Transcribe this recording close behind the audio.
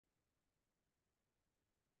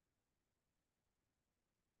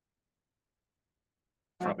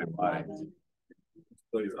Probably why.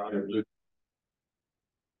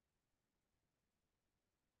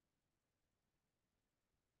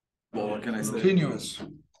 Well, what can I say? Continuous.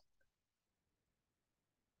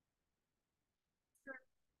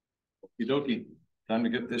 Okie dokie. Time to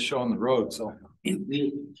get this show on the road, so.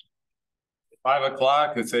 5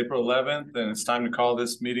 o'clock, it's April 11th, and it's time to call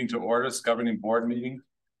this meeting to order, this governing board meeting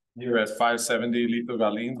here at 570 Lito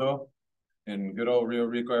Galindo in good old Rio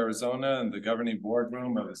Rico, Arizona, in the governing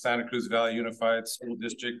boardroom of the Santa Cruz Valley Unified School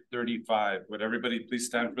District 35. Would everybody please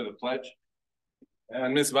stand for the pledge?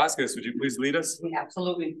 And Ms. Vasquez, would you please lead us?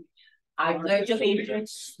 Absolutely. I pledge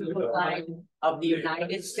allegiance to the flag of the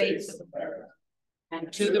United States of America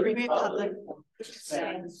and to the republic which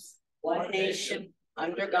stands one nation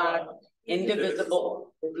under God,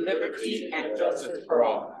 indivisible, with liberty and justice for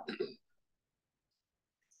all.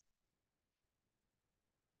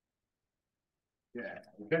 Yeah,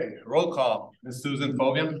 okay, roll call. Ms. Susan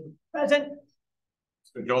Fogan. Present.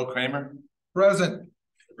 Mr. Joel Kramer. Present.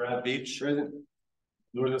 Mr. Brad Beach. Present.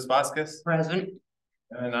 Lourdes Vasquez. Present.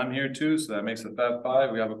 And I'm here too, so that makes it Fab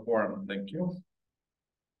 5. We have a quorum. Thank you.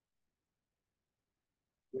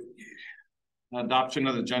 Adoption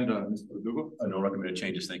of the agenda, Mr. Verdugo. No recommended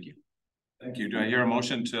changes, thank you. Thank you. Do I hear a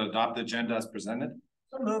motion to adopt the agenda as presented?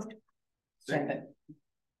 So moved. Second.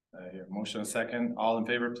 I hear a motion and a second. All in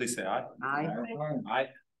favor, please say aye. Aye. Aye.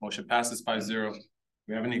 Motion passes 5-0. Do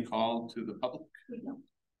we have any call to the public?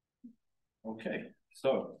 Okay,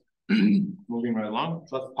 so moving right along,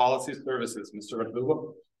 Trust Policy Services, Mr.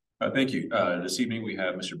 Verdugo. Thank you. This evening we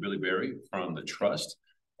have Mr. Billy Berry from the Trust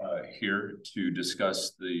here to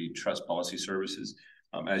discuss the Trust Policy Services.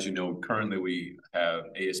 As you know, currently we have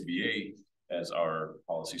ASBA as our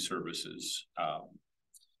policy services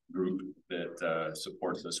group that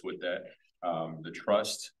supports us with that. The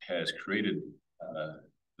Trust has created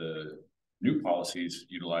the new policies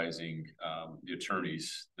utilizing the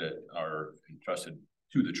attorneys that are entrusted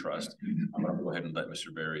to the Trust. I'm going to go ahead and let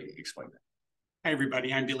Mr. Berry explain that. Hi,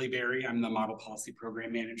 everybody. I'm Billy Berry. I'm the Model Policy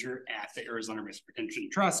Program Manager at the Arizona Risk Prevention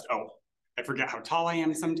Trust. Oh, I forget how tall I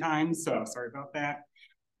am sometimes, so sorry about that.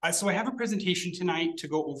 So I have a presentation tonight to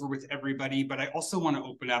go over with everybody, but I also want to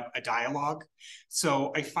open up a dialogue.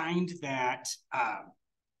 So I find that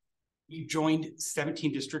we've joined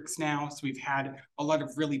 17 districts now. So we've had a lot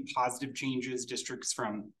of really positive changes, districts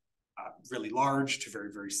from really large to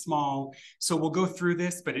very, very small. So we'll go through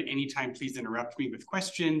this, but at any time, please interrupt me with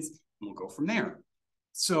questions and we'll go from there.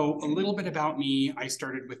 So a little bit about me. I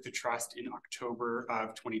started with the Trust in October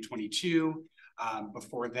of 2022.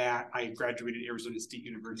 Before that, I graduated Arizona State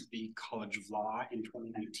University College of Law in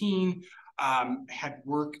 2019. Had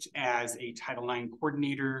worked as a Title IX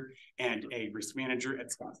coordinator and a risk manager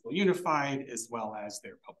at Scottsville Unified, as well as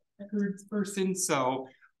their public records person. So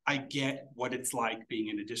I get what it's like being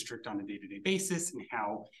in a district on a day-to-day basis and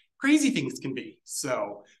how crazy things can be.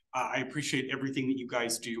 So I appreciate everything that you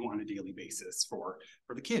guys do on a daily basis for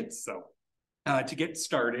the kids. So to get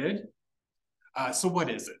started, so what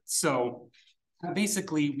is it? So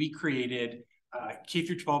basically, we created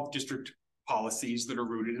K-12 district policies that are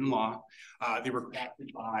rooted in law. They were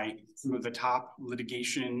crafted by some of the top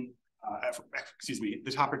litigation,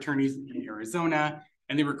 the top attorneys in Arizona,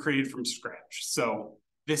 and they were created from scratch. So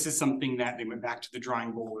this is something that they went back to the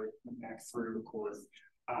drawing board, went back through, of course,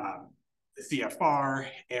 the CFR,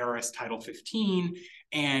 ARS Title 15,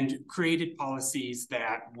 and created policies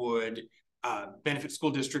that would benefit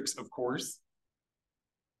school districts, of course.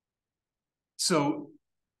 So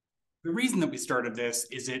the reason that we started this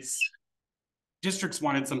is districts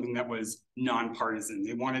wanted something that was nonpartisan.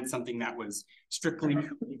 They wanted something that was strictly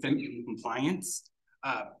within compliance.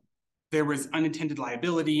 There was unintended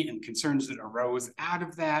liability and concerns that arose out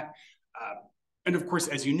of that. And of course,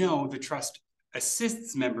 as you know, the Trust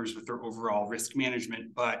assists members with their overall risk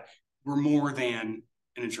management, but we're more than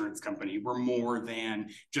an insurance company. We're more than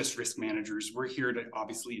just risk managers. We're here to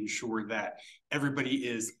obviously ensure that everybody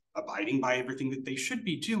is abiding by everything that they should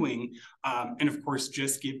be doing. And of course,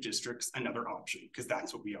 just give districts another option, because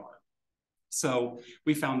that's what we are. So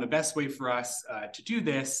we found the best way for us to do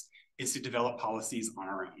this is to develop policies on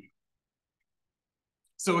our own.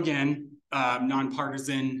 So again,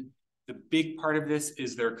 nonpartisan. The big part of this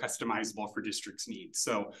is they're customizable for districts' needs.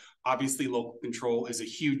 So obviously local control is a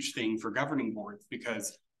huge thing for governing boards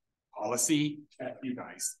because policy, you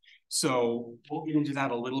guys. So we'll get into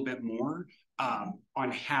that a little bit more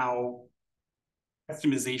on how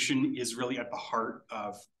customization is really at the heart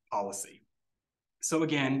of policy. So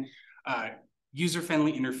again,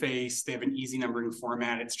 user-friendly interface, they have an easy numbering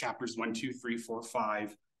format. It's chapters 1, 2, 3, 4,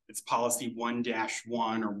 5. It's policy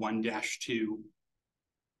 1-1 or 1-2.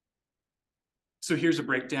 So here's a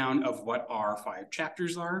breakdown of what our 5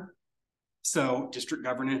 chapters are. So district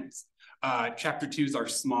governance, chapter 2 is our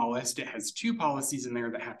smallest. It has 2 policies in there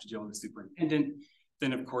that have to deal with the superintendent.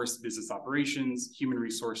 Then of course, business operations, human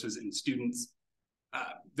resources, and students.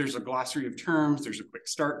 There's a glossary of terms, there's a quick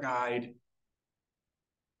start guide.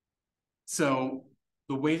 So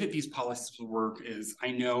the way that these policies work is,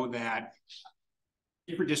 I know that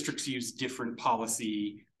different districts use different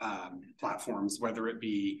policy platforms, whether it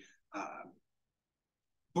be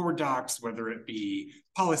board docs, whether it be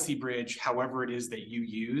Policy Bridge, however it is that you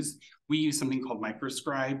use. We use something called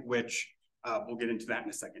MicroScribe, which we'll get into that in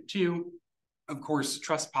a second too. Of course,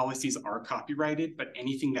 trust policies are copyrighted, but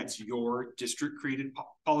anything that's your district created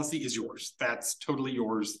policy is yours. That's totally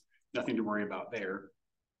yours, nothing to worry about there.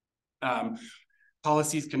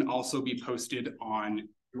 Policies can also be posted on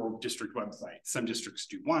your district website. Some districts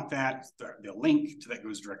do want that. The link to that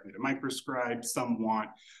goes directly to MicroScribe. Some want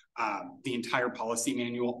the entire policy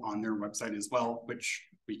manual on their website as well, which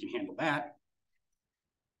we can handle that.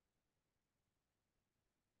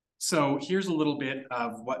 So here's a little bit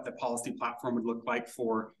of what the policy platform would look like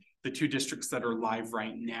for the 2 districts that are live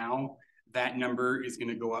right now. That number is going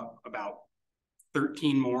to go up about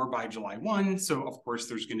 13 more by July 1. So of course,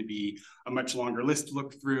 there's going to be a much longer list to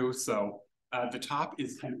look through. So the top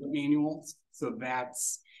is template manuals. So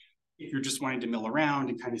that's if you're just wanting to mill around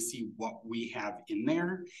and kind of see what we have in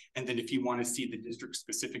there. And then if you want to see the district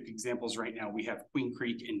specific examples right now, we have Queen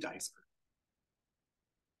Creek and Dysart.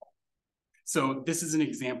 So this is an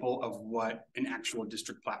example of what an actual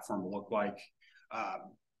district platform will look like.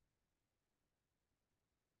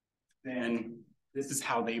 Then this is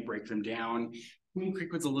how they break them down. Queen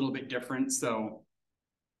Creek was a little bit different. So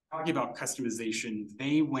talking about customization,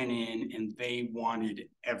 they went in and they wanted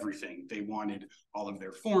everything. They wanted all of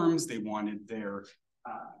their forms. They wanted their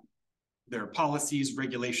policies,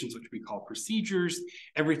 regulations, which we call procedures,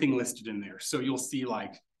 everything listed in there. So you'll see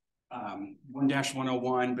like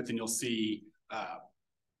 1-101, but then you'll see I'm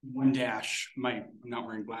not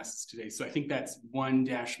wearing glasses today. So I think that's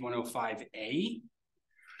 1-105A.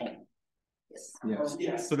 Yes.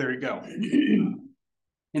 Yes. So there you go.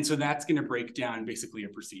 And so that's going to break down basically a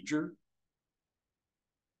procedure.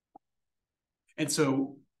 And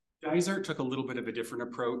so Dysart took a little bit of a different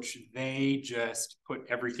approach. They just put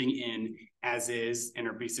everything in as is and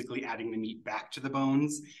are basically adding the meat back to the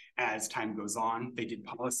bones as time goes on. They did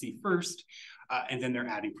policy first, and then they're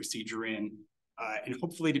adding procedure in, and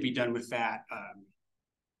hopefully to be done with that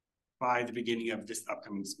by the beginning of this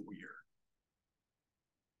upcoming school year.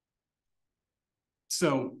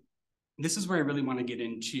 So this is where I really want to get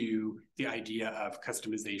into the idea of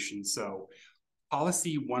customization. So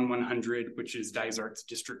policy 1-100, which is Dysart's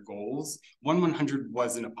district goals, 1-100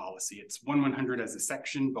 wasn't a policy. It's 1-100 as a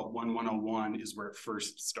section, but 1-101 is where it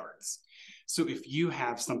first starts. So if you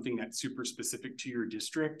have something that's super specific to your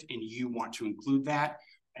district and you want to include that,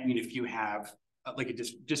 I mean, if you have like a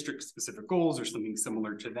district specific goals or something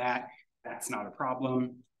similar to that, that's not a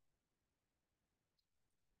problem.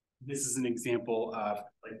 This is an example of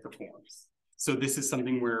like the forms. So this is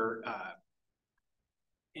something where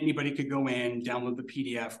anybody could go in, download the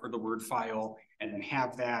PDF or the Word file, and then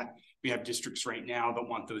have that. We have districts right now that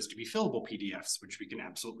want those to be fillable PDFs, which we can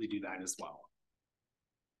absolutely do that as well.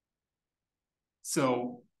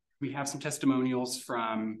 So we have some testimonials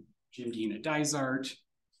from Jim Dean at Dysart,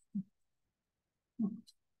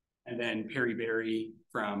 and then Perry Berry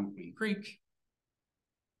from Queen Creek.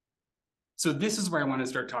 So this is where I want to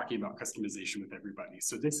start talking about customization with everybody.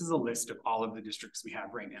 So this is a list of all of the districts we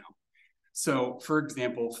have right now. So for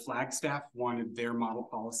example, Flagstaff wanted their model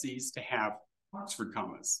policies to have Oxford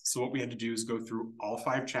commas. So what we had to do is go through all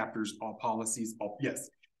 5 chapters, all policies, yes,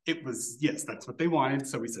 that's what they wanted.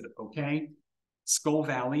 So we said, okay. Skull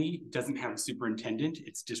Valley doesn't have a superintendent,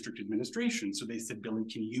 it's district administration. So they said, Billy,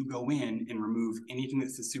 can you go in and remove anything that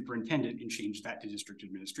says superintendent and change that to district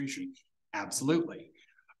administration? Absolutely.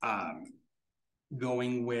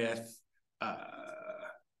 Going with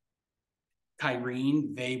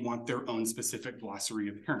Kyrene, they want their own specific glossary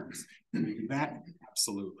of terms. Can we do that?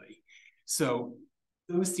 Absolutely. So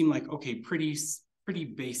those seem like, okay, pretty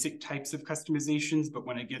basic types of customizations, but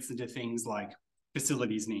when it gets into things like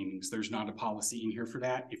facilities namings, there's not a policy in here for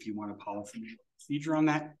that. If you want a policy procedure on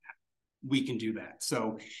that, we can do that.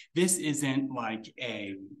 So this isn't like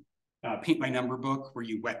a paint by number book where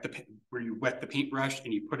you wet the paintbrush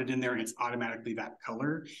and you put it in there and it's automatically that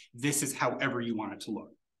color. This is however you want it to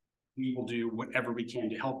look. We will do whatever we can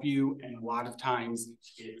to help you. And a lot of times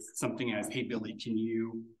it's something as, hey, Billy, can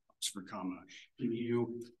you, Oxford comma, can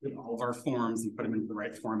you get all of our forms and put them into the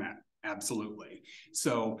right format? Absolutely.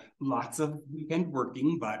 So lots of weekend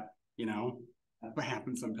working, but you know, That's what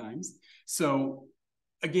happens sometimes. So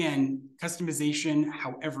again, customization,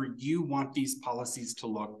 however you want these policies to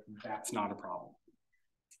look, that's not a problem.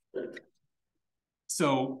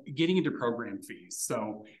 So getting into program fees.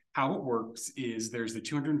 So how it works is there's the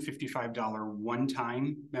 $255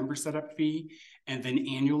 one-time member setup fee, and then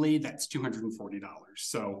annually that's $240.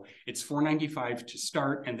 So it's $495 to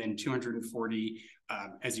start, and then $240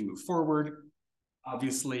 as you move forward.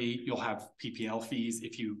 Obviously, you'll have PPL fees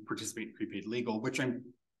if you participate in prepaid legal, which I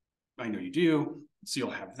know you do. So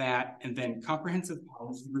you'll have that, and then comprehensive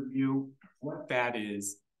policy review. What that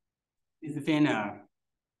is within a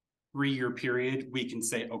 3-year period, we can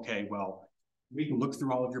say, okay, well, we can look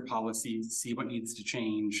through all of your policies, see what needs to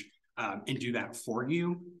change, and do that for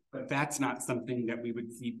you. But that's not something that we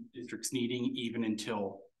would see districts needing even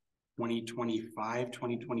until 2025,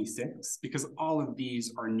 2026, because all of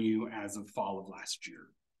these are new as of fall of last year.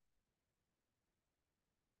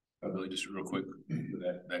 Really, just real quick,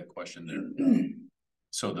 that question there.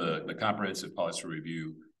 So the comprehensive policy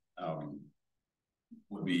review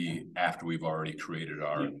would be after we've already created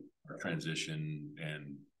our transition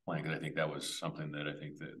and plan, because I think that was something that I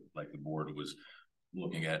think that like the board was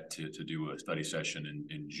looking at to do a study session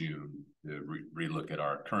in June to relook at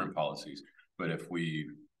our current policies. But if we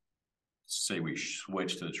say we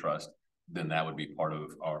switch to the trust, then that would be part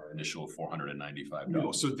of our initial $495.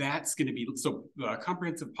 No, so that's going to be, so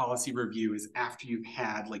comprehensive policy review is after you've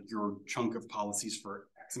had like your chunk of policies for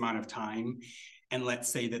X amount of time. And let's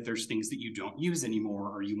say that there's things that you don't use anymore,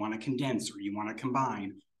 or you want to condense, or you want to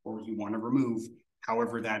combine, or you want to remove,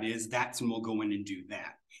 however that is, that's when we'll go in and do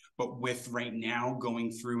that. But with right now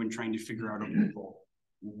going through and trying to figure out, okay,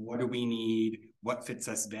 what do we need, what fits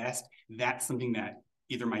us best, that's something that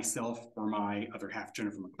either myself or my other half,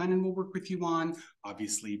 Jennifer McLennan, will work with you on,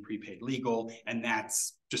 obviously prepaid legal, and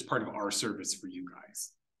that's just part of our service for you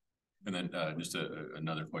guys. And then just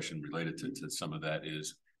another question related to some of that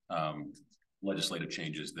is legislative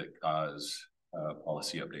changes that cause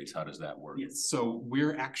policy updates. How does that work? Yes, so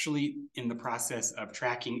we're actually in the process of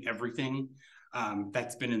tracking everything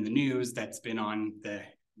that's been in the news, that's been on the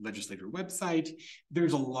legislature website.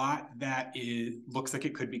 There's a lot that looks like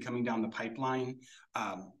it could be coming down the pipeline.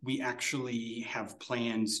 We actually have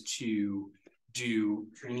plans to do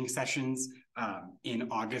training sessions. In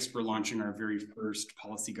August, we're launching our very first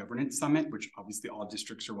policy governance summit, which obviously all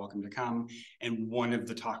districts are welcome to come. And one of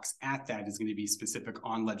the talks at that is going to be specific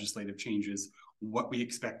on legislative changes, what we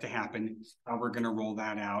expect to happen, how we're going to roll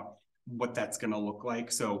that out, what that's going to look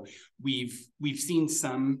like. So we've seen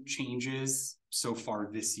some changes so far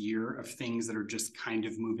this year of things that are just kind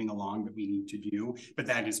of moving along that we need to do, but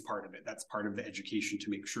that is part of it. That's part of the education to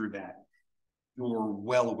make sure that you're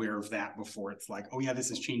well aware of that before it's like, oh yeah, this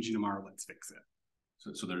is changing tomorrow, let's fix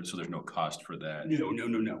it. So there's no cost for that. No.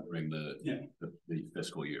 During the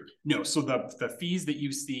fiscal year. No, so the fees that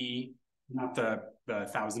you see, not the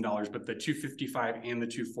 $1,000, but the $255 and the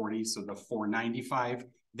 $240, so the $495,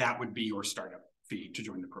 that would be your startup fee to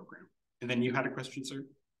join the program. And then you had a question, sir?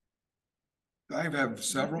 I have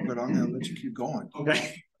several, but I'm going to let you keep going.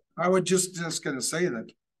 Okay. I would just going to say that,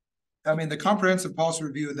 I mean, the comprehensive policy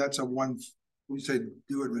review, that's a one, we say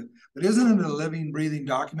do it, but isn't it a living, breathing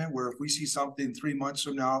document where if we see something 3 months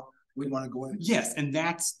from now, we want to go in? Yes, and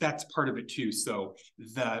that's part of it too. So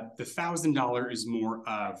the $1,000 is more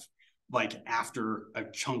of like after a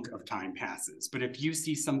chunk of time passes. But if you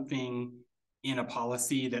see something in a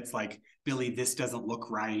policy that's like, Billy, this doesn't look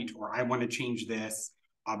right, or I want to change this,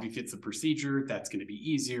 obviously, if it's a procedure, that's going to be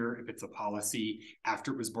easier. If it's a policy,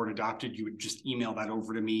 after it was board adopted, you would just email that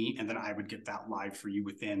over to me, and then I would get that live for you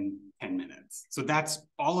within 10 minutes. So that's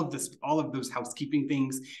all of those housekeeping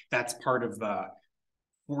things. That's part of the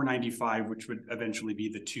 $495, which would eventually be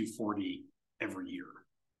the $240 every year.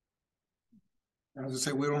 I was going to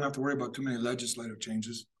say, we don't have to worry about too many legislative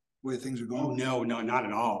changes, the way things are going. Oh, no, not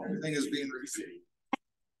at all. Everything is being reviewed.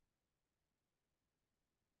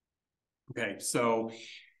 Okay, so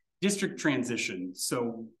district transition.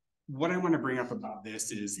 So what I want to bring up about this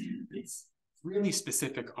is it's really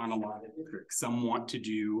specific on a lot of districts. Some want to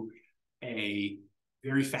do a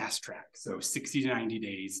very fast track, so 60 to 90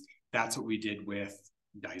 days. That's what we did with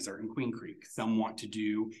Dysart and Queen Creek. Some want to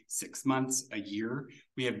do 6 months, a year.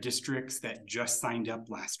 We have districts that just signed up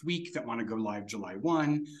last week that want to go live July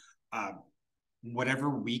 1. Whatever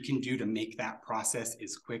we can do to make that process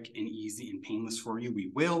as quick and easy and painless for you, we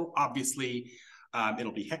will. Obviously,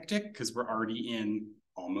 it'll be hectic because we're already in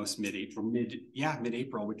almost mid-April,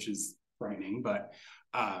 which is frightening, but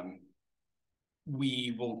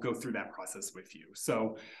we will go through that process with you.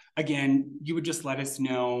 So again, you would just let us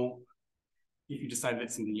know if you decide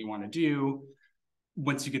that's something you want to do.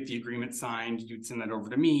 once you get the agreement signed, you'd send that over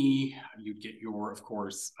to me. You'd get your, of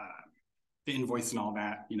course, the invoice and all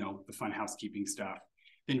that, you know, the fun housekeeping stuff.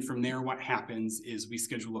 Then from there, what happens is we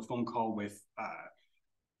schedule a phone call with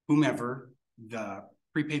whomever, the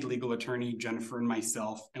prepaid legal attorney, Jennifer and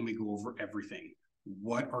myself, and we go over everything.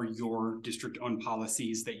 What are your district-owned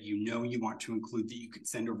policies that you know you want to include that you could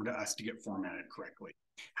send over to us to get formatted correctly?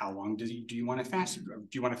 How long do you want to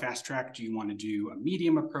fast track? Do you want to do a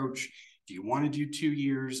medium approach? Do you want to do 2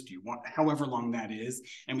 years? Do you want however long that is?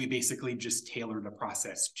 And we basically just tailor the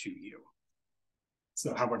process to you.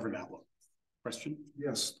 So however that looks. Question?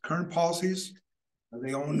 Yes, current policies, are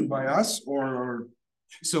they owned by us or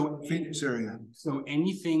so Phoenix area? So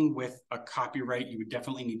anything with a copyright, you would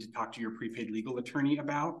definitely need to talk to your prepaid legal attorney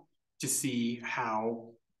about to see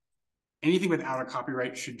how anything without a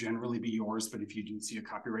copyright should generally be yours. But if you do see a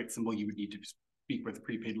copyright symbol, you would need to speak with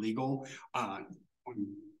prepaid legal on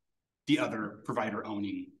the other provider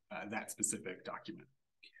owning that specific document.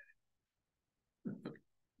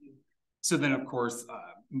 So then, of course,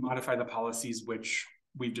 modify the policies, which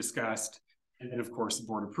we've discussed. And then, of course,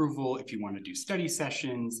 board approval, if you want to do study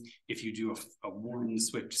sessions, if you do a one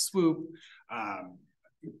swift swoop.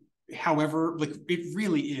 However, like it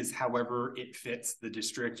really is however it fits the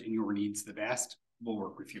district and your needs the best, we'll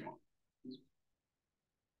work with you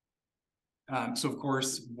on. So, of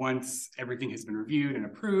course, once everything has been reviewed and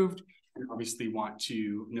approved, you obviously want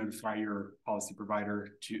to notify your policy provider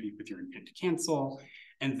with your intent to cancel.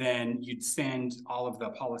 And then you'd send all of the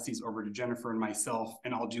policies over to Jennifer and myself,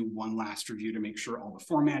 and I'll do one last review to make sure all the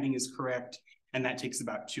formatting is correct. And that takes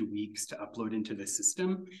about 2 weeks to upload into the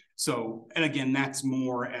system. So, and again, that's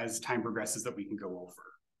more as time progresses that we can go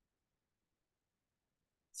over.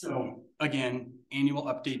 So again, annual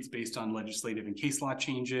updates based on legislative and case law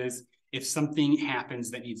changes. If something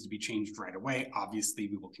happens that needs to be changed right away, obviously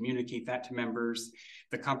we will communicate that to members.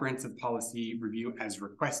 The comprehensive policy review as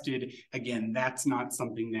requested, again, that's not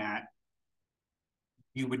something that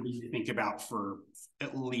you would need to think about for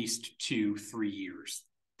at least 2-3 years.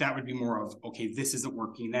 That would be more of, okay, this isn't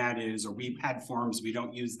working, that is, or we've had forms, we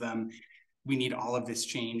don't use them. We need all of this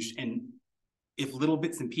changed. And if little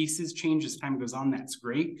bits and pieces change as time goes on, that's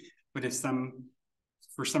great. But if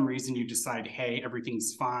for some reason you decide, hey,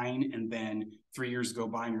 everything's fine, and then 3 years go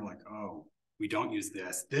by and you're like, oh, we don't use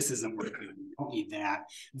this, this isn't working, we don't need that,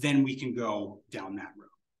 then we can go down that road.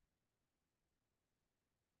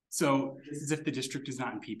 So this is if the district is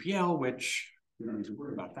not in PPL, which we don't need to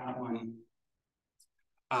worry about that one.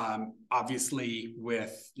 Obviously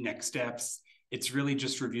with next steps, it's really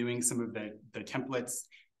just reviewing some of the templates,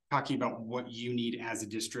 talking about what you need as a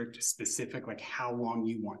district specific, like how long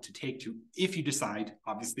you want to take to, if you decide,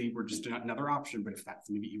 obviously we're just another option, but if that's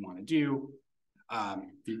something that you want to do,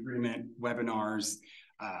 the agreement, webinars,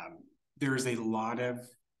 there's a lot of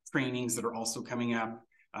trainings that are also coming up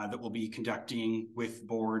that we'll be conducting with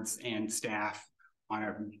boards and staff on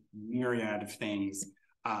a myriad of things.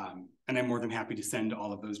 And I'm more than happy to send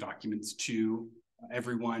all of those documents to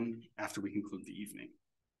everyone after we conclude the evening.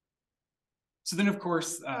 So then, of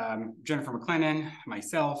course, Jennifer McLennan,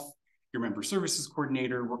 myself, your member services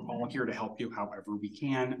coordinator, we're all here to help you however we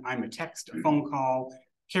can. I'm a text, a phone call,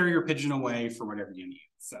 carrier pigeon away for whatever you need.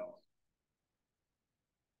 So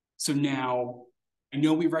now, I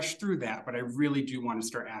know we rushed through that, but I really do want to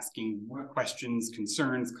start asking what questions,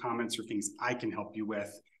 concerns, comments, or things I can help you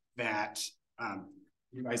with that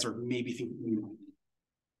you guys are maybe thinking.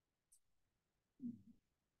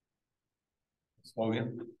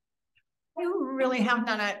 Slogan. I really have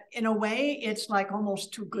none. In a way, it's like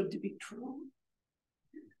almost too good to be true.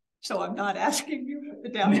 So I'm not asking you what the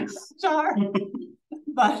downsides are,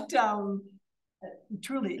 but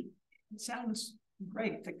truly, it sounds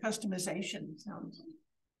great. The customization sounds.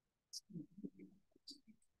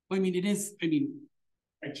 Well, I mean, it is. I mean,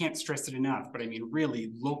 I can't stress it enough, but I mean,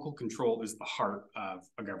 really, local control is the heart of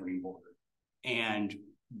a governing board, and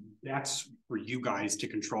that's for you guys to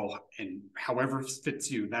control, and however fits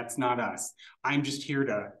you, that's not us. I'm just here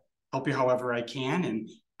to help you however I can. And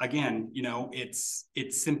again, you know, it's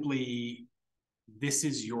simply, this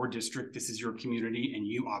is your district, this is your community, and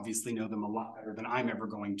you obviously know them a lot better than I'm ever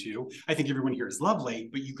going to. I think everyone here is lovely,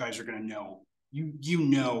 but you guys are going to know, you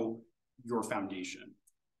know your foundation.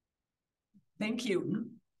 Thank you.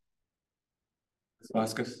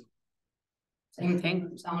 Vasquez. Same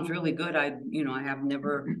thing, sounds really good. I have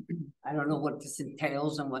never, I don't know what this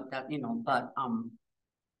entails and what that, but I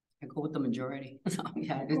go with the majority. So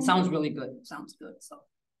yeah, it sounds really good. It sounds good. So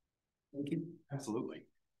thank you. Absolutely.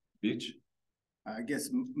 Beach. I guess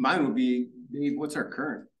mine would be, Dave, what's our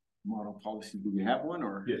current model policy? Do we have one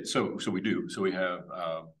or? Yeah, so we do. So we have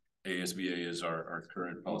ASBA is our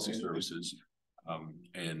current policy services.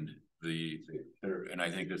 And and I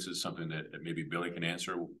think this is something that maybe Billy can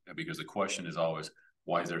answer, because the question is always,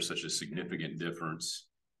 why is there such a significant difference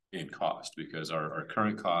in cost? Because our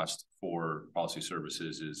current cost for policy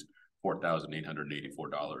services is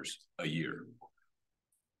 $4,884 a year.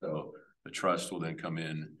 So the trust will then come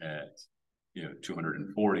in at, you know,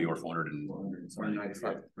 240 or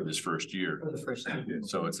 495 for this first year. For the first time.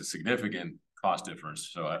 So it's a significant cost difference.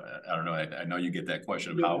 So I don't know. I know you get that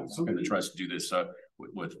question of how can the trust do this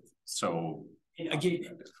so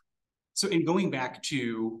again. So in going back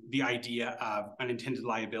to the idea of unintended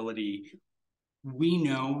liability, we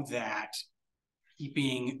know that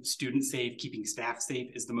keeping students safe, keeping staff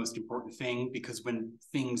safe is the most important thing, because when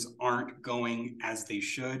things aren't going as they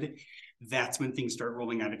should, that's when things start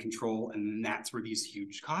rolling out of control, and that's where these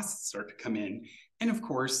huge costs start to come in. And of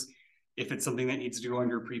course, if it's something that needs to go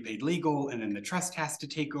under prepaid legal, and then the trust has to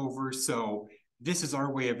take over. So this is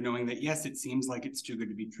our way of knowing that, yes, it seems like it's too good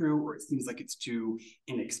to be true, or it seems like it's too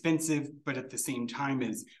inexpensive, but at the same time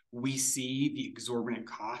as we see the exorbitant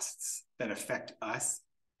costs that affect us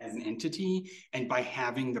as an entity, and by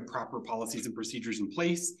having the proper policies and procedures in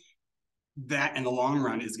place, that in the long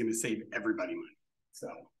run is going to save everybody money. So.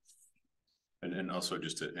 And also,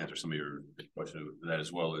 just to answer some of your question of that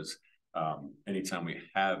as well, is anytime we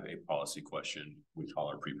have a policy question, we call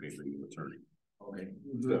our prepaid legal attorney. Okay.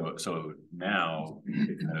 So now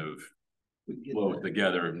it kind of flows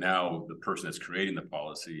together. Now the person that's creating the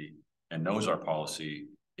policy and knows our policy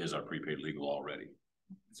is our prepaid legal already.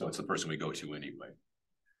 So it's the person we go to anyway.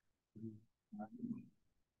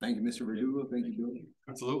 Thank you, Mr. Verdugo. Thank you, Bill.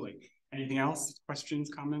 Absolutely. Anything else? Questions,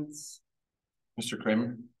 comments? Mr.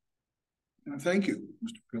 Kramer? Thank you,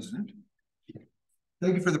 Mr. President.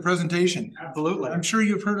 Thank you for the presentation. Absolutely. I'm sure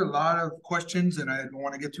you've heard a lot of questions, and I don't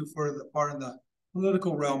want to get too far in the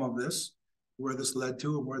political realm of this, where this led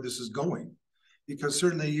to and where this is going. Because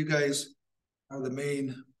certainly you guys are the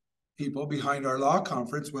main people behind our law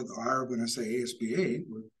conference with our, when I say ASBA,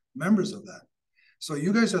 we're members of that. So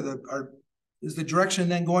you guys are is the direction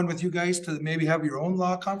then going with you guys to maybe have your own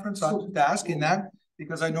law conference? I'm just asking that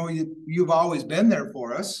because I know you've always been there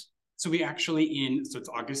for us. So we actually so it's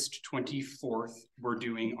August 24th, we're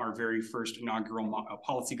doing our very first inaugural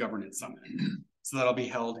policy governance summit. So that'll be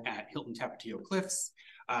held at Hilton Tapatio Cliffs.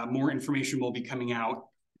 More information will be coming out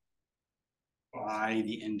by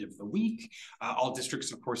the end of the week. All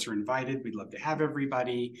districts, of course, are invited. We'd love to have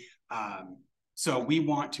everybody. So we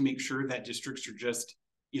want to make sure that districts are just,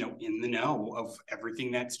 you know, in the know of everything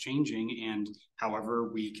that's changing and however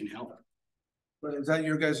we can help. But is that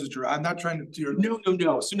your guys' I'm not trying to.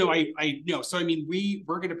 No. So no, I know. So I mean,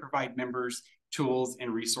 we're going to provide members tools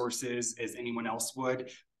and resources as anyone else would,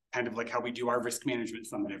 kind of like how we do our risk management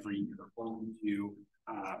summit every year, or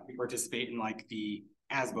we participate in like the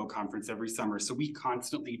ASBO conference every summer. So we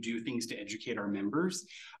constantly do things to educate our members.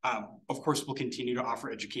 Of course, we'll continue to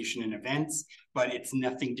offer education and events, but it's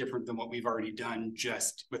nothing different than what we've already done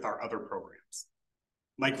just with our other programs,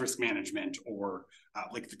 like risk management or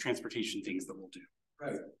like the transportation things that we'll do.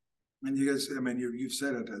 Right. And you guys, I mean, you've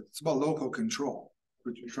said it, it's about local control,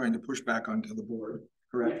 which you're trying to push back onto the board,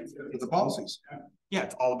 correct? Yeah, the policies. Yeah,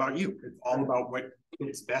 it's all about you. It's all about what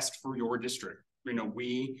is best for your district. You know,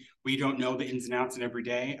 we don't know the ins and outs in every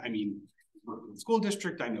day. I mean, we're in the school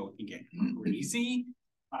district, I know it can get crazy.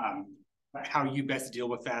 But how you best deal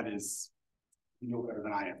with that is no better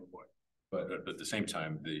than I ever would. But at the same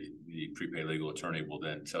time, the prepaid legal attorney will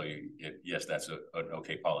then tell you if yes, that's an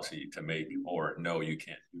okay policy to make, or no, you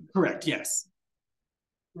can't do that. Correct, yes.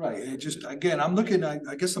 Right. It just, again,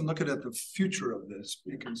 I guess I'm looking at the future of this,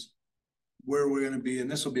 because where we're going to be, and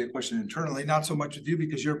this will be a question internally, not so much with you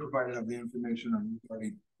because you're providing of the information on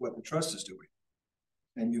what the trust is doing.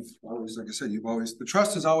 And you've always, like I said, the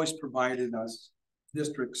trust has always provided us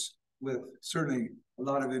districts with certainly a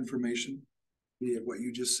lot of information, be it what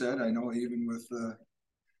you just said. I know even with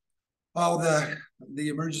all the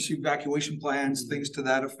emergency evacuation plans, things to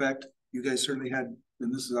that effect, you guys certainly had,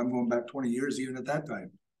 and this is, I'm going back 20 years, even at that time,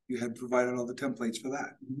 you had provided all the templates for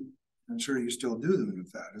that. Mm-hmm. I'm sure you still do them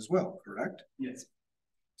with that as well, correct? Yes.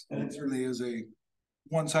 And it certainly is a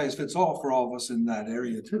one size fits all for all of us in that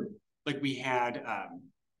area too. Like we had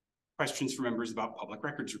questions from members about public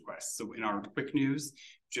records requests. So in our quick news,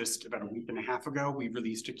 just about a week and a half ago, we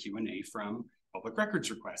released a Q&A from public records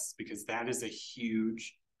requests, because that is a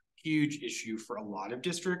huge issue for a lot of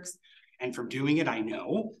districts. And from doing it, I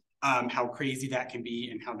know how crazy that can be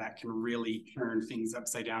and how that can really turn things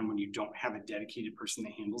upside down when you don't have a dedicated person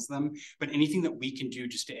that handles them. But anything that we can do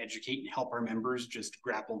just to educate and help our members just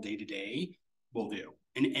grapple day to day, we'll do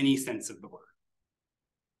in any sense of the word.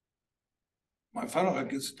 My final, I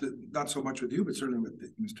guess, not so much with you, but certainly with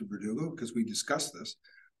Mr. Verdugo, because we discussed this.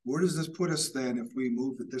 Where does this put us then if we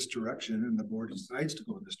move in this direction and the board decides to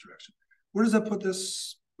go in this direction? Where does that put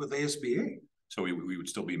this with ASBA? So we would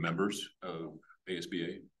still be members of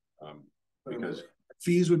ASBA, because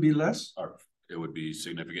Fees would be less? it would be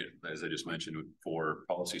significant, as I just mentioned, for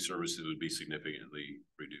policy services would be significantly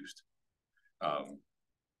reduced.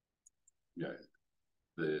 Yeah,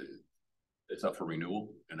 it's up for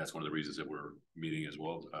renewal, and that's one of the reasons that we're meeting as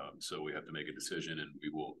well. So we have to make a decision, and we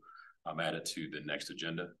will add it to the next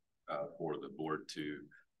agenda for the board to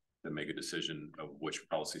make a decision of which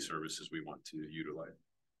policy services we want to utilize.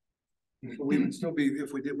 We would still be,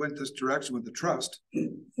 if we went this direction with the trust,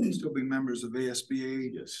 we'd still be members of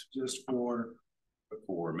ASBA. Yes, Just for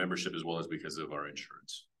membership as well as because of our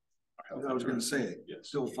insurance. Our health I was gonna insurance. say, Yes.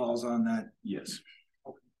 still falls on that Yes.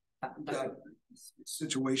 that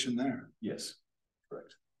situation there. Yes.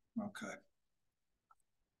 Correct. Okay.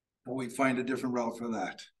 Well, we find a different route for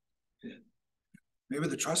that. Maybe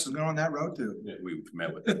the trust is going on that route too. Yeah, we've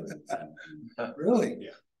met with them. Really?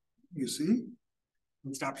 Yeah. You see?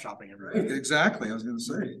 Stop shopping everywhere. Exactly, I was gonna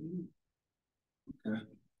say. You're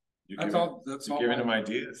That's giving, all, that's you're all. giving them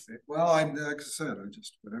ideas. Well, I'm, like I said, I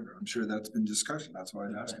just, whatever, I'm sure that's been discussion, that's why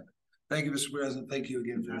I asked him. Thank you, Mr. President, thank you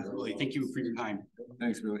again for Absolutely. Thank you for your time.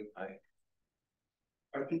 Thanks, Billy.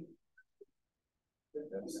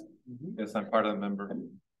 Yes, I'm part of the member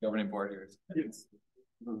governing board here.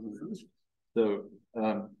 So,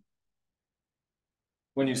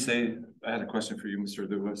 when you say, I had a question for you, Mr.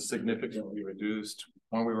 That was significantly reduced,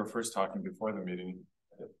 when we were first talking before the meeting,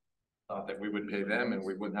 thought that we would pay them and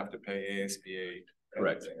we wouldn't have to pay ASBA.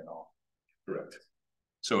 Correct. anything at all. Correct.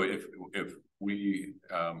 So if we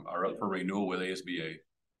are up for renewal with ASBA,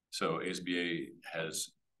 so ASBA has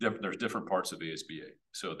there's different parts of ASBA.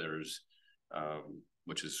 So there's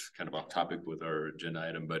which is kind of off topic with our agenda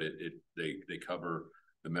item, but they cover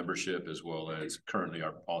the membership as well as currently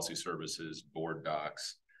our policy services, board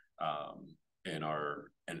docs, and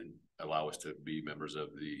allow us to be members of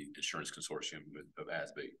the insurance consortium of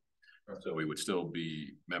ASBA. So we would still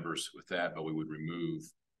be members with that, but we would remove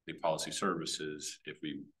the policy services if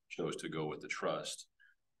we chose to go with the trust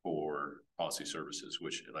for policy services,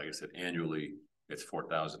 which, like I said, annually it's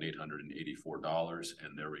 $4,884,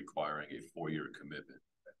 and they're requiring a 4-year commitment.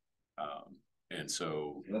 And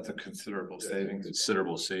so That's a considerable savings.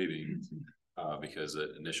 Considerable savings, because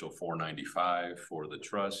the initial $495 for the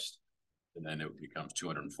trust, and then it becomes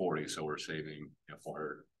 $240. So we're saving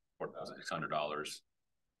 $4,600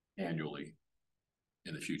 annually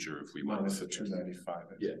in the future if we want. Minus the 295.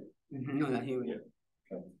 Yeah.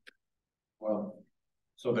 Well,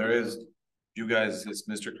 so there is, you guys, as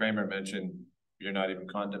Mr. Kramer mentioned, you're not even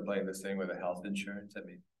contemplating this thing with the health insurance. I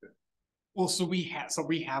mean, Well, so we have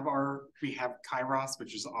Kairos,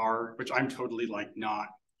 which I'm totally like not.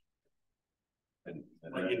 and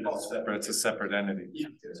Like then involved. it's a separate entity. Yeah,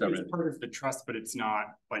 So, it's part of the trust, but it's not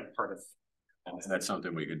like part of. and that's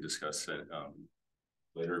something we can discuss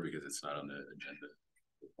later because it's not on the agenda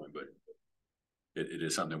at this point, but it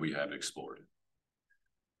is something we have explored.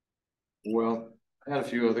 Well, I had a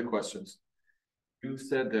few other questions. You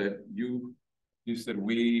said that you said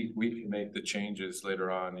we can make the changes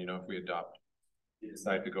later on, you know, if we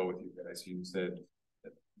decide to go with you guys. You said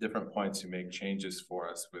at different points you make changes for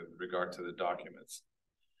us with regard to the documents.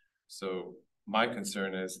 So my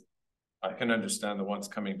concern is, I can understand the ones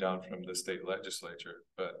coming down from the state legislature,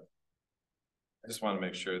 but I just want to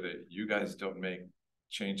make sure that you guys don't make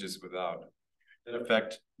changes that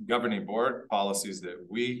affect governing board policies that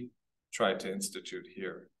we try to institute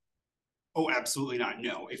here. Oh, absolutely not.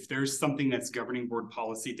 No, if there's something that's governing board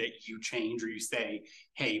policy that you change or you say,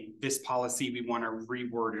 hey, this policy, we want to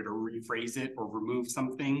reword it or rephrase it or remove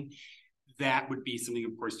something, that would be something,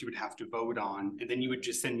 of course, you would have to vote on. And then you would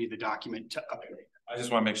just send me the document to update. I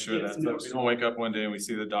just want to make sure Yes, that no, we don't wake up one day and we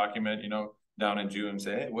see the document, you know, down in June and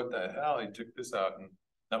say, hey, what the hell? He took this out. And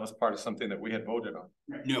that was part of something that we had voted on.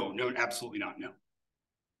 No, absolutely not. No.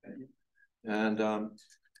 And,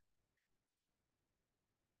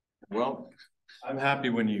 well, I'm happy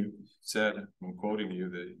when you said, I'm quoting you,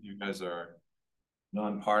 that you guys are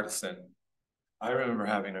nonpartisan. I remember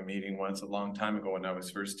having a meeting once a long time ago when I was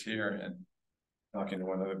first here and talking to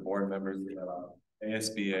one of the board members about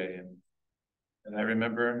ASBA. And I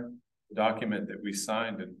remember the document that we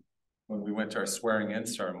signed and when we went to our swearing in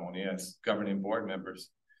ceremony as governing board members.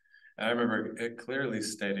 And I remember it clearly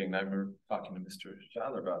stating, I remember talking to Mr.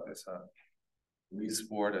 Schaller about this, we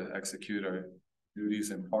swore to execute our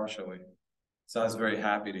duties impartially. So I was very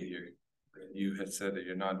happy to hear that you had said that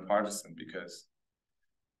you're nonpartisan because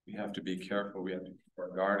we have to be careful. We have to keep our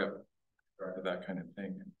guard up that kind of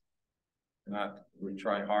thing. We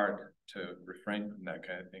try hard to refrain from that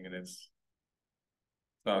kind of thing, and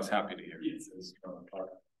so I was happy to hear. Just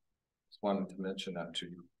wanted to mention that to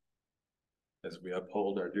you as we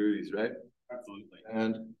uphold our duties, right? Absolutely.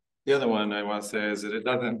 And the other one I want to say is that it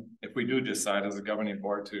doesn't, if we do decide as a governing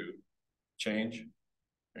board to change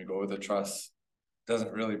and go with the trust, it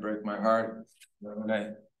doesn't really break my heart when I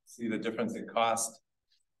see the difference in cost,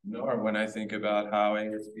 nor when I think about how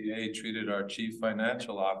ASBA treated our chief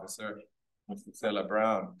financial officer, Mr. Stella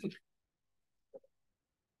Brown.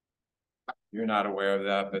 You're not aware of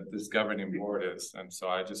that, but this governing board is, and so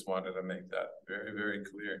I just wanted to make that very, very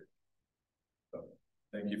clear. So,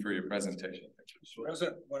 thank you for your presentation.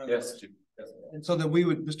 Yes. And so that we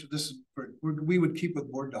would, we would keep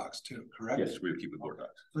with board docs too, correct? Yes, we would keep with board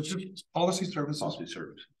docs. So it's just policy services. Policy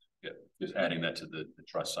services. Yeah, just adding that to the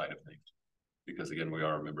trust side of things. Because again, we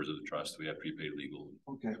are members of the trust. We have prepaid legal.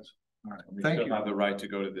 Okay. All right. We Thank still you. have the right to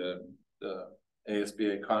go to the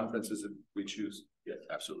ASBA conferences if we choose. Yes,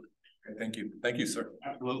 absolutely. Okay, thank you. Thank you, sir.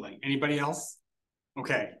 Absolutely. Anybody else?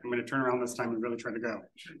 Okay, I'm gonna turn around this time and really try to go.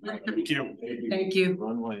 Thank you. Thank you.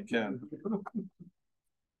 Run while you can.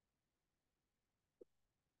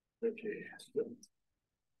 Okay.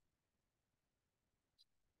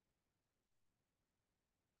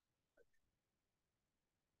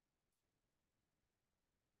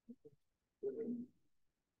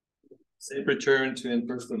 Safe return to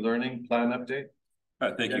in-person learning plan update.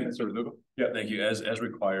 Thank you. Mr. Verdugo. Yeah, thank you. As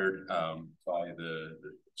required by the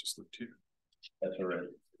just looked here. That's all right.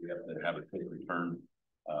 We have to have a quick return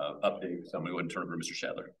update. So I'm going to go ahead and turn it over to Mr.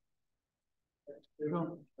 Shadler.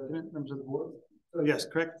 President, members of the board. So yes,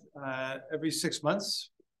 correct. Every 6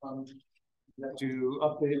 months, we have to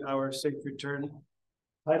update our safe return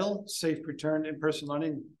title, safe return in-person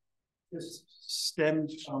learning. This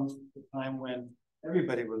stemmed from the time when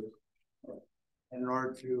everybody was, and in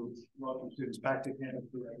order to welcome students back to campus,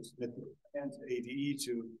 we had to submit the ADE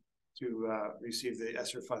to receive the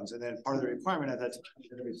ESSER funds. And then part of the requirement at that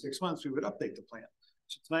time, every 6 months, we would update the plan.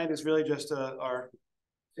 So tonight is really just our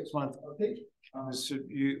 6-month update. So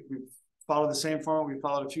we follow the same format we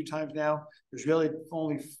followed a few times now. There's really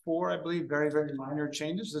only 4, I believe, very, very minor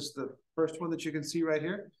changes. This is the first one that you can see right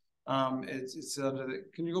here. It's under the,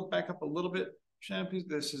 can you go back up a little bit, Champy?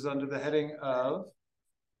 This is under the heading of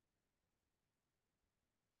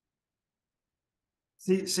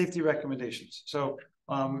safety recommendations. So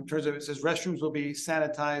in terms of, it says restrooms will be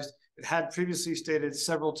sanitized. It had previously stated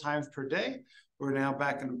several times per day. We're now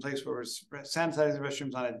back in a place where we're sanitizing the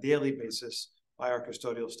restrooms on a daily basis by our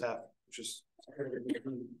custodial staff, which is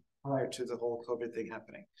prior to the whole COVID thing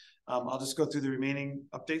happening. I'll just go through the remaining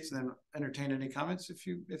updates and then entertain any comments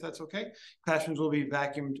if that's okay. Classrooms will be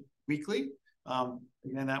vacuumed weekly.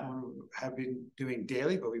 Again, that one we have been doing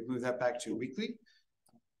daily, but we've moved that back to weekly.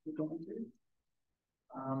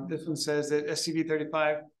 This one says that SCD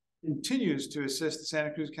 35 continues to assist the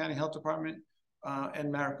Santa Cruz County Health Department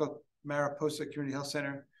and Mariposa Community Health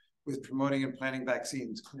Center with promoting and planning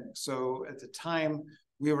vaccines clinics. So at the time,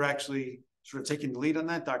 we were actually sort of taking the lead on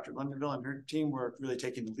that. Dr. Lundenville and her team were really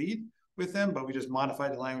taking the lead with them, but we just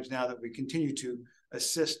modified the language now that we continue to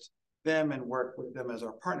assist them and work with them as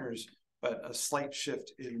our partners, but a slight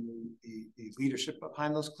shift in the leadership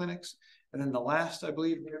behind those clinics. And then the last, I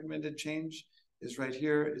believe, recommended change is right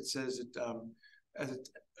here. It says that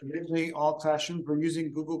originally all classrooms were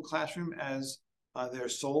using Google Classroom as their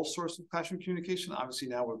sole source of classroom communication. Obviously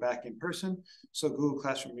now we're back in person. So Google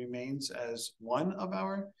Classroom remains as one of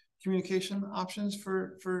our communication options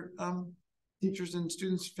for teachers and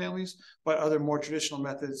students, families, but other more traditional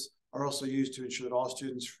methods are also used to ensure that all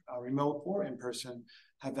students, remote or in person,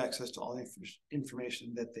 have access to all the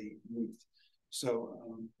information that they need. So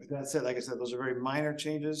with that said, like I said, those are very minor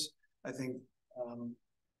changes. I think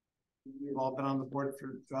we've all been on the board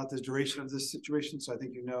throughout the duration of this situation, so I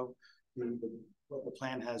think you know what the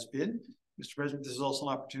plan has been. Mr. President, this is also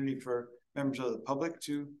an opportunity for members of the public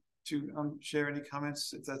to share any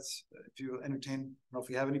comments if you entertain. I don't know if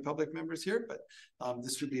we have any public members here, but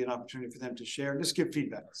this would be an opportunity for them to share and just give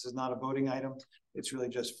feedback. This is not a voting item. It's really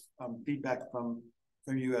just feedback from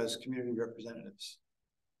you as community representatives.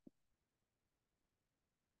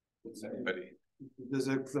 Does anybody? Does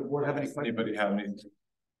the board have any questions? Anybody have any to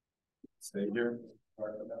say here?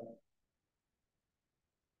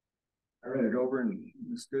 I read it over and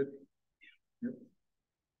it's good. Yep.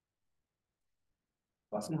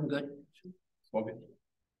 Awesome. Good. Mr.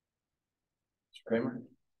 Kramer.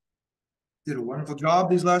 Did a wonderful job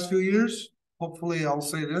these last few years. Hopefully, I'll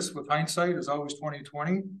say this with hindsight is always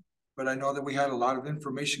 20/20, but I know that we had a lot of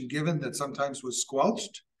information given that sometimes was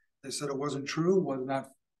squelched. They said it wasn't true, was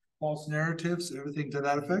false narratives, everything to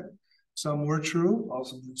that effect. Some were true.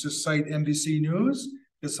 Also, just cite NBC News,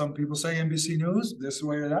 because some people say NBC News this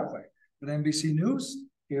way or that way. But NBC News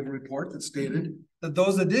gave a report that stated that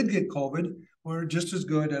those that did get COVID were just as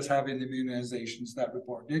good as having the immunizations. That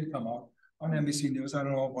report did come out on NBC News. I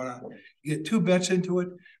don't know, want to get too much into it,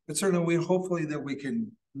 but certainly hopefully that we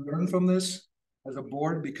can learn from this as a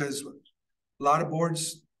board, because a lot of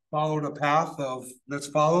boards followed a path of let's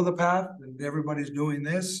follow the path, and everybody's doing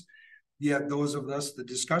this. Yet those of us that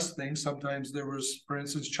discuss things, sometimes there was, for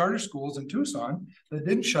instance, charter schools in Tucson that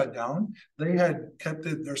didn't shut down. They had kept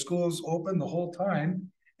their schools open the whole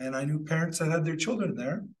time. And I knew parents that had their children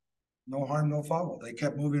there. No harm, no foul. They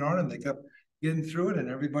kept moving on and they kept getting through it, and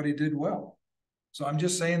everybody did well. So I'm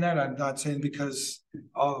just saying that. I'm not saying because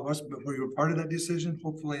all of us, but we were part of that decision.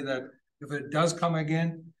 Hopefully that if it does come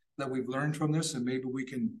again, that we've learned from this, and maybe we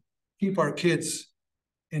can keep our kids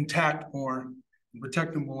intact more,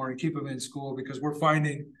 protect them more, and keep them in school, because we're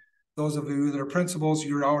finding those of you that are principals,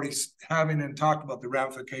 you're already having and talked about the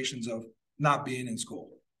ramifications of not being in school.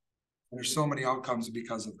 There's so many outcomes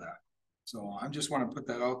because of that. So I just want to put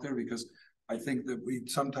that out there, because I think that we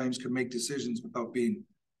sometimes can make decisions without being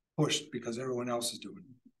pushed because everyone else is doing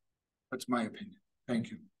it. That's my opinion.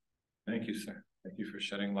 Thank you. Thank you, sir. Thank you for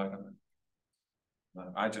shedding light on it.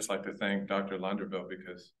 I'd just like to thank Dr. Lunderville,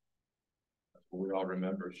 because we all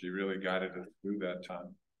remember she really guided us through that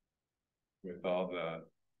time with all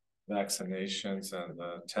the vaccinations and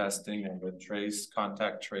the testing and the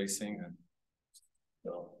contact tracing, and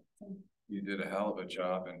so you did a hell of a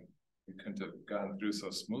job, and you couldn't have gotten through so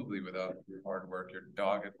smoothly without your hard work, your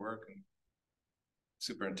dog at work, and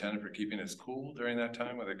superintendent for keeping us cool during that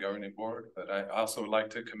time with the governing board. But I also would like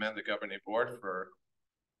to commend the governing board for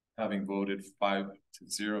having voted 5-0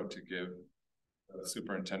 to give the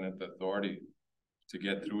superintendent the authority to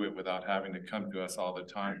get through it without having to come to us all the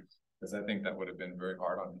time, because I think that would have been very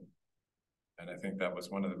hard on him. And I think that was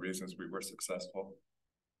one of the reasons we were successful,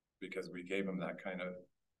 because we gave him that kind of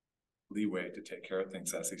leeway to take care of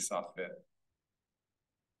things as he saw fit.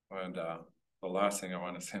 And the last thing I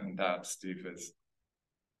want to say on that, Steve, is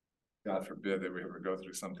God forbid that we ever go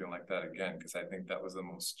through something like that again, because I think that was the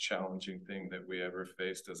most challenging thing that we ever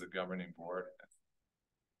faced as a governing board.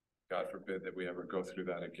 God forbid that we ever go through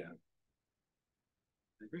that again.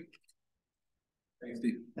 I agree. Thanks,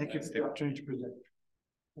 Steve. Thank you for the opportunity to present.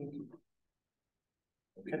 Thank you.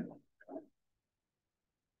 Okay.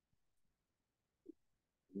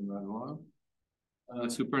 Moving right along.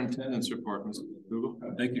 Superintendent's report, Mr. Google.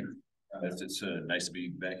 Thank you. It's nice to be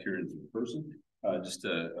back here in person. Just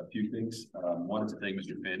a few things. Wanted to thank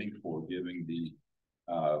Mr. Fanning for giving the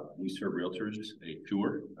We Serve Realtors a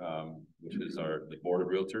tour, which is the board of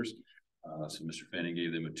realtors. So Mr. Fanning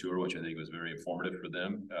gave them a tour, which I think was very informative for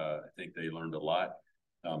them. I think they learned a lot.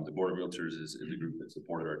 The board of realtors is a group that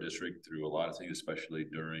supported our district through a lot of things, especially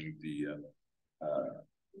during the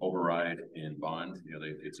override and bond. You know,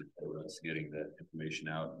 they support us getting that information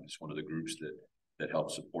out. It's one of the groups that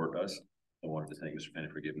helped support us. I wanted to thank Mr. Fanning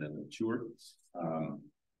for giving them the tour.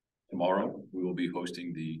 Tomorrow, we will be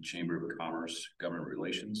hosting the Chamber of Commerce Government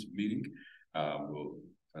Relations meeting. We'll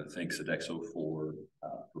thank Sodexo for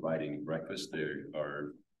providing breakfast.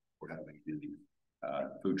 We're having the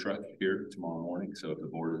food truck here tomorrow morning. So if the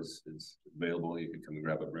board is available, you can come and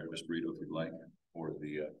grab a breakfast burrito if you'd like, for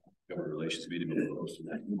the Government Relations meeting. We'll host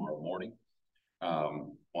that tomorrow morning.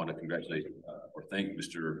 Want to congratulate or thank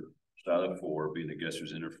Mr. Stila for being the guest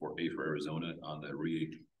presenter for A4 Arizona on the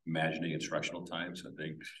reimagining instructional times. I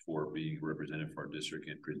think for being representative for our district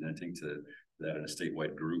and presenting to that in a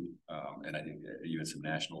statewide group. And I think even some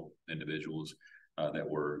national individuals that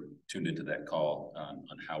were tuned into that call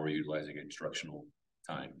on how we're utilizing instructional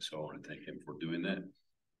time. So I want to thank him for doing that.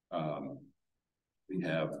 We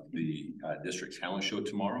have the district talent show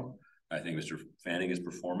tomorrow. I think Mr. Fanning is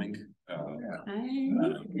performing.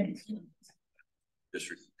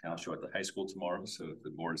 District talent show at the high school tomorrow. So if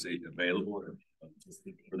the board is available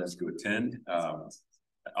for them to attend.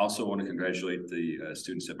 I also want to congratulate the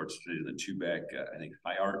students that participated in the two-back, I think,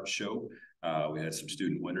 high art show. We had some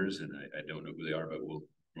student winners, and I don't know who they are, but we'll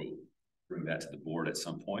bring that to the board at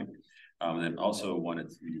some point. And then also wanted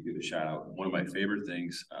to give a shout out. One of my favorite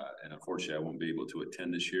things, and unfortunately I won't be able to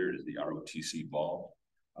attend this year, is the ROTC ball,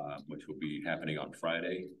 which will be happening on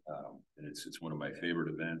Friday. And it's one of my favorite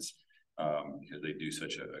events because they do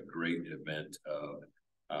such a great event of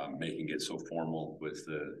making it so formal with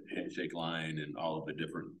the handshake line and all of the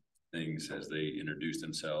different things as they introduce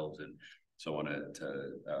themselves. And so I want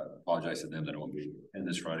to apologize to them that I won't be in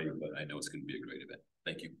this Friday, but I know it's going to be a great event.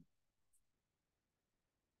 Thank you.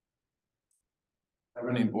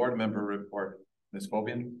 Governing board member report, Ms.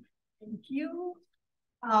 Fobian. Thank you.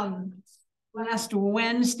 Last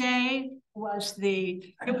Wednesday was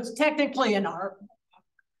it was technically an art,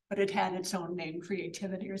 but it had its own name,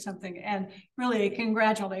 creativity or something. And really,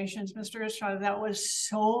 congratulations, Mr. Estrada. That was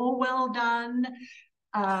so well done.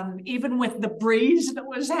 Even with the breeze that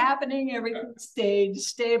was happening, everything stayed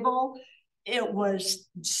stable. It was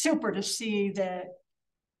super to see the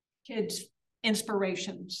kids'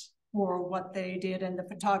 inspirations for what they did, and the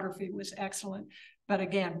photography was excellent. But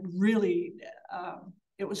again, really,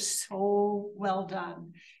 it was so well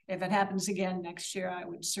done. If it happens again next year, I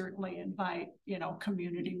would certainly invite,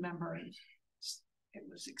 community members. It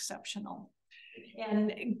was exceptional.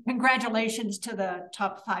 And congratulations to the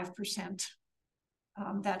top 5%.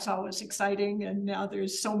 That's always exciting. And now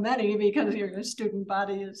there's so many because your student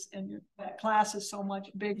body that class is so much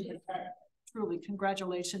bigger. Truly,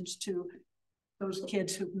 congratulations to those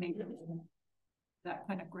kids who've made that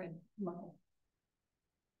kind of grade level.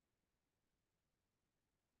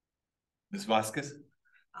 Ms. Vasquez?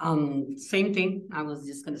 Same thing. I was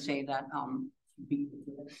just gonna say that,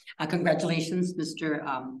 congratulations, Mr.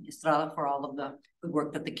 Estrada, for all of the good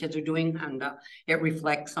work that the kids are doing, and it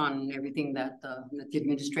reflects on everything that the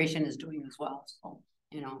administration is doing as well. So,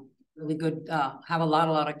 really good. Have a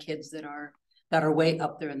lot of kids that are way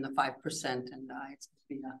up there in the 5%, and it's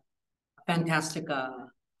been a fantastic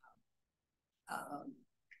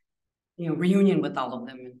reunion with all of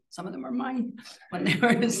them, and some of them are mine when they were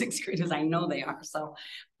in 6th graders. I know they are. So,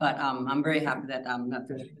 but I'm very happy that I'm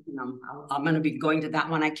going to be going to that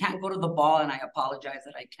one. I can't go to the ball, and I apologize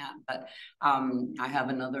that I can't. But I have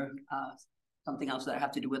another something else that I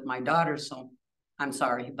have to do with my daughter. So I'm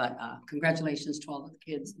sorry, but congratulations to all the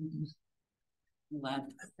kids. I'm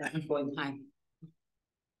glad that I'm going high.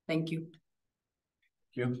 Thank you.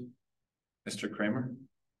 Thank you. Mr. Kramer?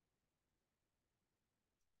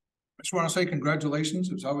 I just want to say congratulations.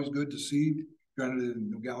 It's always good to see Granted in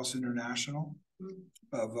Nogales International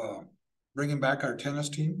of bringing back our tennis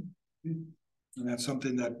team. And that's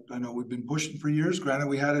something that I know we've been pushing for years. Granted,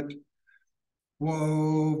 we had it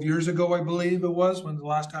 12 years ago, I believe it was, when the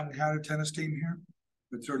last time we had a tennis team here.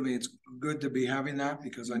 But certainly it's good to be having that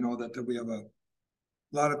because I know that we have a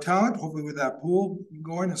lot of talent. Hopefully with that pool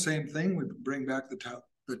going, the same thing, we bring back the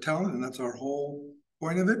talent, and that's our whole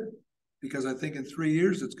point of it. Because I think in 3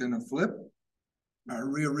 years, it's going to flip. Our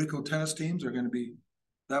Rio Rico tennis teams are going to be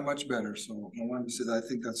that much better. So I wanted to say that I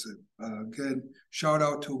think that's a good shout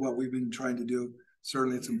out to what we've been trying to do.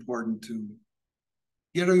 Certainly it's important to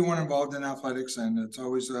get everyone involved in athletics, and it's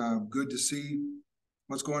always good to see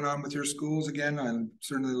what's going on with your schools. Again, I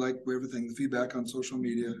certainly like everything, the feedback on social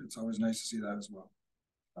media. It's always nice to see that as well.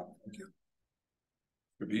 Thank you.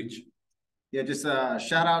 For Beach? Yeah, just a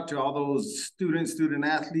shout out to all those student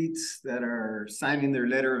athletes that are signing their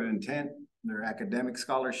letter of intent, their academic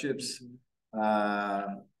scholarships.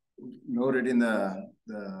 Noted in the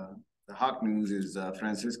Hawk News is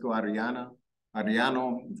Francisco Ariano,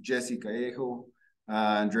 Jesse Callejo,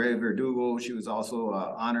 Andrea Verdugo. She was also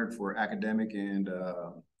honored for academic and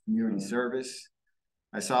community service.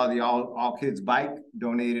 I saw the all kids bike,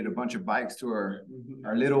 donated a bunch of bikes to our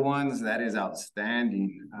little ones. That is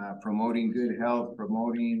outstanding. Promoting good health,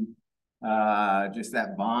 promoting just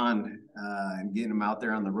that bond and getting them out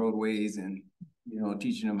there on the roadways and,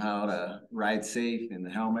 teaching them how to ride safe in the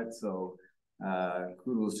helmet. So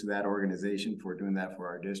kudos to that organization for doing that for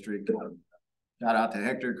our district. Shout out to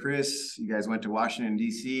Hector, Chris. You guys went to Washington,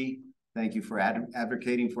 D.C. Thank you for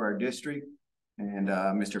advocating for our district. And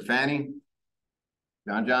Mr. Fanning.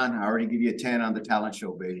 John, I already give you a 10 on the talent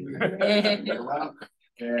show, baby.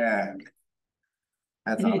 Yeah.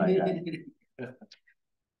 That's all I got.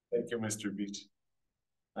 Thank you, Mr. Beach.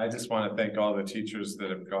 I just want to thank all the teachers that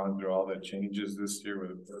have gone through all the changes this year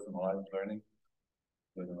with personalized learning.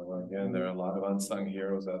 Again, there are a lot of unsung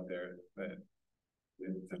heroes out there that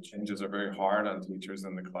the changes are very hard on teachers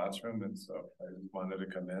in the classroom. And so I just wanted to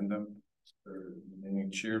commend them for being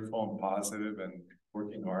cheerful and positive and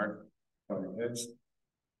working hard for the kids.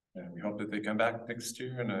 And we hope that they come back next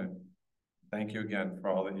year, and thank you again for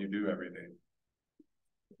all that you do every day.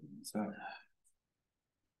 So,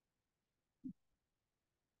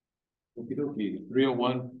 okie dokie,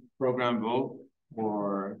 301 program vote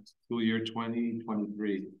for school year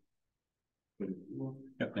 2023.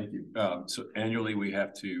 Yeah, thank you. So annually we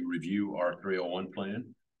have to review our 301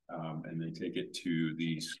 plan and then take it to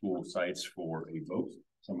the school sites for a vote.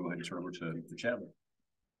 So I'm going to turn over to Chadley.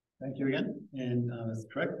 Thank you again, and that's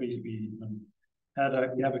correct. We have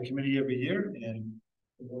a committee every year, and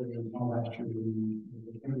last year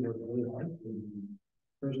the committee worked really hard.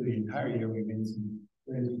 First, the entire year we made some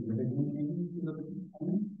very significant changes.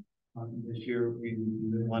 This here, we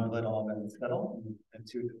want to let all that settle and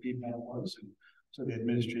see what the feedback was. And so the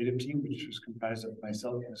administrative team, which was comprised of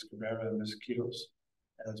myself, Ms. Cabrera, and Ms. Quiros,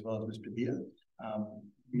 as well as Ms. Padilla,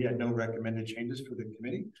 we had no recommended changes for the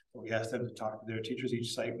committee, but we asked them to talk to their teachers.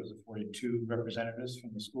 Each site was 42 representatives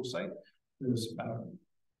from the school site. There was about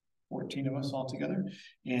 14 of us all together,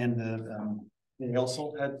 and they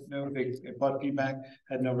also had they brought feedback,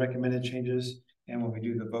 had no recommended changes. And when we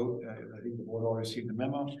do the vote, I think the board all received the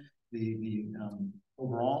memo. The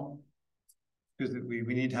overall, because we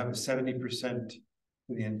need to have a 70%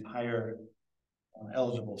 for the entire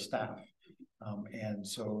eligible staff, and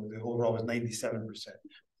so the overall was 97%.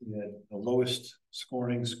 The lowest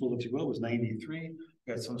scoring school, if you will, was 93.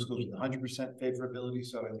 We had some schools with 100% favorability.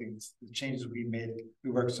 So I think the changes we made, we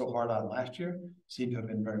worked so hard on last year, seem to have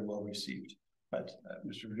been very well received. But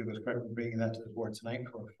Mr. Verdugo is correct in bringing that to the board tonight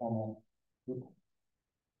for a formal approval.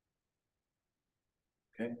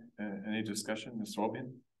 Okay, any discussion, Ms.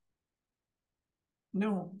 Robin?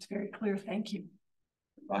 No, it's very clear. Thank you.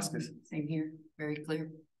 Vasquez? Same here, very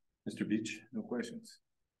clear. Mr. Beach? No questions.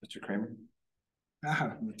 Mr. Kramer?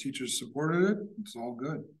 The teachers supported it. It's all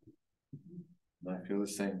good. I feel the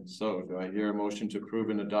same. So do I hear a motion to approve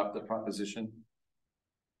and adopt the proposition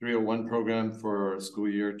 301 program for school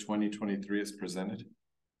year 2023 as presented?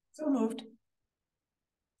 So moved.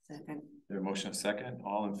 Second. There a motion second,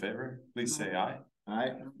 all in favor, please say aye.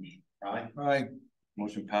 Aye. Aye. Aye.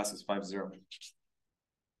 Motion passes 5-0.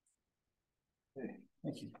 Okay,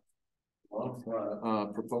 thank you. Well,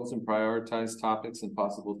 propose and prioritize topics and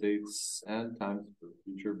possible dates and times for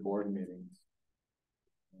future board meetings.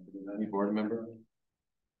 Does any board member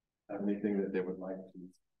have anything that they would like to?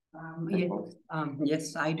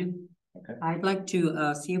 Yes, I do. Okay. I'd like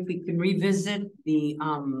to see if we can revisit the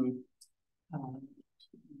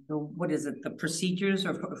what is it, the procedures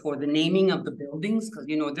or for the naming of the buildings, because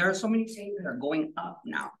you know there are so many things that are going up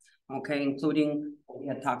now. Okay, including what we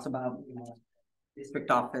had talked about, you know,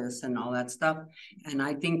 district office and all that stuff. And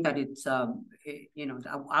I think that it's you know,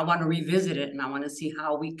 I want to revisit it, and I want to see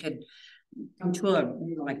how we could come to a,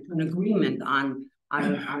 you know, like an agreement on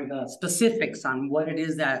the specifics on what it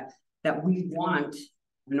is that we want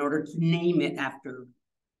in order to name it after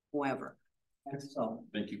whoever. And so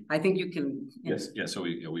Thank you. I think you can. Yes, yeah, so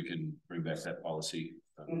we can bring back that policy.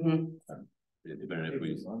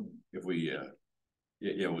 If we yeah,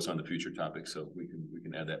 it was on the future topic, so we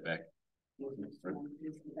can add that back.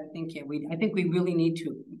 I think I think we really need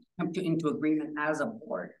to come into agreement as a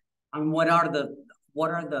board on what are the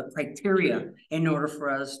criteria in order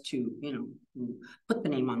for us to, you know, put the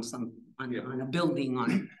name on on a building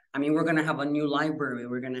on it. I mean, we're gonna have a new library,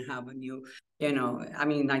 we're gonna have a new, you know, I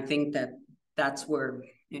mean, I think that's where,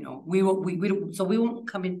 you know, we won't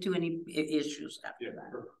come into any issues after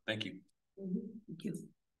that. Perfect. Thank you. Thank you.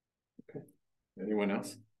 Okay. Anyone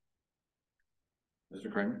else?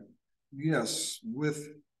 Mr. Kramer? Yes, with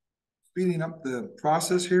speeding up the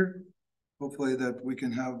process here, hopefully that we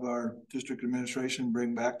can have our district administration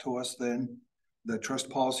bring back to us then the trust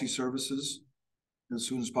policy services as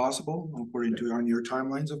soon as possible, according to on your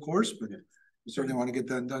timelines, of course, but we certainly want to get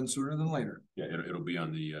that done sooner than later. Yeah, it'll be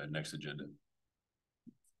on the next agenda.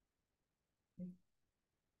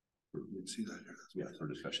 Let's see that here. Yeah, for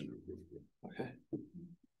discussion. Okay.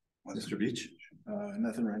 Mr. Beach?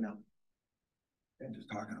 Nothing right now. I'm just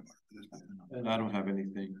talking about it. There's nothing else. And I don't have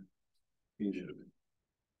anything either.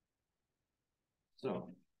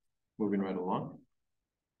 So, moving right along.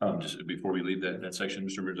 Just before we leave that section,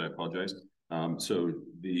 Mr. Ramirez, I apologize. So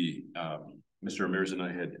the Mr. Ramirez and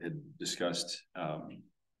I had discussed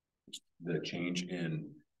the change in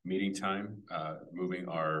meeting time, moving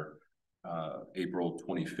our April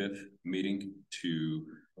 25th meeting to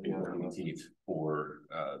April 18th for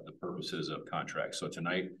the purposes of contracts. So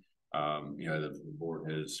tonight, you know, the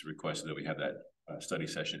board has requested that we have that study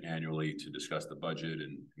session annually to discuss the budget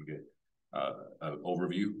and get an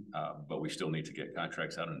overview, but we still need to get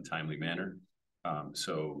contracts out in a timely manner.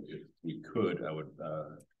 So if we could, I would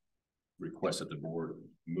request that the board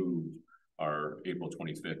move our April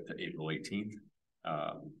 25th to April 18th.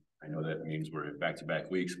 I know that means we're in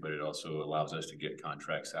back-to-back weeks, but it also allows us to get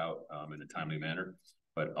contracts out in a timely manner.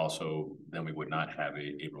 But also then we would not have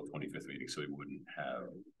a April 25th meeting. So we wouldn't have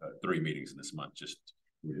 3 meetings in this month.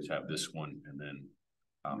 We just have this one and then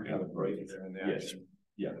have a break there in the yes. action.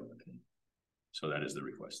 Yeah. So that is the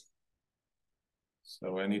request.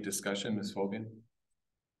 So any discussion, Ms. Hogan?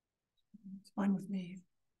 It's fine with me.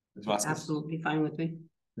 Ms. Vasquez? Absolutely fine with me.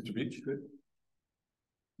 Mr. Beach, good.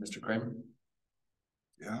 Mr. Kramer?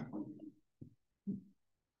 Yeah,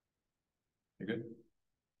 You good?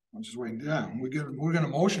 I'm just waiting. Yeah, we're gonna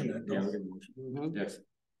motion it. Yeah, we're gonna motion. Yes.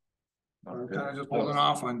 We're kind of just holding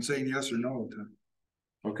off on saying yes or no to.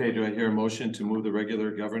 Okay, do I hear a motion to move the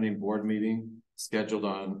regular governing board meeting scheduled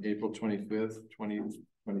on April 25th,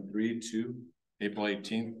 2023 to April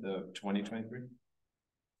 18th of 2023?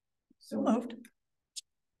 So moved.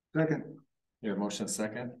 Second. Your motion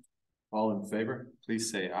second. All in favor,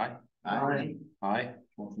 please say aye. Aye. Aye.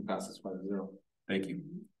 Motion passes 5-0. Thank you.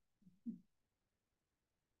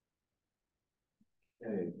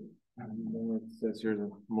 Okay. It says here's a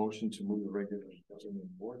motion to move the regular governing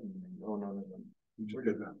board meeting. Oh, no. We're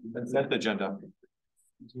good now. Consent agenda.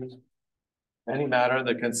 Any matter in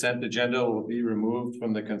the consent agenda will be removed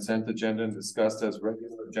from the consent agenda and discussed as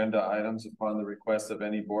regular agenda items upon the request of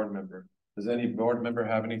any board member. Does any board member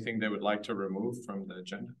have anything they would like to remove from the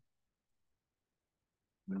agenda?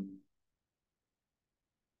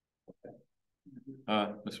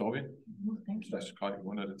 Ms. Hovian? Thank you. I should call you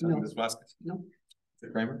one at a time. No. Ms. Vasquez? No.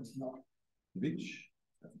 Mr. Kramer? No. Beach?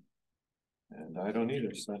 And I don't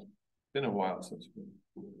either, so it's been a while since we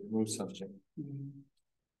removed something.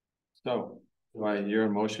 So, do I hear a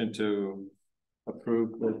motion to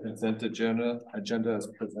approve the consent agenda as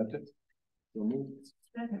presented? So moved.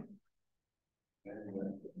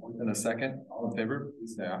 In a second, all in favor,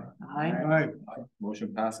 please say aye. Aye. Aye.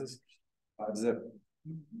 Motion passes 5-0.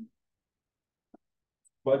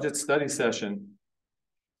 Budget study session.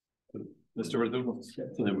 Mr. Verdugo.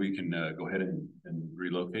 So that we can go ahead and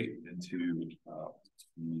relocate into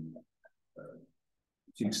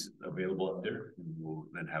seats available up there, and we'll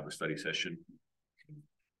then have a study session.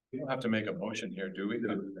 We don't have to make a motion here, do we? To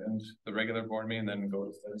end the regular board meeting and then go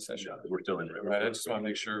to study session. We're still in. Right, I just want to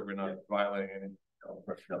make sure we're not violating any.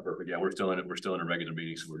 Perfect. Yeah, we're still in it. We're still in a regular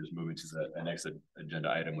meeting, so we're just moving to the next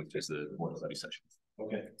agenda item, which is the board study session.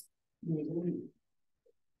 Okay.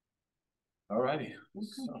 All righty.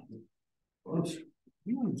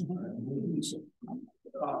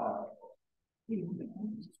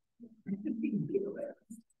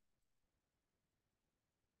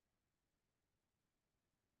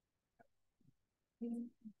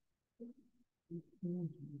 Then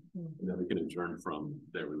we can adjourn from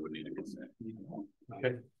there. We would need a consent.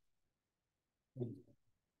 Okay.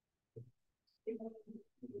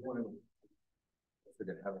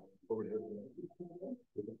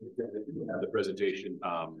 Have the presentation,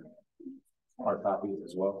 hard copies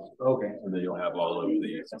as well. Okay. And then you'll have all of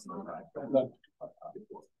the.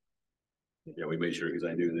 Yeah, we made sure because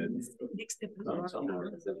I knew that.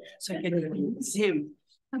 So I can see him.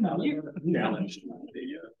 Challenged.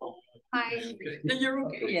 Hi. You're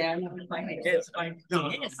okay. Yeah, I'm fine. It's fine.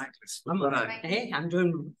 Yes. Hey, I'm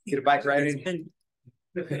doing. Get a bike ride in.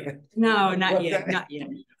 No, not yet, not yet.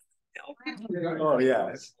 Oh,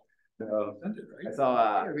 yeah. I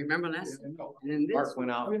saw, Remember last? And then this. Mark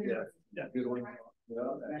went out. Yeah. Good one.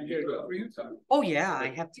 Oh, yeah, I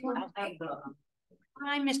have to.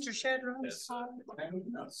 Hi, Mr. Shedrow.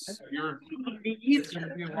 You're. I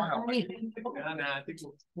think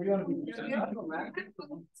we ought to be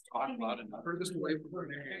talk about it. Furthest away from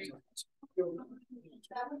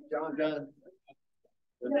John.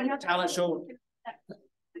 Talent show.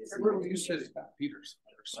 Where you said it, Peters.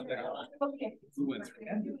 Okay. Who went through?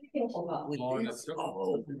 Oh, that's good.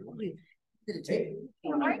 oh.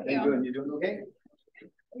 You doing okay?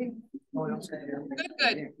 Good. What's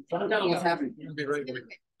happening? Be right with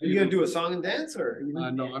Are you gonna do a song and dance or?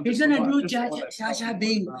 No, I'm He's just. gonna do Jaja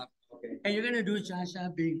Binks. Okay. And you're gonna do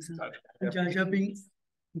Jaja Binks. Jaja Binks.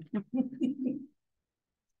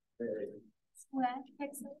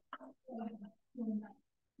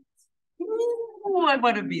 Oh, I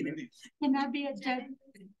wanna be there. Can I be a judge?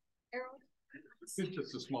 It's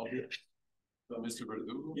just a small bit. So, Mr.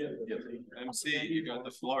 Verdugo? Yeah. MC, you got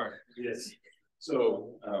the floor. Yes.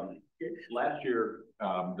 So, last year,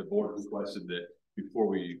 the board requested that before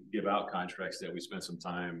we give out contracts, that we spend some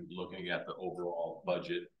time looking at the overall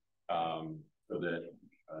budget, so that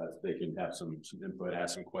they can have some input,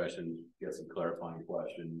 ask some questions, get some clarifying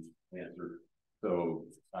questions answered. So,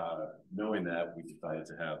 knowing that, we decided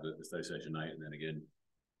to have the study session night, and then again,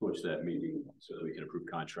 push that meeting so that we can approve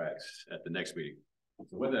contracts at the next meeting.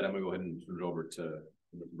 So with that, I'm gonna go ahead and turn it over to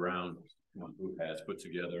Mr. Brown, who has put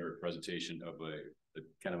together a presentation of a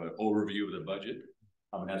kind of an overview of the budget.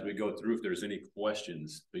 And as we go through, if there's any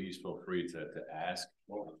questions, please feel free to ask.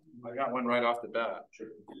 Well, I got one right off the bat. Sure.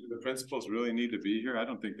 The principals really need to be here. I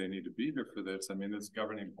don't think they need to be here for this. I mean, it's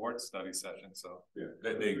governing board study session, so Yeah,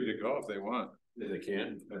 they're free to go if they want. they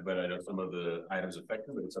can, but I know some of the items affect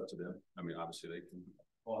them, but it's up to them. I mean, obviously they can.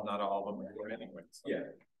 Well, not all of them are here anyway. So. Yeah.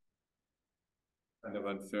 Kind of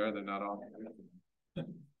unfair, they're not all.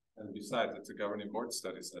 And besides, it's a governing board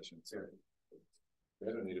study session, so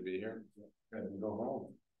they don't need to be here. And go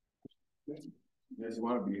home. Yes, you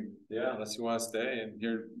wanna be. Yeah, unless you wanna stay and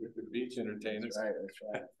hear the beach entertainers. That's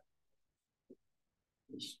right.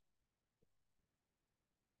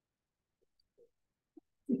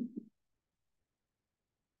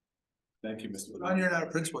 Thank you, Mr. When you're not a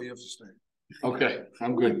principal, you have to stay. Okay,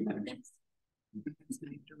 I'm good.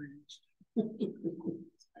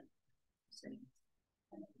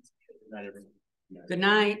 Good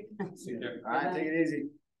night. All right, take it easy.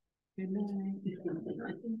 Good night.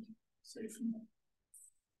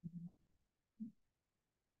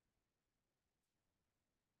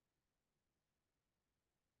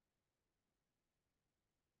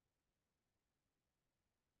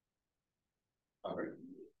 All right.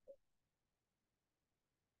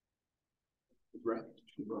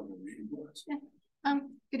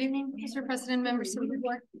 Good evening, Mr. President, members of the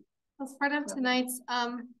board. As part of tonight's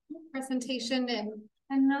presentation, and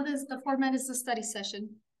I know this, the format is a study session.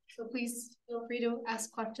 So please feel free to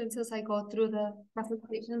ask questions as I go through the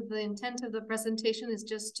presentation. The intent of the presentation is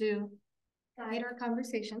just to guide our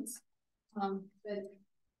conversations. But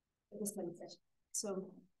it's a study session.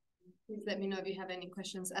 So please let me know if you have any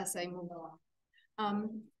questions as I move along.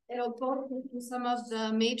 It'll go through some of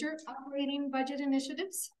the major operating budget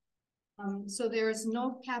initiatives. So there is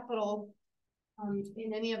no capital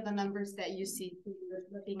in any of the numbers that you see you're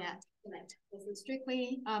looking at tonight. This is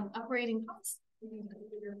strictly operating costs,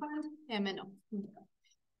 fund, M&O.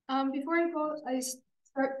 Before I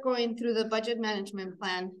start going through the budget management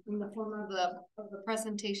plan in the form of the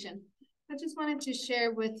presentation, I just wanted to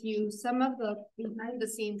share with you some of the behind the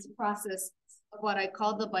scenes process of what I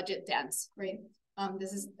call the budget dance, right?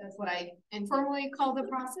 That's what I informally call the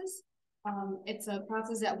process. It's a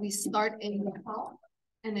process that we start in the fall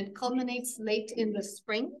and it culminates late in the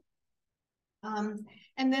spring.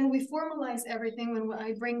 And then we formalize everything when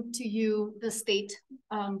I bring to you the state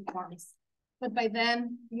forms. But by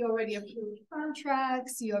then, you already approved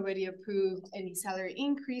contracts, you already approved any salary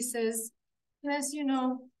increases. And as you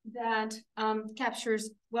know, that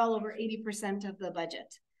captures well over 80% of the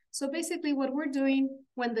budget. So basically what we're doing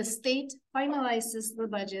when the state finalizes the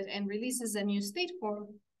budget and releases a new state form,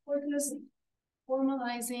 we're just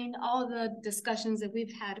formalizing all the discussions that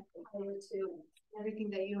we've had prior to everything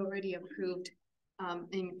that you already approved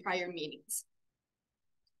in prior meetings.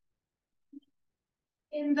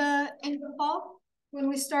 In the fall, when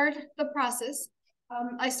we start the process,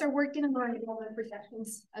 I start working on our enrollment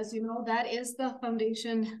projections. As you know, that is the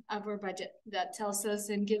foundation of our budget that tells us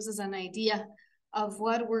and gives us an idea of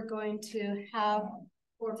what we're going to have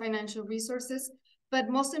for financial resources. But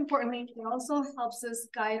most importantly, it also helps us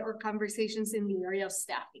guide our conversations in the area of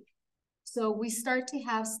staffing. So we start to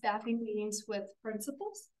have staffing meetings with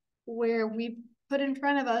principals where we put in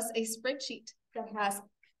front of us a spreadsheet that has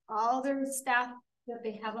all their staff that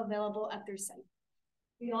they have available at their site.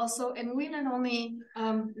 We also, and we're not only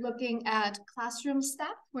looking at classroom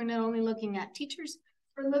staff, we're not only looking at teachers,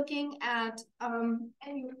 we're looking at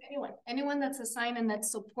anyone that's assigned and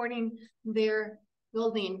that's supporting their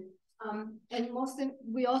building.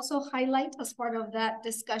 We also highlight as part of that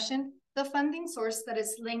discussion, the funding source that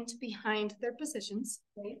is linked behind their positions,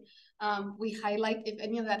 right? We highlight if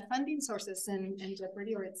any of that funding source is in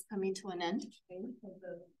jeopardy or it's coming to an end, right?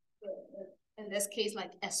 In this case,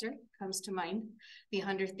 like ESSER comes to mind. The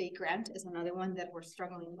 100th day grant is another one that we're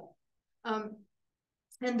struggling with.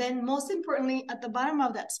 And then most importantly, at the bottom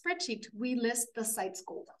of that spreadsheet, we list the site's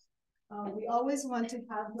goals. We always want to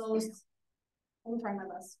have those in front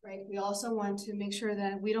of us, right? We also want to make sure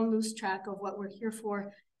that we don't lose track of what we're here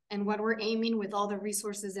for and what we're aiming with all the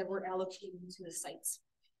resources that we're allocating to the sites.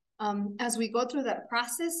 As we go through that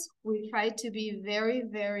process, we try to be very,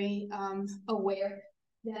 very aware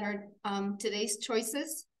that our today's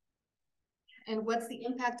choices and what's the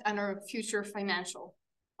impact on our future financial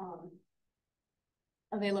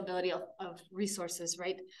availability of resources,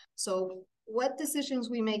 right? So what decisions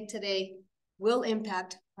we make today will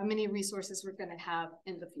impact how many resources we're going to have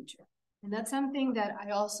in the future. And that's something that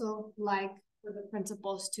I also like for the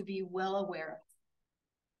principals to be well aware of.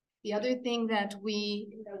 The other thing that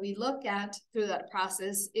we look at through that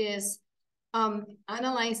process is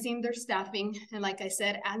analyzing their staffing. And like I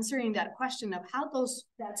said, answering that question of how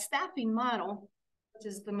that staffing model, which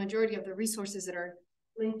is the majority of the resources that are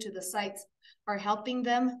linked to the sites, are helping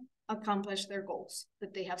them accomplish their goals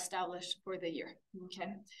that they have established for the year,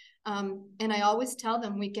 okay? And I always tell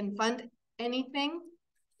them we can fund anything,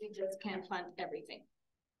 we just can't fund everything.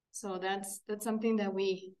 So that's something that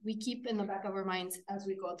we keep in the back of our minds as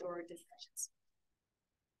we go through our discussions.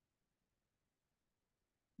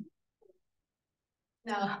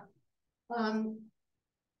 Now,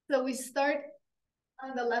 so we start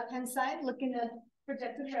on the left-hand side looking at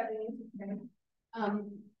projected revenue.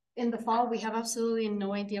 In the fall, we have absolutely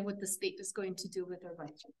no idea what the state is going to do with our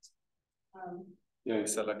budget. Yeah,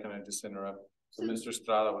 Isela, can I just interrupt? So Mr.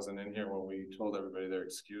 Estrada wasn't in here when we told everybody they're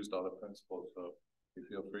excused, all the principals, so you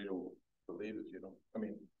feel free to leave if you don't. I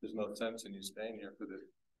mean, there's no sense in you staying here for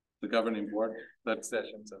the governing board, that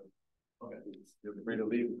session, so. Okay, feel free to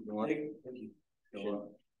leave if you want. Thank you. Sure.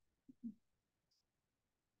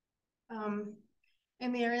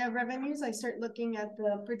 In the area of revenues, I start looking at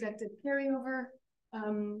the projected carryover,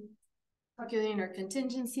 calculating our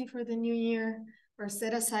contingency for the new year, our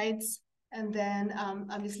set asides, and then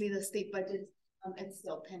obviously the state budget, it's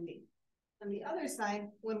still pending. On the other side,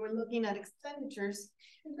 when we're looking at expenditures,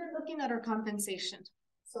 we're looking at our compensation.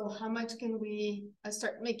 So how much can we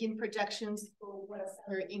start making projections for what a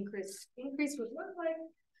salary increase would look like?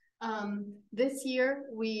 This year,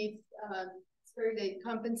 we started a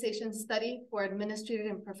compensation study for administrative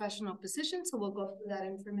and professional positions. So we'll go through that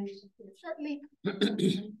information shortly.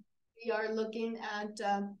 We are looking at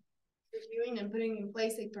reviewing and putting in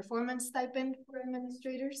place a performance stipend for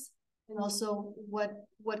administrators, and also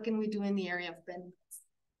what can we do in the area of benefits.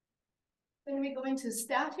 When we go into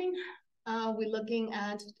staffing, we're looking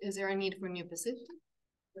at, is there a need for new positions?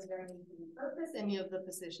 Is there a need to repurpose any of the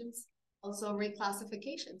positions? Also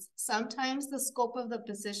reclassifications. Sometimes the scope of the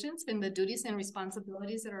positions and the duties and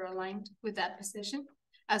responsibilities that are aligned with that position,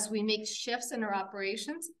 as we make shifts in our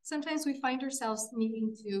operations, sometimes we find ourselves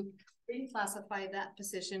needing to reclassify that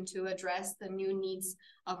position to address the new needs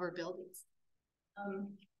of our buildings.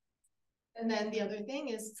 And then the other thing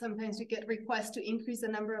is sometimes we get requests to increase the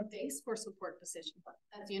number of days for support positions.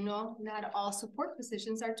 As you know, not all support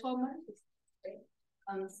positions are 12 months. Right?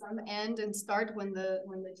 Some end and start when the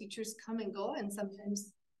teachers come and go, and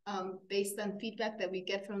sometimes based on feedback that we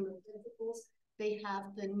get from the principals, they have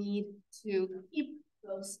the need to keep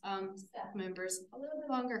those staff members a little bit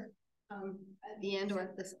longer at the end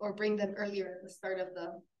or bring them earlier at the start of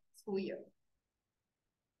the school year.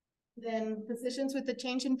 Then positions with the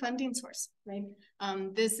change in funding source, right?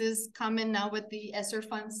 This is common now with the ESSER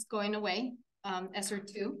funds going away. ESSER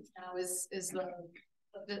 2 now is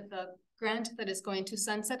the grant that is going to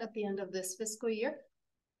sunset at the end of this fiscal year.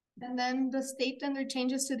 And then the state and their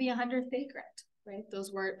changes to the 100th day grant, right?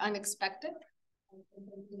 Those were unexpected.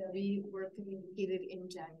 We were communicated in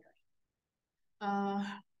January.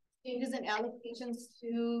 Changes in allocations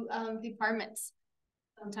to departments.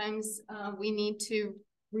 Sometimes we need to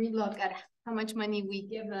relook at how much money we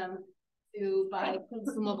give them to buy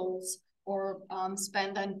consumables or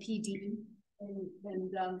spend on PD,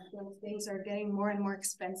 and those things are getting more and more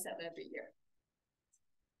expensive every year.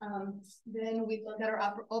 Then we look at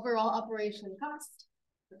our overall operation cost,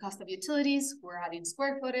 the cost of utilities. We're adding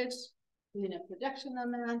square footage, doing a projection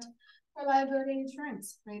on that. Our liability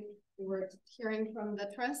insurance, right? We were hearing from the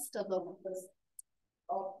trust, although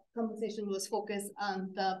all conversation was focused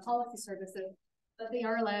on the policy services, but they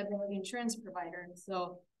are a liability insurance provider.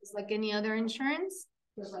 So it's like any other insurance,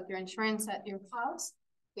 just like your insurance at your house,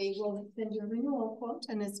 they will send you a renewal quote,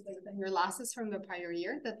 and it's based on your losses from the prior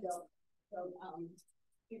year that they'll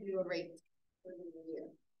give you a rate for the new year.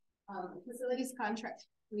 Facilities contract.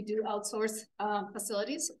 We do outsource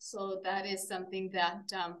facilities, so that is something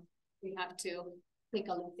that we have to take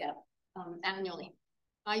a look at annually.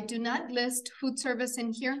 I do not list food service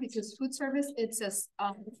in here because food service, it's a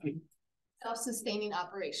self-sustaining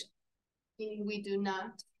operation. Meaning we do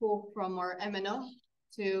not pull from our M&O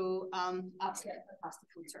to offset the cost of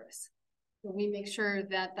food service. So we make sure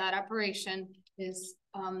that that operation is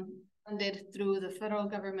funded through the federal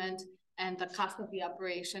government, and the cost of the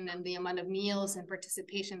operation and the amount of meals and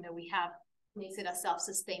participation that we have makes it a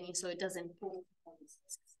self-sustaining, so it doesn't pull from these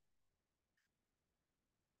risks.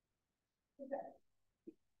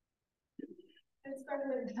 Let's start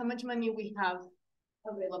with how much money we have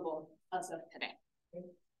available as of today.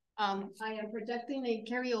 I am projecting a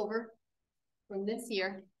carryover from this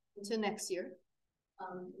year to next year,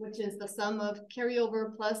 which is the sum of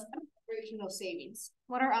carryover plus operational savings.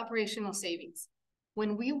 What are operational savings?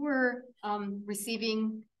 When we were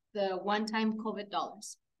receiving the one-time COVID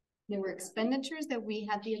dollars, there were expenditures that we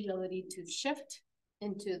had the ability to shift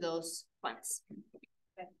into those funds.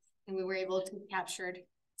 Okay. And we were able to capture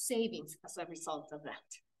savings as a result of that.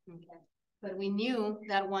 Okay. But we knew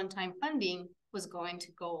that one-time funding was going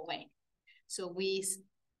to go away. So we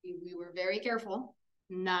were very careful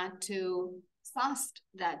not to exhaust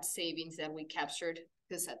that savings that we captured,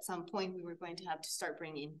 because at some point we were going to have to start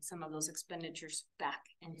bringing some of those expenditures back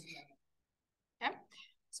into it. Okay,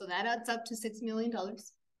 so that adds up to $6 million.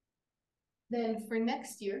 Then for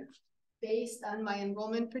next year, based on my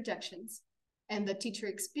enrollment projections and the teacher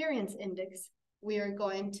experience index, we are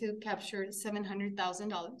going to capture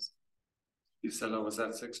 $700,000. You said was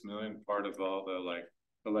that 6 million part of all the like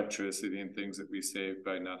electricity and things that we saved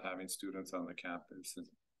by not having students on the campus? And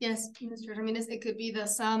Yes, Mr. Ramirez, it could be the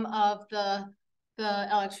sum of the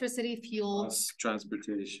electricity, fuel. plus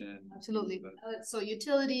transportation. Absolutely. So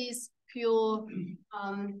utilities, fuel,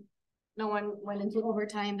 no one went into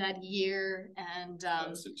overtime that year and,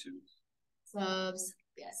 Substitutes. subs,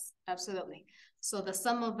 yes, absolutely. So the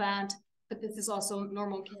sum of that, but this is also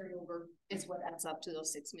normal carryover is what adds up to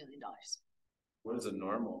those $6 million. What is a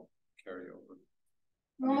normal carryover?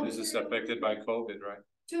 Normal This is carryover, affected by COVID, right?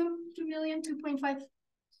 2 million, 2.5,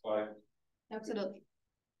 Why? absolutely.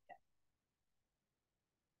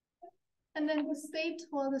 And then the state,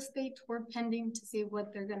 well, the state, we're pending to see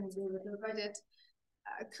what they're gonna do with their budget.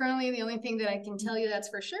 Currently, the only thing that I can tell you that's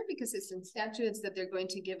for sure, because it's in statute, is that they're going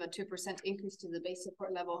to give a 2% increase to the base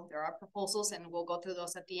support level. There are proposals, and we'll go through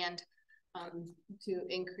those at the end, to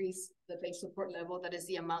increase the base support level. That is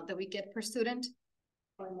the amount that we get per student,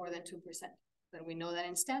 by more than 2%. But we know that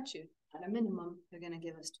in statute, at a minimum, they're gonna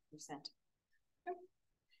give us 2%. Okay.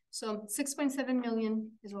 So 6.7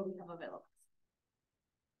 million is what we have available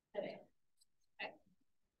today. Okay.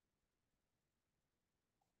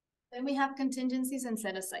 Then we have contingencies and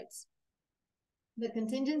set-asides. The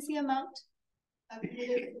contingency amount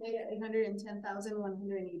calculated at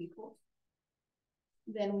 810,184.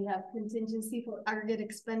 Then we have contingency for aggregate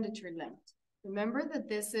expenditure limit. Remember that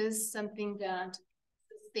this is something that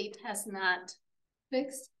the state has not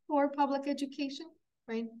fixed for public education,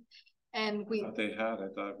 right? And we, I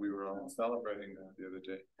thought we were all celebrating that the other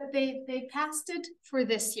day. but they passed it for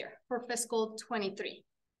this year, for fiscal 23.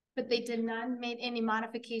 But they did not make any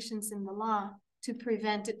modifications in the law to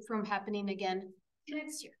prevent it from happening again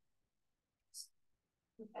next year.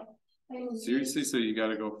 Okay. And Seriously, so you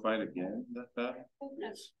gotta go fight again, that?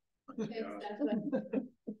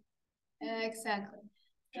 Exactly.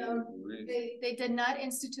 They did not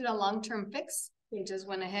institute a long-term fix. They just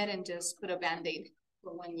went ahead and just put a Band-Aid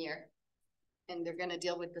for 1 year. And they're gonna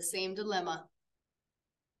deal with the same dilemma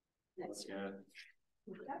next year.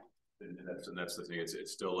 Okay. And that's the thing, it's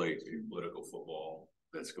still a political football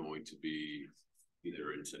that's going to be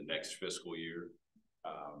either into next fiscal year,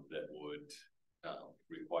 that would,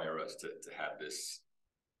 require us to have this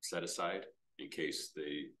set aside in case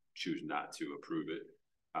they choose not to approve it.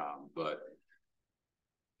 But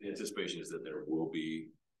the anticipation is that there will be,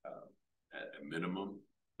 at a minimum,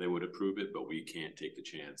 they would approve it, but we can't take the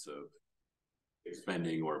chance of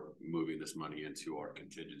expending or moving this money into our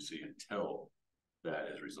contingency until that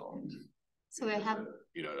is resolved. So they have,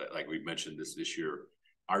 you know, like we mentioned this year,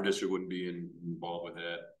 our district wouldn't be involved with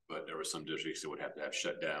that, but there were some districts that would have to have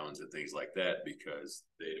shutdowns and things like that because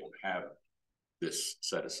they don't have this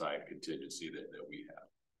set aside contingency that we have.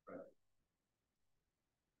 Right.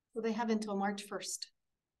 so they have until March 1st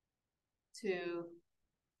to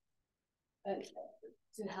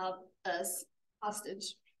help us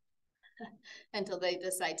hostage until they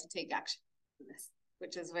decide to take action on this,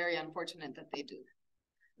 which is very unfortunate that they do.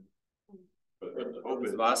 But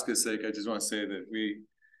for Vasquez's sake, I just want to say that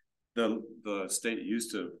the state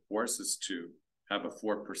used to force us to have a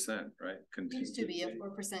 4%, right? It used to be a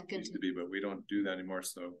 4% contingency. Used to be, but we don't do that anymore.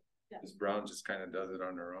 So Yeah. Ms. Brown just kind of does it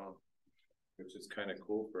on her own, which is kind of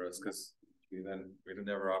cool for us because we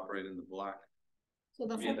never operate in the black. So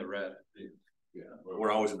the We in the red. Yeah,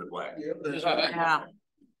 we're always in the black. Yeah.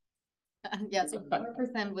 yeah, so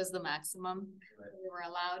 4% was the maximum we were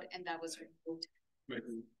allowed, and that was removed. But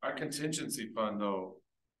our contingency fund, though,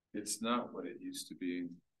 it's not what it used to be.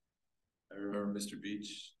 I remember Mr.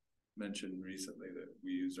 Beach mentioned recently that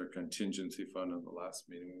we used our contingency fund on the last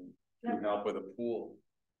meeting to help with a pool.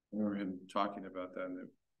 I remember him talking about that, and it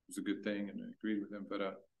was a good thing, and I agreed with him,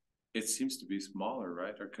 but it seems to be smaller,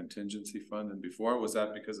 right? Our contingency fund, and before, was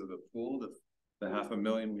that because of the pool, the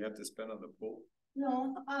 $500,000 we had to spend on the pool?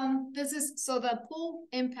 No, so the pool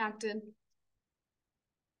impacted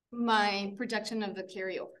my projection of the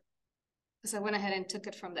carryover. So I went ahead and took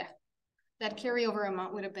it from there. That carryover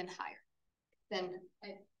amount would have been higher. Then I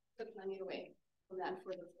took money away from that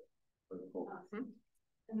for the pool.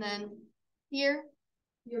 And then here,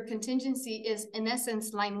 your contingency is in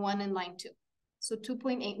essence line 1 and line 2. So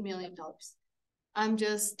 $2.8 million.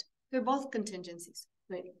 They're both contingencies,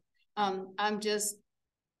 right? I'm just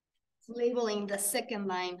labeling the second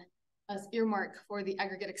line as earmark for the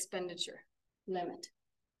aggregate expenditure limit.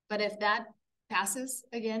 But if that passes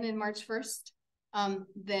again in March 1st,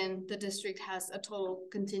 then the district has a total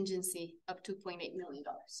contingency of $2.8 million.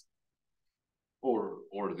 Or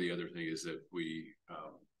the other thing is that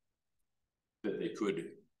that they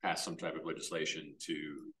could pass some type of legislation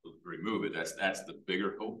to remove it. That's the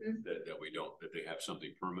bigger hope, that we don't, that they have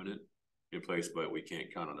something permanent in place, but we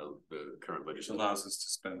can't count on the current Which legislation. allows us to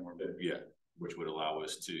spend more. Yeah, which would allow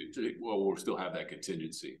us to, well, we'll still have that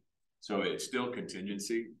contingency. So it's still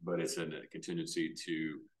contingency, but it's a contingency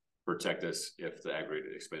to protect us if the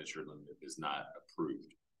aggregated expenditure limit is not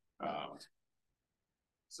approved.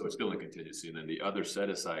 So it's still a contingency. And then the other set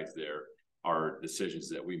asides there are decisions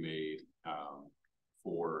that we made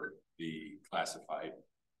for the classified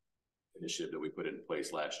initiative that we put in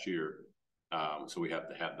place last year. So we have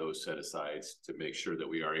to have those set asides to make sure that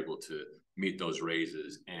we are able to meet those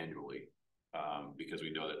raises annually, because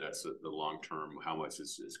we know that that's the long term, how much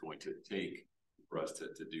is going to take for us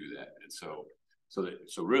to do that. And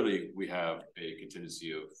so really we have a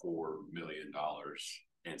contingency of $4 million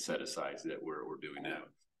and set asides that we're doing now.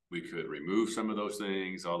 We could remove some of those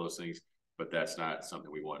things, all those things, but that's not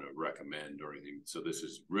something we want to recommend or anything. So this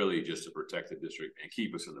is really just to protect the district and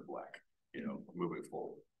keep us in the black, you know, moving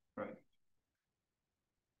forward. Right.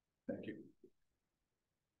 Thank you.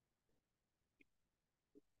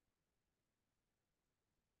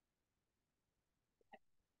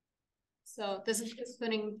 So this is just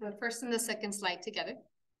putting the first and the second slide together.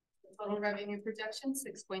 The total revenue projection,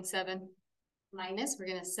 6.7 minus, we're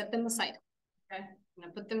gonna set them aside. Okay, I'm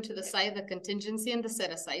gonna put them to the side, the contingency and the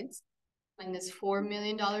set asides. Minus $4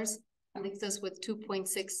 million, leaves us with $2.6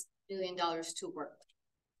 million to work.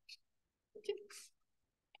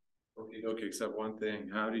 Okay, except one thing,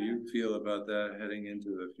 how do you feel about that heading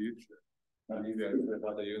into the future? How do you guys feel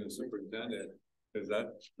about you and the superintendent? Because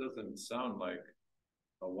that doesn't sound like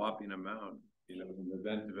a whopping amount, you know, in the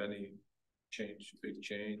event of any change, big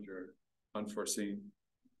change or unforeseen.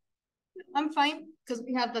 I'm fine, because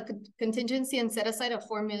we have the contingency and set aside of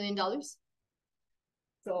 $4 million.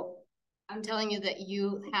 So I'm telling you that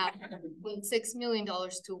you have $0.6 million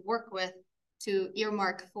to work with to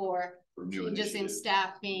earmark for changes in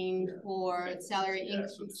staffing, for salary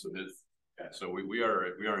increase. So we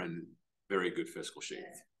are in very good fiscal shape.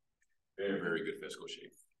 Very good fiscal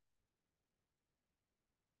shape.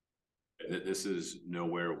 And this is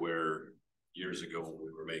nowhere where years ago when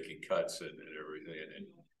we were making cuts and everything, and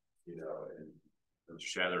you know, and Mr.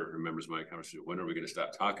 Shather remembers my conversation. When are we going to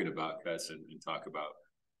stop talking about cuts and talk about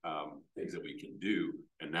things that we can do?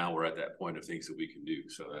 And now we're at that point of things that we can do.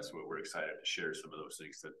 So that's what we're excited to share some of those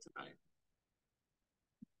things tonight.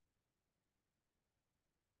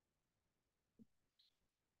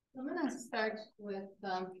 I'm gonna start with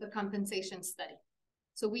the compensation study.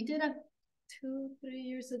 So we did a 2-3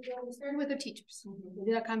 years ago, we started with the teachers. We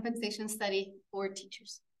did a compensation study for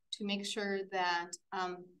teachers to make sure that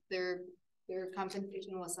their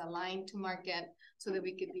compensation was aligned to market so that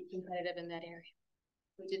we could be competitive in that area.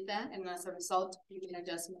 We did that, and as a result, we made an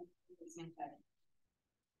adjustment.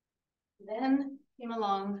 Then came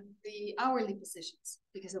along the hourly positions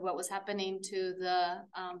because of what was happening to the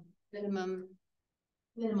minimum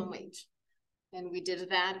wage. And we did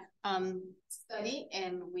that study,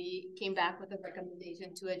 and we came back with a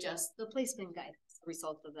recommendation to adjust the placement guide as a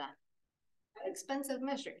result of that. An expensive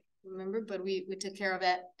measure, remember, but we took care of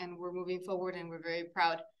it, and we're moving forward, and we're very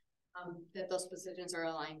proud that those positions are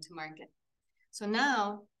aligned to market. So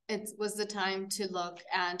now it was the time to look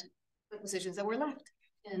at the positions that were left.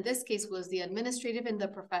 And in this case was the administrative and the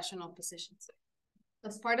professional positions.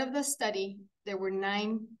 As part of the study, there were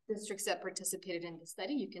 9 districts that participated in the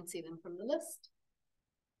study. You can see them from the list.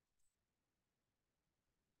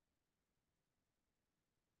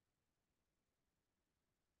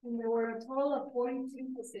 And there were a total of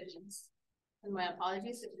 42 positions. And my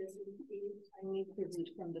apologies if this is, I need to read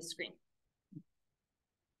from the screen.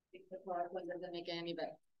 The PowerPoint doesn't make it any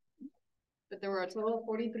better. But there were a total of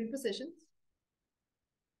 43 positions.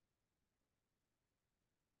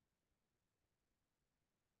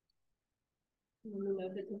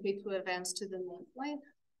 If it's okay to advance to the next slide.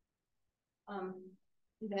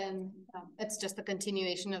 Then it's just a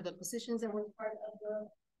continuation of the positions that were part of the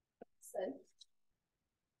study.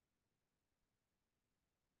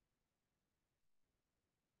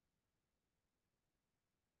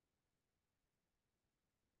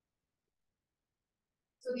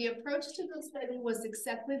 So the approach to the study was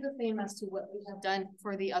exactly the same as to what we have done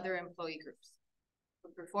for the other employee groups.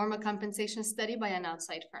 We perform a compensation study by an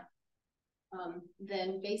outside firm.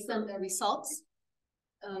 Then based on the results,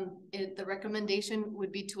 the recommendation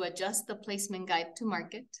would be to adjust the placement guide to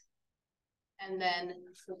market. And then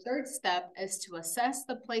the third step is to assess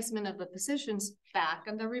the placement of the positions back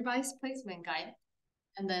on the revised placement guide.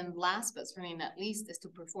 And then last but certainly not least is to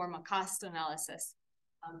perform a cost analysis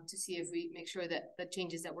to see if we make sure that the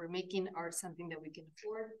changes that we're making are something that we can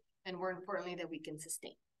afford, and more importantly, that we can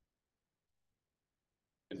sustain.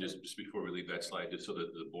 And just before we leave that slide, just so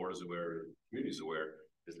that the board is aware, the community is aware,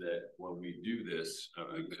 is that when we do this,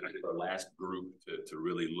 our last group to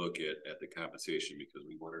really look at the compensation, because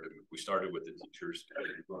we started with the teachers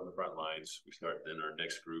on the front lines. Then our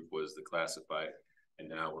next group was the classified, and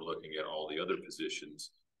now we're looking at all the other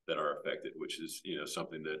positions that are affected, which is, you know,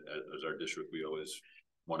 something that as our district, we always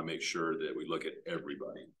want to make sure that we look at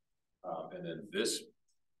everybody. And then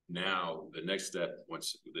the next step,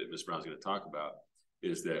 once that Ms. Brown's going to talk about,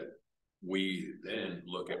 is that we then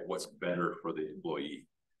look at what's better for the employee.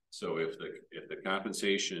 So if the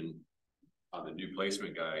compensation on the new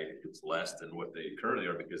placement guide is less than what they currently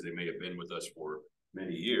are, because they may have been with us for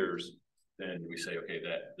many years, then we say, okay,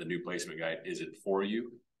 that the new placement guide isn't for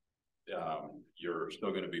you. You're still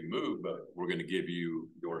going to be moved, but we're going to give you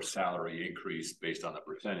your salary increase based on the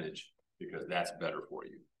percentage, because that's better for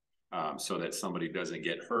you. So that somebody doesn't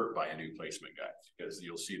get hurt by a new placement guide, because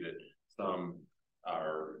you'll see that some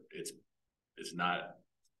it's not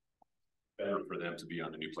better for them to be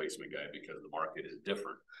on the new placement guide because the market is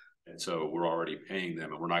different. And so we're already paying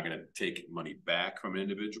them, and we're not going to take money back from an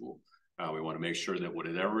individual. We want to make sure that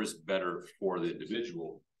whatever is better for the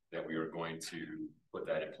individual, that we are going to put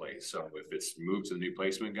that in place. So if it's moved to the new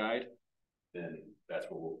placement guide, then that's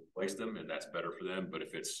where we'll place them, and that's better for them. But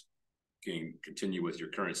if it's can continue with your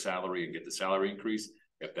current salary and get the salary increase,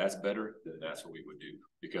 if that's better, then that's what we would do.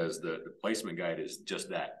 Because the placement guide is just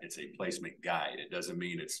that. It's a placement guide. It doesn't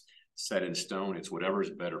mean it's set in stone. It's whatever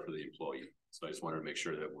is better for the employee. So I just wanted to make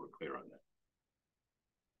sure that we're clear on that.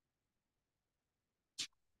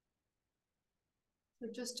 So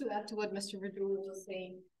just to add to what Mr. Verdugo was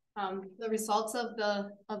saying, the results of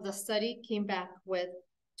the study came back with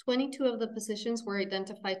 22 of the positions were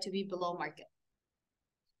identified to be below market.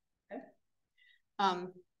 Okay.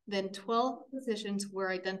 Then 12 positions were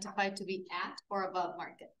identified to be at or above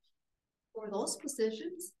market. For those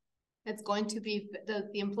positions, it's going to be the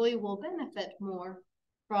employee will benefit more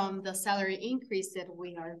from the salary increase that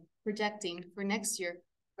we are projecting for next year,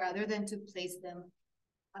 rather than to place them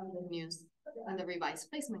on the revised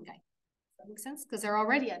placement guide. Does that make sense? Because they're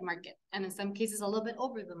already at market, and in some cases a little bit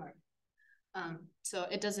over the market. So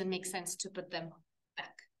it doesn't make sense to put them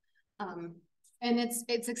back. And it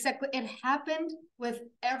happened with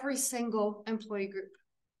every single employee group.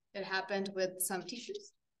 It happened with some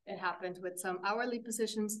teachers. It happened with some hourly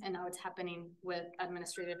positions, and now it's happening with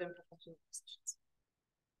administrative and professional positions.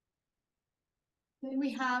 Then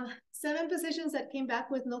we have 7 positions that came back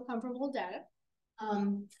with no comparable data.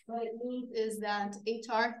 What it means is that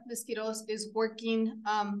HR, Ms. Quiroz, is working,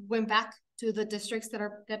 went back to the districts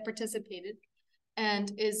that participated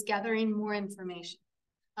and is gathering more information.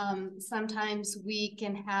 Sometimes we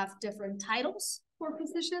can have different titles for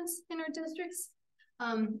positions in our districts.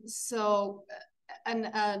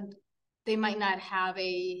 They might not have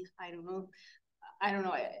a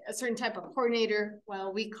certain type of coordinator.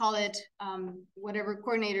 Well, we call it whatever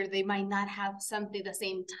coordinator. They might not have the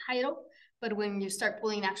same title, but when you start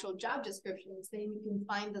pulling actual job descriptions, then you can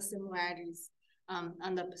find the similarities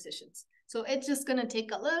on the positions. So it's just going to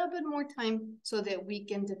take a little bit more time so that we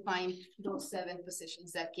can define those 7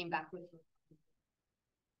 positions that came back with them.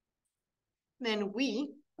 Then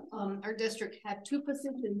our district had 2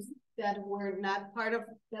 positions that were not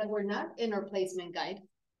in our placement guide.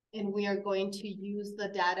 And we are going to use the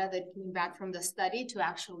data that came back from the study to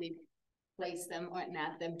actually place them or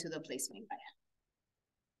add them to the placement guide.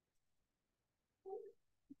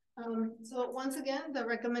 So once again, the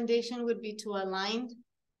recommendation would be to align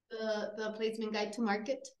the placement guide to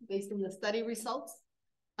market based on the study results,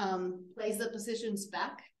 place the positions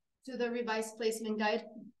back to the revised placement guide,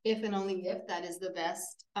 if and only if that is the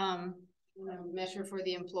best measure for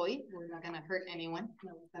the employee. We're not going to hurt anyone.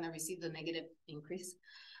 We're going to receive the negative increase.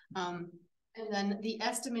 And then the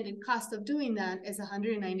estimated cost of doing that is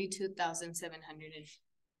 $192,700.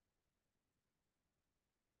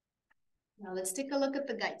 Now let's take a look at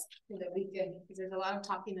the guides so that we can, because there's a lot of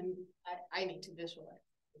talking and I need to visualize.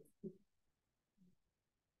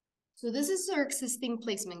 So this is our existing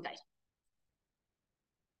placement guide.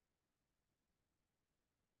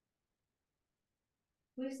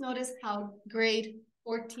 Please notice how grade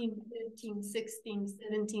 14, 15, 16,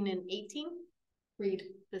 17, and 18 read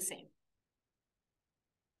the same.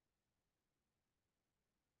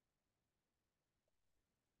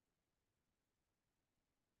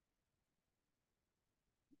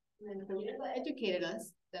 And the educated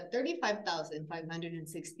us that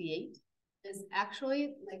 35,568 is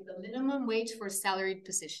actually like the minimum wage for salaried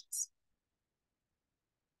positions.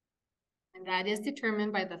 And that is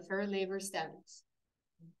determined by the Fair Labor Standards.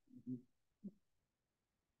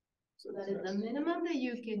 So that is the minimum that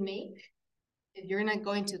you can make If you're not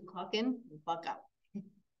going to clock in, clock out.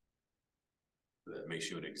 That makes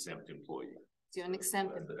you an exempt employee. So you're an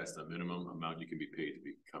exempt. That's the minimum amount you can be paid to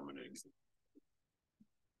become an exempt.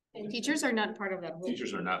 And teachers are not part of that.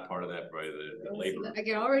 Teachers are not part of that, right? The labor. I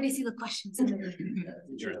can already see the questions. Teachers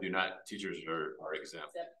are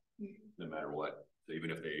exempt no matter what. So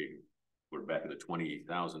even if they were back in the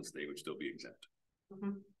 28,000s, they would still be exempt.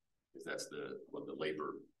 Because that's the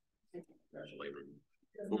labor, national labor.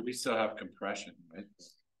 But we still have compression, right?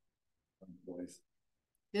 Employees.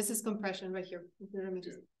 This is compression right here. Let me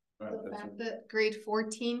just. Right, The that's fact that grade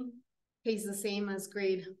 14 pays the same as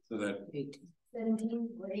grade so that 17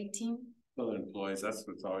 or 18. other employees, that's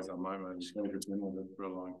what's always on my mind. Just guys who've been with it for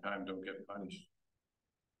a long time don't get punished.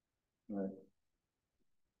 Right.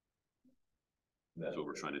 That's what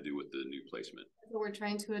we're trying to do with the new placement. That's what we're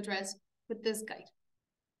trying to address with this guide.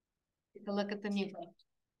 Take a look at the new guide.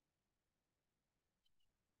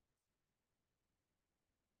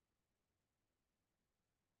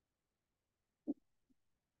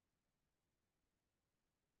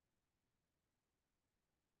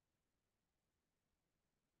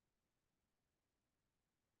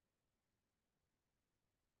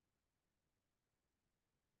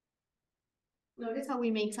 Notice how we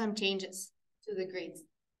made some changes to the grades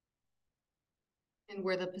and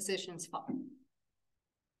where the positions fall.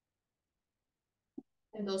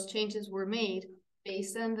 And those changes were made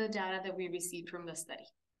based on the data that we received from the study.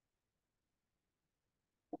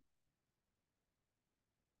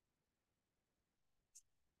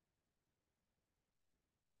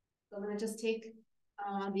 So I'm gonna just take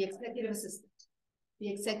the executive assistant.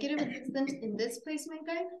 The executive assistant in this placement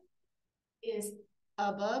guide is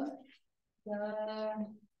above the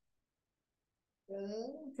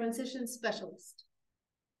transition specialist.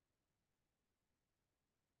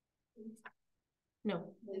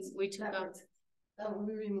 No, we took out. Oh,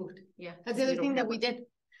 we removed. Yeah. That's the other thing that we did.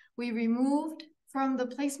 We removed from the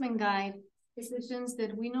placement guide positions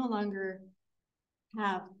that we no longer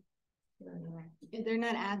have. They're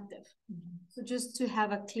not active. So just to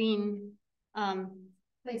have a clean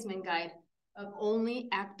placement guide of only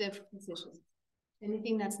active positions.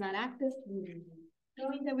 Anything that's not active,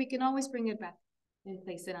 knowing that we can always bring it back and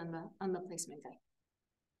place it on the placement guide.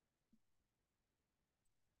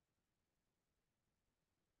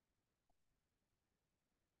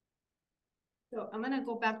 So I'm gonna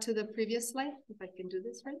go back to the previous slide, if I can do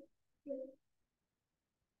this right.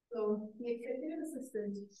 So the executive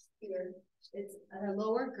assistant here, it's at a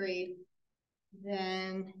lower grade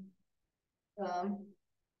than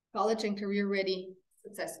college and career ready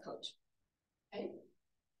success coach. Okay.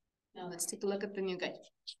 Now let's take a look at the new guide.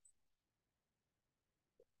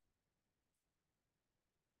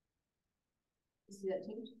 You see that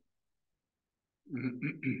change?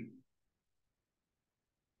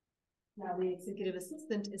 Now the executive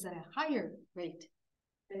assistant is at a higher rate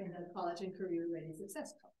than the college and career ready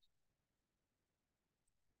success coach.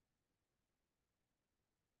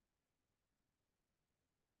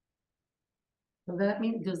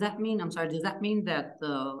 Does that mean, I'm sorry, does that mean that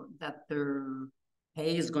their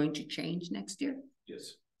pay is going to change next year?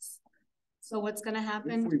 Yes. So what's gonna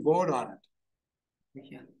happen? If we vote on it.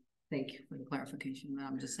 Yeah, thank you for the clarification.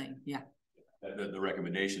 I'm just saying, yeah. The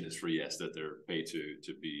recommendation is for yes, that their pay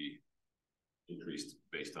to be increased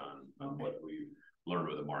based on what we learned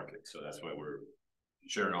with the market. So that's why we're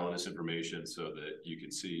sharing all of this information so that you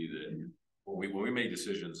can see that when we make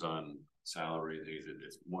decisions on salary,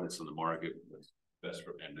 it's what's on the market, what's best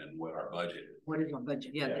for, and then what our budget is. What is our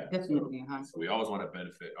budget? Yeah, definitely. So we always want to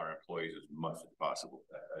benefit our employees as much as possible.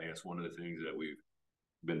 I think that's one of the things that we've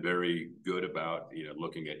been very good about,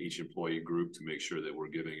 looking at each employee group to make sure that we're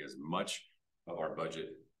giving as much of our budget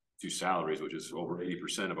to salaries, which is over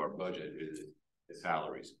 80% of our budget is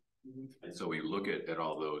salaries. And so we look at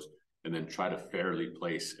all those and then try to fairly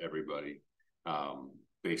place everybody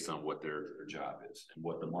based on what their job is and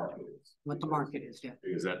what the market is. What the market is, yeah.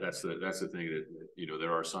 Because that's the thing that,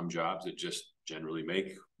 there are some jobs that just generally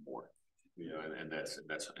make more, and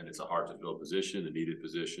it's a hard to fill position, a needed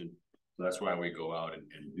position. So that's why we go out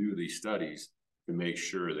and do these studies to make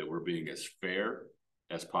sure that we're being as fair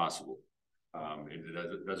as possible.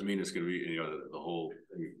 It doesn't mean it's going to be, the whole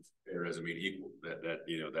thing, fair doesn't mean equal.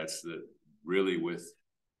 That's really with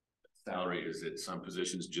salary is that some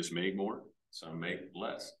positions just make more, some make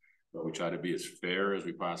less. But we try to be as fair as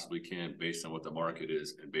we possibly can based on what the market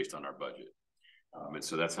is and based on our budget. And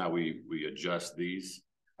so that's how we adjust these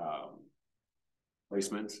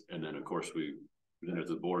placements. And then, of course, we present it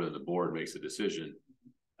to the board and the board makes a decision.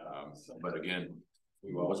 But again,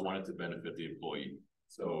 we always want it to benefit the employee.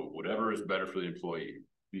 So whatever is better for the employee,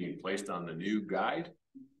 being placed on the new guide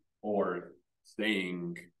or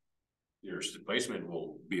staying, your placement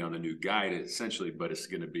will be on the new guide essentially, but it's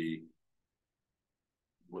gonna be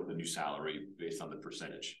with the new salary based on the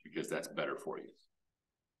percentage, because that's better for you.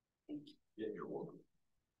 Thank you. Yeah, you're welcome.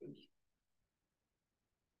 Thank you.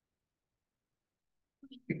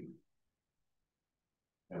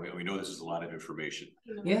 And we know this is a lot of information.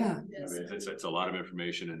 Yeah. I mean, it's a lot of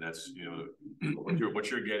information, and that's, you know, what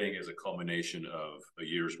you're getting is a culmination of a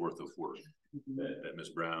year's worth of work that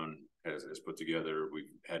Ms. Brown has put together.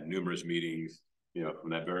 We've had numerous meetings, you know, from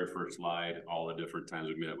that very first slide, all the different times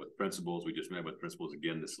we met with principals. We just met with principals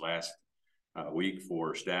again this last week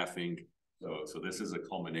for staffing. So this is a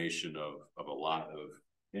culmination of a lot of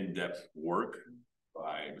in-depth work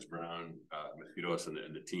by Ms. Brown, Ms. Quiroz,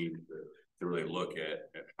 and the team to really look at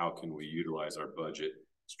how can we utilize our budget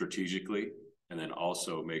strategically, and then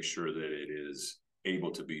also make sure that it is able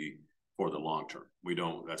to be for the long term.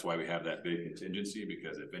 That's why we have that big contingency,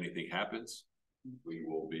 because if anything happens, we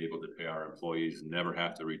will be able to pay our employees, never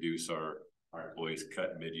have to reduce our employees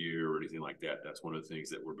cut mid-year or anything like that. That's one of the things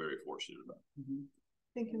that we're very fortunate about.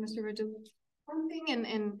 Thank you, Mr. Redu. One thing,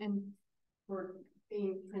 and for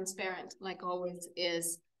being transparent, like always,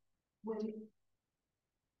 is when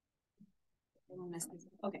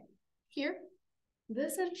okay, here,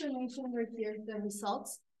 this information right here, the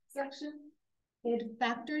results section, it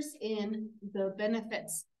factors in the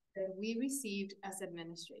benefits that we received as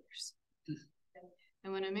administrators. Okay. I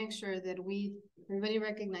want to make sure that everybody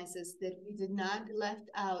recognizes that we did not left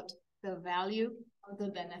out the value of the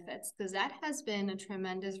benefits, because that has been a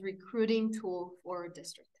tremendous recruiting tool for our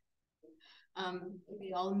district.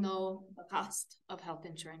 We all know the cost of health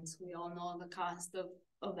insurance. We all know the cost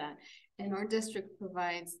of that. And our district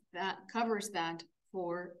covers that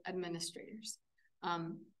for administrators.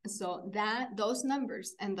 So those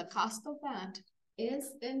numbers and the cost of that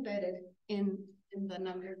is embedded in the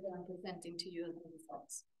numbers that I'm presenting to you as the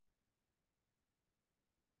results.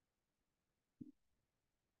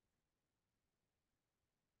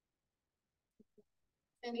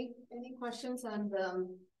 Any questions on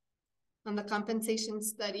the compensation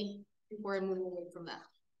study before I move away from that?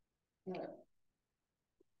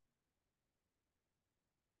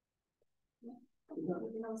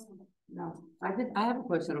 No, I have a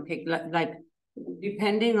question. Okay, like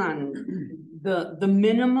depending on the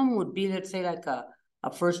minimum would be, let's say, like a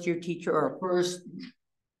first year teacher or a first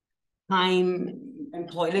time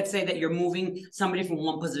employee. Let's say that you're moving somebody from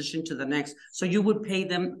one position to the next, so you would pay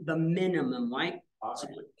them the minimum, right?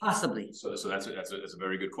 Possibly. So that's a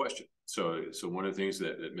very good question. So one of the things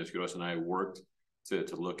that Ms. Quiroz and I worked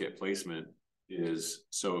to look at placement is,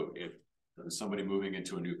 so if somebody moving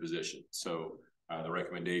into a new position, so the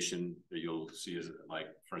recommendation that you'll see is, like,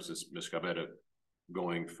 for instance, Ms. Cabrera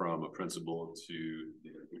going from a principal to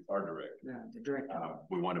the art director. Yeah, the director.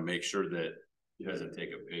 We want to make sure that he doesn't take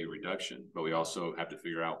a pay reduction, but we also have to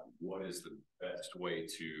figure out what is the best way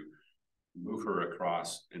to move her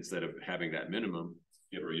across, instead of having that minimum,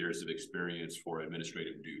 give her years of experience for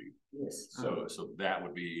administrative duty. Yes. So that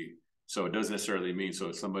would be, so it doesn't necessarily mean,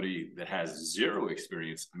 so somebody that has zero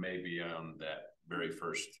experience may be on that very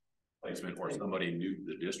first placement, or somebody new to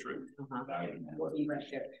the district.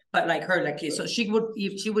 But like her, like, so she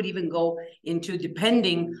would even go into,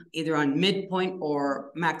 depending either on midpoint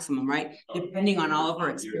or maximum, right? Depending on all of her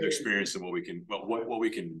experience and what we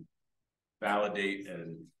can validate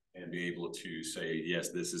and be able to say, yes,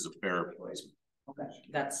 this is a fair placement. Okay,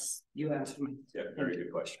 you answered me. Yeah, very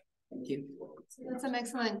good question. Thank you. So that's an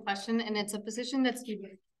excellent question, and it's a position that's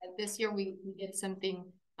this year we did something.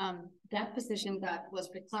 That position that was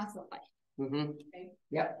reclassified. Okay.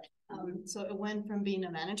 Yep. So it went from being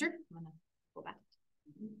a manager. I'm gonna go back.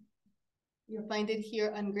 You'll find it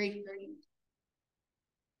here on grade 30.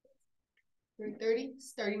 Grade 30,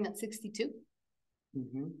 starting at 62.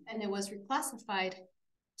 And it was reclassified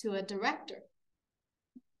to a director.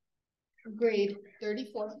 Grade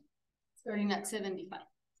 34, starting at 75.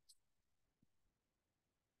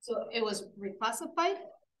 So it was reclassified,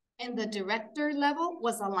 and the director level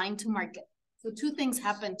was aligned to market. So two things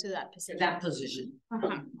happened to that position.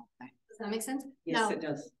 Okay. Does that make sense? Yes, it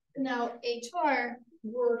does. Now HR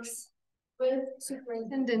works with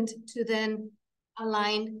superintendent to then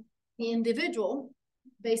align the individual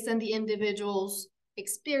based on the individual's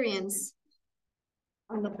experience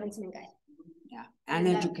on the placement guide. Yeah, and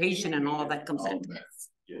education and all of that comes in.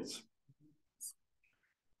 Yes.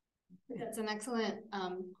 That's an excellent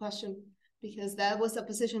question, because that was a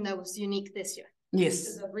position that was unique this year.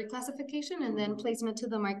 Yes. The reclassification and then placement to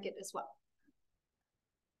the market as well.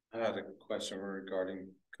 I had a question regarding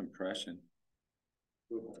compression.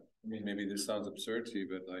 I mean, maybe this sounds absurd to you,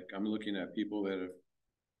 but like, I'm looking at people that have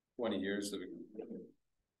 20 years of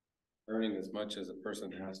earning as much as a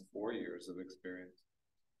person who has 4 years of experience.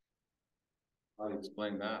 How do you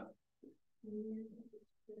explain that?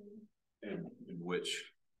 In which,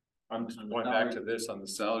 I'm just going back to this on the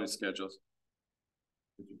salary schedules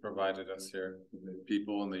that you provided us here, the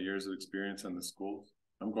people and the years of experience in the schools.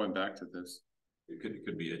 I'm going back to this. it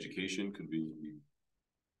could be education, could be.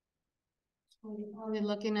 Are we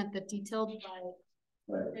looking at the detailed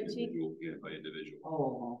Individual, yeah, by individual.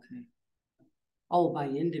 Oh, okay. Oh, by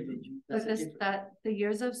individual. But this, that, the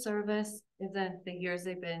years of service isn't the years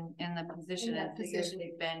they've been in the position, that it's the years position.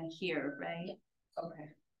 they've been here, right? Okay.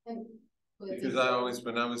 And Because I always,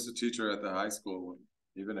 when I was a teacher at the high school,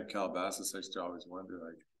 even at Calabasas, I used to always wonder,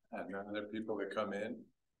 like, I had other people that come in.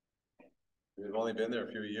 They've only been there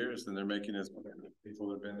a few years and they're making as much as people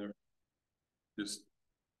that have been there. Just,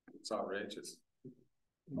 it's outrageous.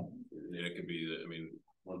 And it could be that, I mean,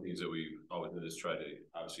 one of the things that we always did is try to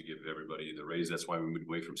obviously give everybody the raise. That's why we moved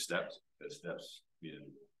away from steps, because steps, you know,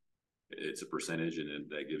 it's a percentage and then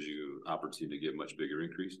that gives you opportunity to get much bigger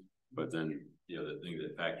increase. But then, you know, the thing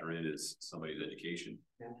that factor in is somebody's education.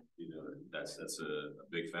 Yeah. You know, that's a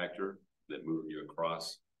big factor that moved you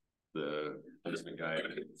across the placement guide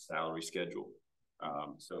salary schedule.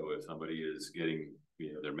 So if somebody is getting,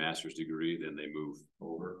 you know, their master's degree, then they move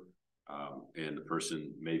over. And the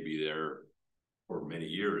person may be there for many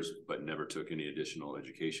years, but never took any additional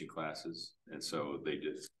education classes. And so they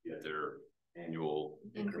just get their annual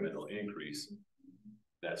incremental increase.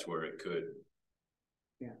 That's where it could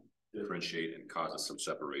differentiate and cause some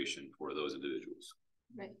separation for those individuals.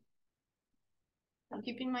 Right. And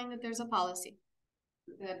keep in mind that there's a policy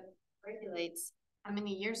that regulates how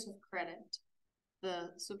many years of credit the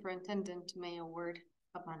superintendent may award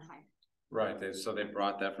upon hire. Right, so they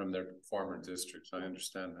brought that from their former districts, I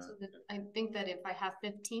understand So that. that I think that if I have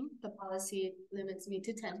 15, the policy limits me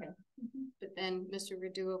to 10. But then Mr.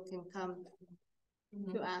 Verdugo can come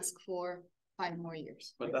to ask for 5 more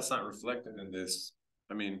years. But that's not reflected in this.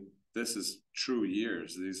 I mean, this is true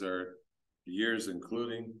years. These are years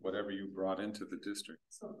including whatever you brought into the district.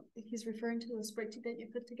 So if he's referring to the spreadsheet that you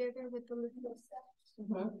put together with the list of steps.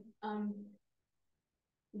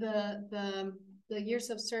 The years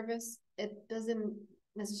of service, it doesn't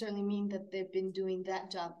necessarily mean that they've been doing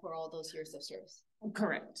that job for all those years of service.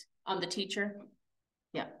 Correct. On the teacher,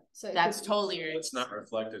 So it that's could- totally. It's not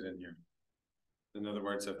reflected in here. In other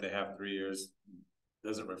words, if they have 3 years,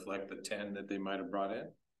 doesn't reflect the 10 that they might have brought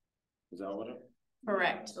in? Is that what it?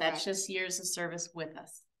 Correct. That's Correct. just years of service with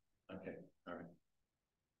us. Okay, all right.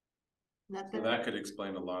 Not So that, that could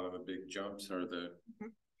explain a lot of the big jumps or the,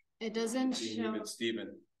 it doesn't show, even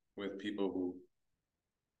Stephen, with people who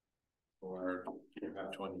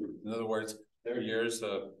have 20. In other words, their years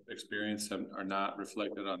of experience are not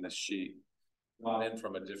reflected on this sheet. Not in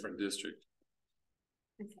from a different district.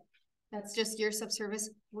 that's just years of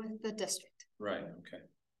service with the district. Right, okay.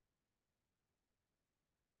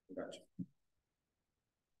 Gotcha.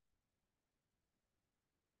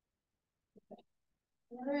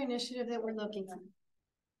 Another initiative that we're looking at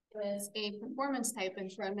is a performance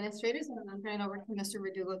stipend for administrators, and I'm turning over to Mr.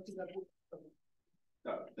 Verdugo to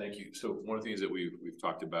go. Thank you. So one of the things that we've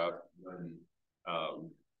talked about when,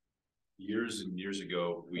 years and years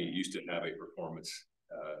ago, we used to have a performance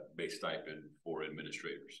based stipend for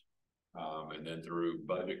administrators. And then through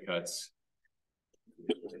budget cuts,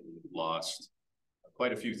 lost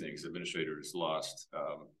quite a few things. Administrators lost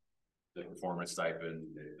the performance stipend.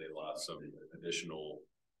 They lost some additional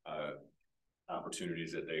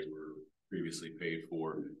opportunities that they were previously paid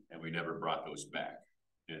for, and we never brought those back.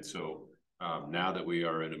 And so now that we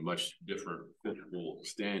are in a much different fiscal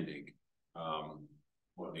standing,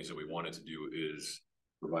 one of the things that we wanted to do is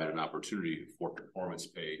provide an opportunity for performance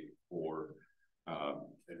pay for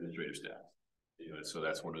administrative staff. You know, and so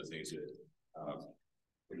that's one of the things that,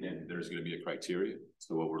 again, there's going to be a criteria.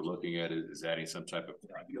 So what we're looking at is adding some type of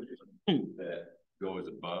that goes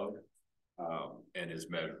above and is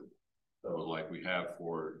measurable. So like we have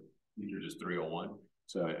for teachers is 301.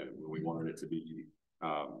 So we wanted it to be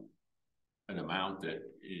an amount that,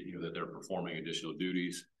 you know, that they're performing additional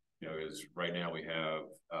duties. You know, is right now we have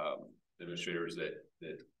administrators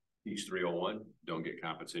that teach 301 don't get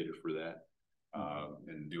compensated for that,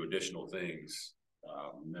 and do additional things,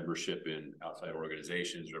 membership in outside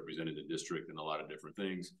organizations, represented the district, and a lot of different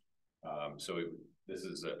things. So this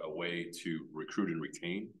is a way to recruit and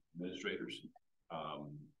retain administrators,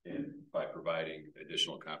 and by providing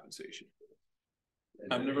additional compensation.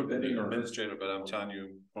 I've never been an administrator, but I'm telling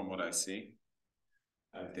you from what I see,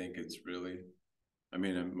 I think it's really, I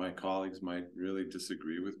mean, my colleagues might really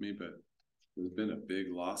disagree with me, but there's been a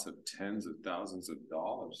big loss of tens of thousands of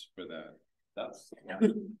dollars for that. That's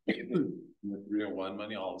with 301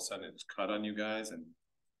 money, all of a sudden it's cut on you guys and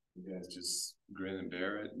you guys just grin and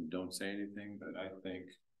bear it and don't say anything. But I think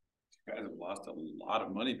you guys have lost a lot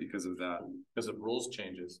of money because of that, because of rules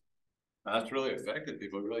changes. That's really affected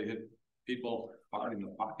people. It really hit people hard in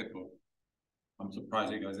the pocketbook. I'm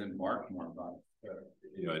surprised you guys didn't bark more about it.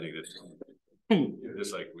 You know, I think that's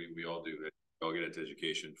just like we all do. We all get into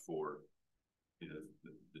education for, you know,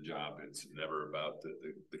 the job. It's never about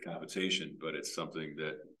the compensation, but it's something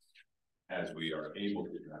that as we are able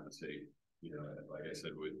to compensate, you know, like I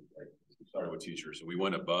said, we started with teachers, so we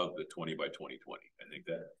went above the 20 by 2020. I think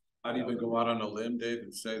that I'd even go out on a limb, Dave,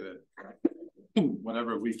 and say that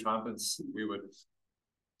whenever we would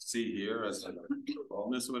see here as a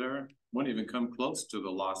bonus or whatever, wouldn't even come close to the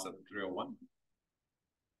loss of 301.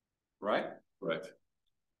 Right? Right.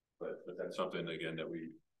 But that's something again that we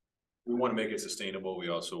want to make it sustainable. We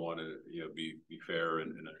also want to, you know, be fair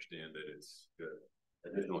and understand that it's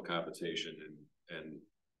additional compensation and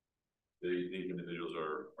these individuals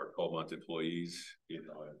are 12-month employees, you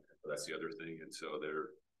know, and that's the other thing. And so they're,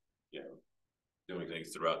 you know, doing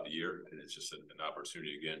things throughout the year, and it's just an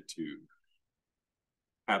opportunity again to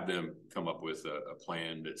have them come up with a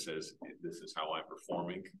plan that says this is how I'm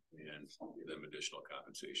performing and give them additional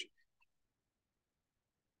compensation.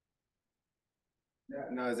 Yeah,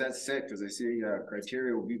 no, as that's set, because I see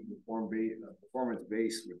criteria will be performance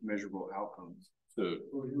based with measurable outcomes. So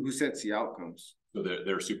who sets the outcomes? So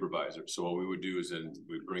they're supervisors. So what we would do is then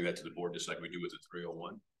we bring that to the board just like we do with the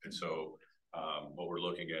 301. And so what we're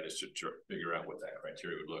looking at is to figure out what that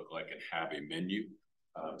criteria would look like and have a menu.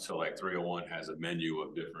 So like 301 has a menu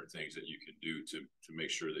of different things that you can do to make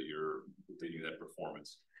sure that you're completing that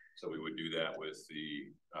performance. So we would do that with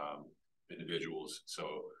the individuals.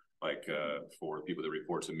 So like for the people that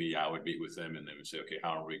report to me, I would meet with them and they would say, okay,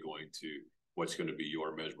 how are we going to, what's going to be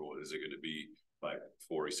your measurable? Is it going to be like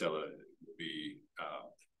for Isela, be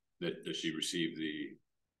that she received the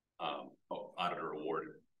auditor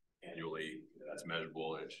award annually? That's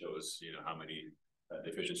measurable. It shows, you know, how many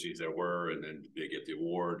deficiencies there were, and then they get the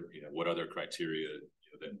award. You know, what other criteria, you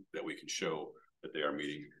know, that we can show that they are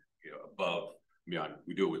meeting, you know, above, beyond.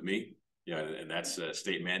 We do it with me, yeah, and that's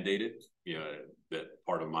state mandated. You know, that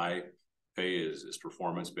part of my pay is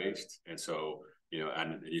performance based, and so, you know,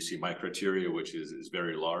 and you see my criteria, which is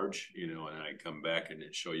very large, you know, and I come back and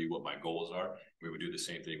show you what my goals are. We would do the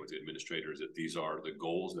same thing with the administrators, that these are the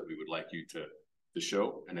goals that we would like you to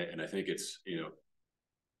show. And I think it's, you know,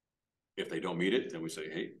 if they don't meet it, then we say,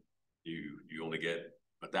 hey, you only get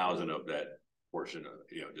 1,000 of that portion of,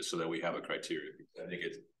 you know, just so that we have a criteria. I think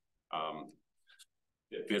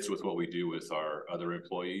it fits with what we do with our other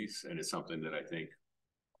employees. And it's something that I think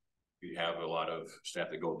we have a lot of staff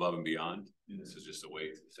that go above and beyond. And this is just a way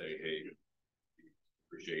to say, hey,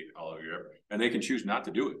 appreciate all of your effort. And they can choose not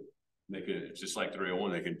to do it. They can, it's just like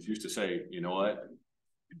 301, they can choose to say, you know what,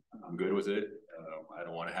 I'm good with it. I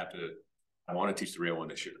don't want to have to, I want to teach 301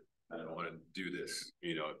 this year. I don't want to do this,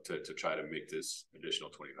 you know, to try to make this additional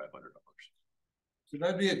 $2,500. So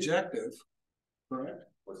that'd be objective, correct?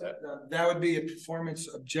 What's that? That would be a performance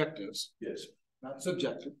objectives. Yes. Not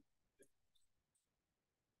subjective.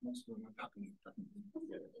 You're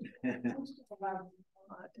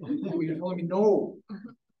telling me no.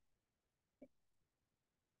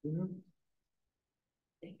 I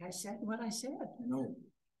think I said what I said. No.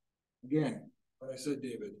 Again, what I said,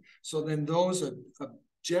 David. So then those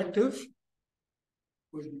objective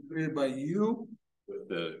would be created by you with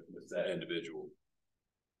that individual.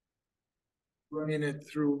 Running it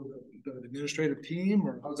through the administrative team,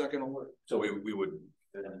 or how's that going to work? So we would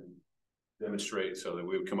demonstrate, so that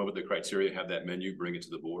we would come up with the criteria, have that menu, bring it to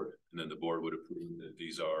the board, and then the board would approve that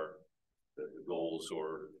these are the goals,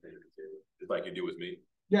 or just like you do with me.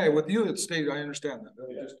 Yeah, with you at state, I understand that.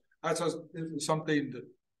 Yeah. That's something that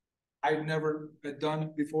I've never had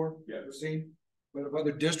done before. Yeah. Seen, but if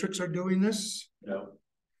other districts are doing this, no.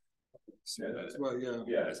 Yeah, well, yeah.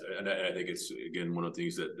 Yeah, and I think it's again one of the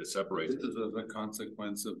things that separates. This is the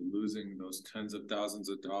consequence of losing those tens of thousands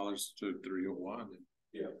of dollars to 301.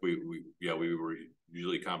 Yeah, we were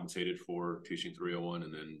usually compensated for teaching 301,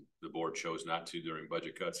 and then the board chose not to during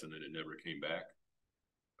budget cuts, and then it never came back.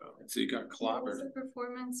 So you got clobbered.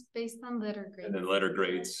 Performance based on letter grades. And then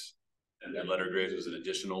letter grades, was an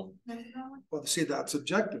additional. Well, see, that's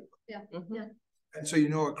objective. Yeah, Mm-hmm. yeah. And so you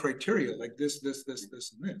know a criteria like this, and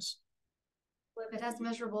this. Well, if it has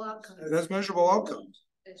measurable outcomes. That's measurable outcomes.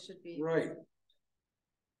 It should be. Right.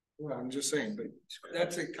 Well, I'm just saying, but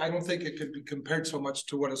I don't think it could be compared so much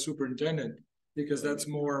to what a superintendent, because that's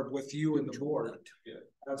more with you and the board. Yeah.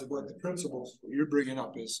 That's what the principles you're bringing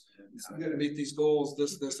up is, you gotta meet these goals,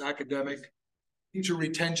 this academic, teacher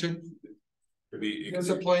retention, Could be,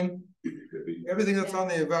 discipline, could be, everything that's on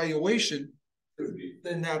the evaluation, could be,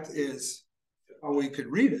 then that is how we could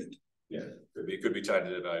read it. yeah, could be tied to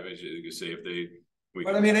the evaluation. You could say if they.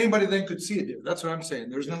 But I mean, anybody then could see it. That's what I'm saying.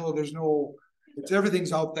 There's no, it's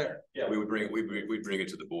everything's out there. Yeah, we'd bring it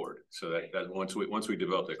to the board. So that once we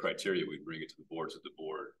develop that criteria, we'd bring it to the board so the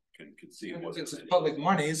board can see what. Since it's public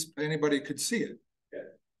monies, anybody could see it. Yeah.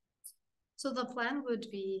 So the plan would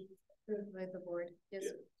be approved by the board, yes.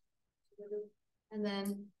 Yeah. And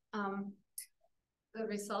then, the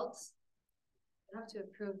results, you have to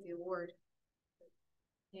approve the award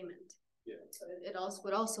payment. Yeah. So it also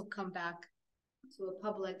would also come back to a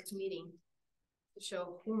public meeting to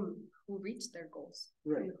show who reached their goals.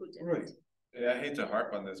 Right, and who didn't. right. Yeah, I hate to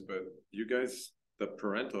harp on this, but you guys, the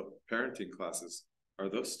parenting classes, are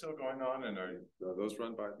those still going on and are those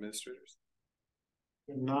run by administrators?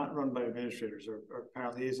 They're not run by administrators or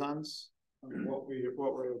parent liaisons. What we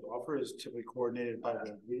would offer is typically coordinated by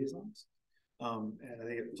the liaisons. And I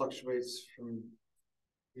think it fluctuates from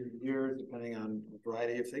year to year depending on a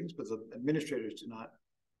variety of things, but the administrators do not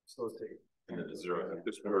facilitate. And then the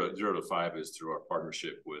 0 to 5 is through our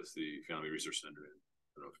partnership with the Family Resource Center.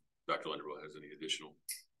 I don't know if Dr. Linderville has any additional.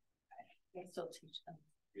 I still teach them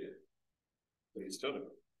Yeah. But you still do.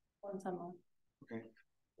 once a month, Okay.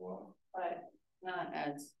 Wow. but not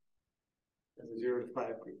as, The 0 to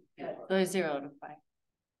 5 group. yeah, those 0 to 5.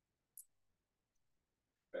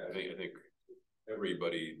 I think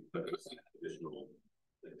everybody does additional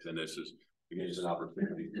things, and this is, again, it's an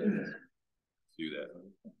opportunity to do that.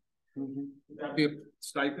 Would that be a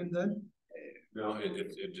stipend then? No,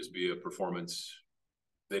 it'd just be a performance.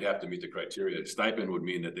 They'd have to meet the criteria. Stipend would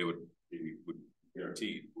mean that they would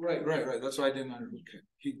guaranteed. Right. That's why I didn't understand.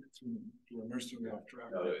 You're nursing me off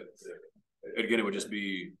track. Again, it would just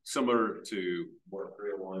be similar to Board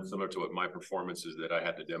 301, similar to what my performance is that I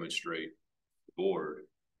had to demonstrate to the board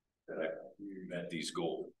that I met these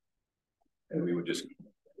goals. And we would just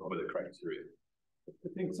go over the criteria. I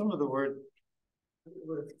think some of the word,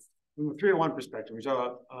 from the 301 perspective, we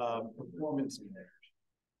talk about performance measures.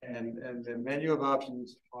 And the menu of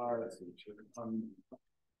options are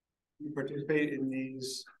you participate in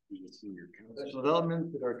these professional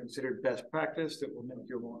development that are considered best practice that will make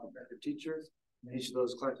you a more effective teacher. And each of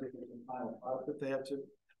those classes have a final product that they have to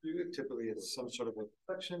do. Typically, it's some sort of a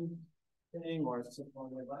reflection thing or something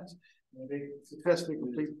along those lines. And if they successfully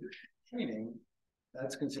complete the training,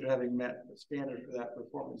 that's considered having met the standard for that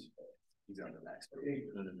performance.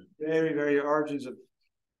 Very, very origins of,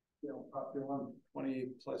 probably 20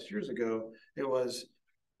 plus years ago, it was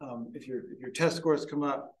if your test scores come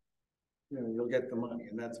up, you'll get the money,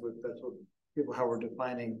 and that's what people how we're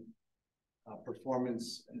defining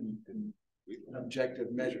performance and an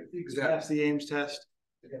objective measure. Exactly. That's the Ames test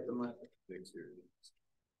to get the money.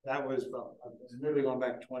 That was literally going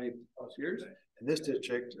back 20 plus years. In this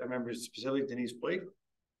district, I remember specifically Denise Blake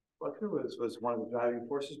was one of the driving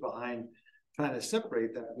forces behind trying to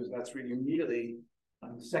separate that, because that's where you immediately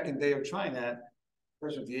on the second day of trying that, the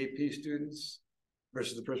person with the AP students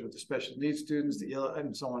versus the person with the special needs students, the ELA,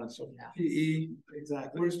 and so on and so forth. PE,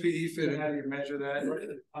 Exactly. where's PE fit in? How do you measure that?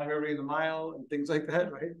 Everybody in the mile and things like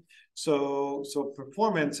that, right? So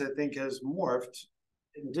performance, I think, has morphed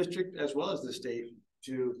in the district as well as the state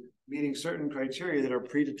to meeting certain criteria that are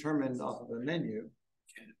predetermined off of the menu.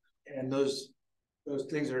 And those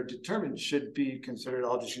things that are determined should be considered,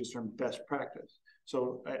 I'll just use the term best practice.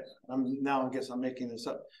 So I guess I'm making this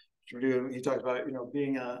up. He talks about,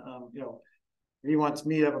 being he wants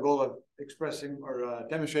me to have a goal of expressing or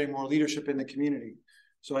demonstrating more leadership in the community.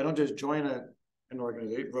 So I don't just join an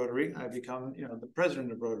organization, Rotary, I become, the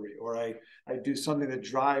president of Rotary, or I do something that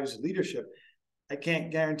drives leadership. I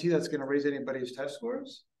can't guarantee that's going to raise anybody's test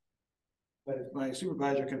scores. But if my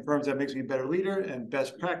supervisor confirms that makes me a better leader, and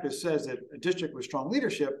best practice says that a district with strong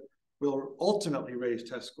leadership will ultimately raise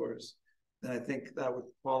test scores, then I think that would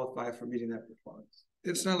qualify for meeting that performance.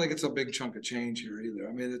 It's not like it's a big chunk of change here either.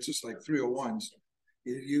 I mean, it's just like 301s.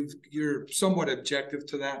 You're somewhat objective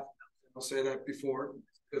to that. I'll say that before,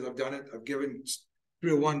 because I've done it. I've given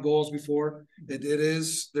 301 goals before.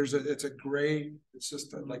 It's a gray. It's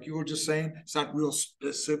just like you were just saying, it's not real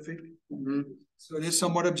specific. Mm-hmm. So it is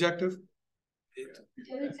somewhat objective.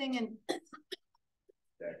 The other thing, and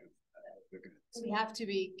we have to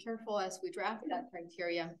be careful as we draft that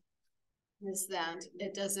criteria, is that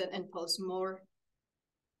it doesn't impose more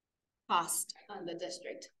cost on the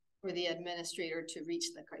district for the administrator to reach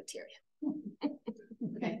the criteria.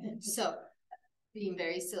 Okay, so being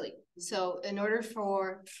very silly. So in order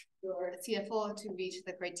for your CFO to reach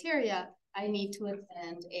the criteria, I need to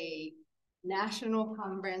attend a national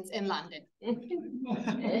conference in London.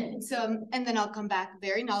 So, and then I'll come back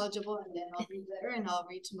very knowledgeable, and then I'll read better, and I'll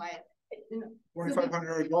reach my.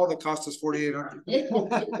 4,500 all that cost us 4,800.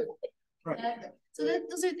 Right. So that,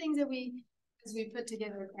 those are things that we, as we put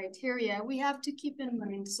together criteria, we have to keep in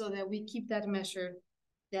mind so that we keep that measure,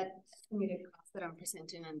 that estimated cost that I'm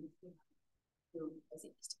presenting on.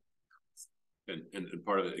 And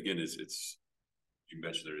part of it, again, is you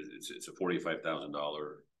mentioned it's a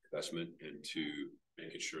 $45,000 investment into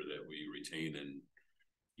making sure that we retain and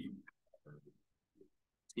keep our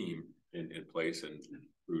team in place and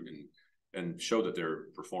root and show that they're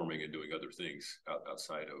performing and doing other things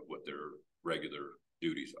outside of what their regular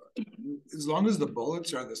duties are. As long as the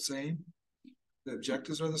bullets are the same, the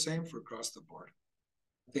objectives are the same for across the board,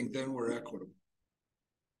 I think then we're equitable.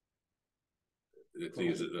 The thing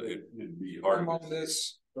is, it'd be hard.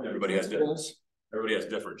 Everybody has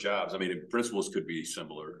different jobs. I mean, principles could be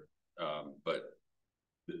similar, but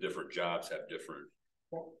the different jobs have different.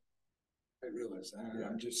 I realize that.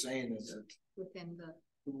 I'm just saying that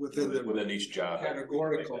Within each job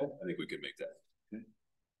categorical. I think we could make that.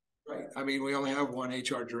 Right. I mean, we only have one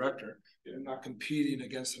HR director. You're not competing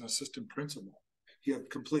against an assistant principal. You have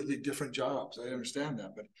completely different jobs. I understand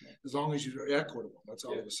that, but as long as you're equitable, that's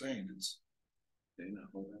all I was saying. It's.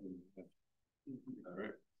 All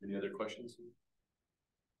right. Any other questions?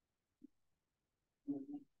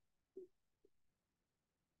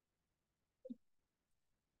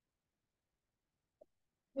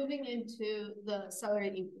 Moving into the salary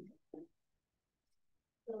increase.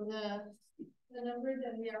 So the number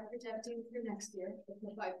that we are projecting for next year is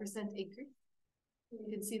the 5% increase. You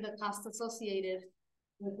can see the cost associated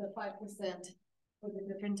with the 5% for the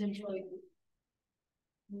different employees.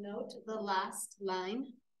 Note the last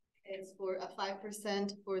line is for a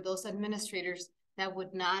 5% for those administrators that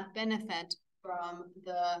would not benefit from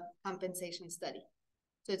the compensation study.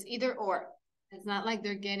 So it's either or. It's not like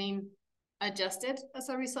they're getting adjusted as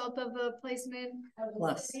a result of the placement of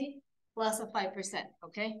the study plus a 5%.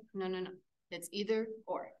 Okay, no. It's either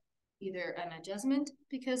or. Either an adjustment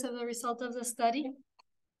because of the result of the study,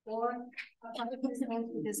 or a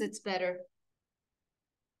 5% because it's better.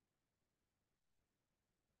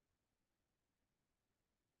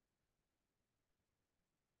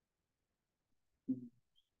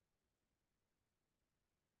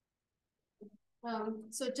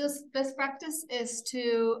 So just best practice is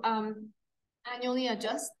to annually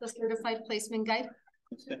adjust the certified placement guide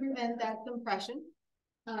to prevent that compression.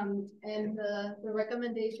 And the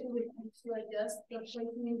recommendation would be to adjust the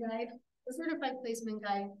placement guide, the certified placement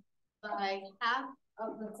guide, by half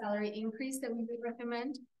of the salary increase that we would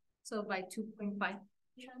recommend. So by 2.5.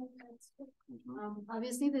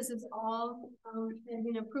 Obviously, this is all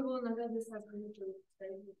pending approval. None of this has been approved.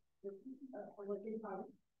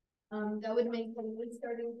 That would make the new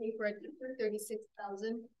starting pay for a teacher $36,912.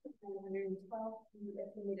 The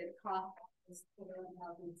estimated cost is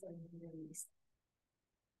 $41,780.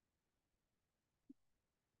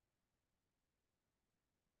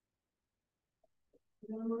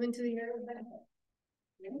 We're going to move into the area of benefits.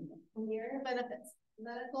 The area of benefits,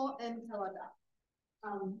 medical and teledoc,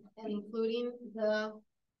 and including the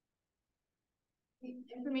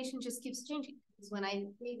information just keeps changing. Because when I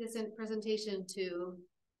made this presentation to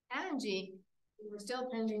Angie, we were still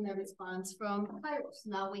pending the response from Kairos.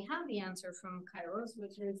 Now we have the answer from Kairos,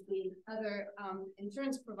 which is the other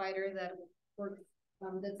insurance provider that works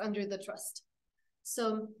that's under the trust.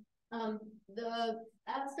 So the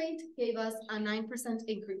ASPATE gave us a 9%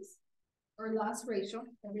 increase or loss ratio.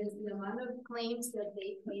 That is the amount of claims that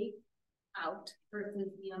they paid out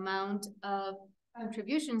versus the amount of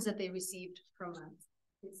contributions that they received from us.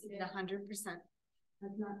 It's at 100%.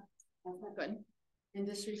 That's not good.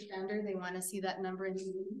 Industry standard, they want to see that number in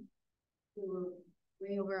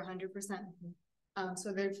way over 100%.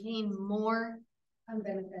 So they're paying more on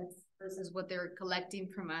benefits versus what they're collecting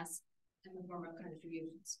from us in the form of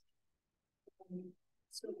contributions.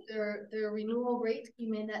 So their renewal rate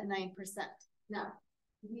came in at 9%. Now,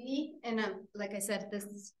 like I said, this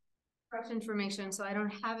is fresh information, so I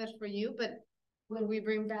don't have it for you, but when we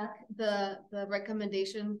bring back the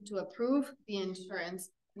recommendation to approve the insurance,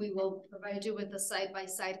 we will provide you with a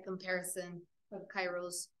side-by-side comparison of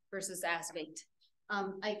Kairos versus ASPATE.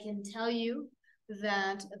 I can tell you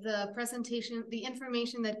that the presentation, the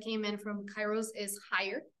information that came in from Kairos is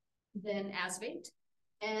higher than ASPATE,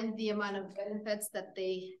 and the amount of benefits that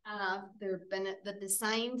they have, the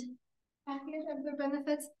designed package of their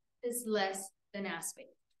benefits is less than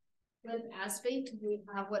ASPATE. With ASPATE, we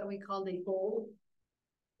have what we call the gold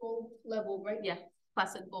level, right? Yeah.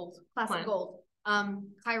 Classic Gold. Classic Gold.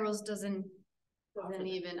 Kairos doesn't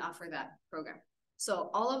even offer that program. So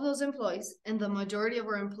all of those employees, and the majority of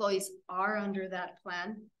our employees are under that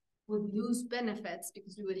plan, would lose benefits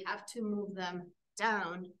because we would have to move them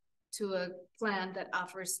down to a plan that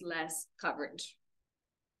offers less coverage.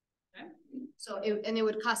 Okay. So it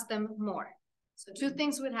would cost them more. So two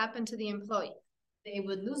things would happen to the employee. They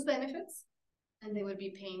would lose benefits and they would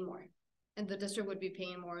be paying more, and the district would be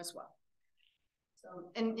paying more as well.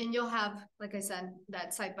 So, and you'll have, like I said,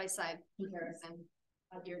 that side-by-side comparison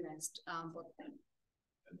at your next book.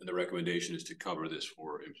 And the recommendation is to cover this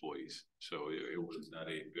for employees. So it was not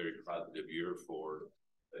a very positive year for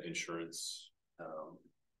the insurance.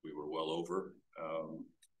 We were well over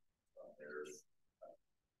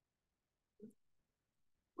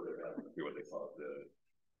what they call it,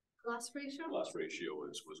 the Loss ratio? Loss ratio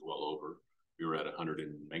was well over. We were at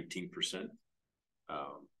 119%.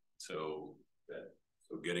 So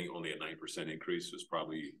getting only a 9% increase was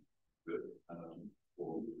probably good.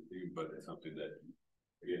 But it's something that,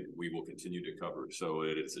 again, we will continue to cover. So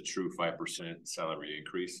it's a true 5% salary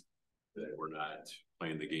increase, that we're not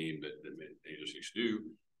playing the game that agencies do,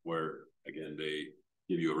 where again, they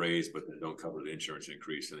give you a raise, but they don't cover the insurance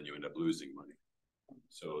increase, and then you end up losing money.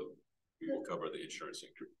 So we will cover the insurance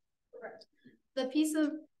increase. Correct. The piece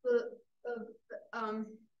of the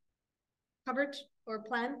coverage or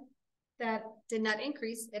plan that did not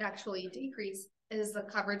increase, it actually decreased, is the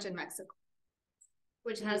coverage in Mexico,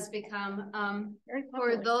 which has become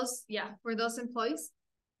for those employees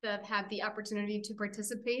that have the opportunity to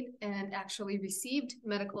participate and actually received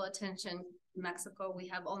medical attention in Mexico. We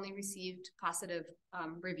have only received positive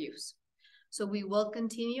reviews. So we will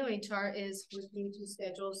continue. HR is looking to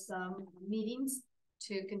schedule some meetings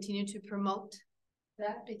to continue to promote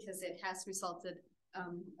that, because it has resulted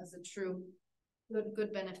as a true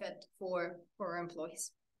good benefit for our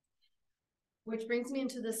employees. Which brings me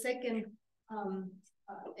into the second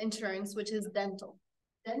insurance, which is dental.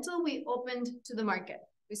 Dental, we opened to the market.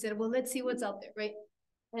 We said, well, let's see what's out there, right?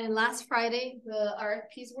 And last Friday, the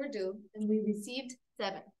RFPs were due, and we received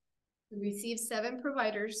 7. We received 7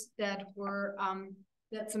 providers that were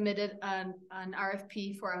that submitted an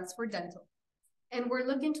RFP for us for dental. And we're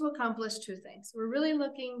looking to accomplish 2 things. We're really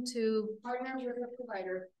looking to partner with a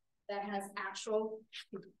provider that has actual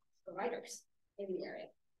providers in the area.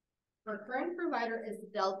 Our current provider is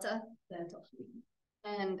Delta Dental.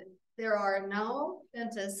 And there are no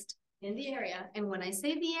dentists in the area. And when I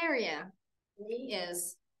say the area, it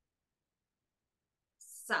is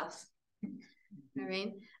south. All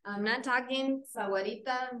right. I'm not talking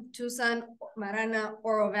Sahuarita, Tucson, Marana,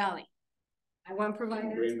 Oro Valley. I want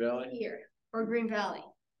providers Green Valley here, or Green Valley.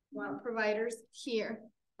 I want providers here.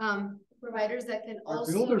 Providers that can Our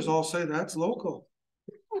also. builders all say that's local.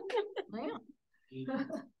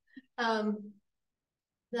 I'm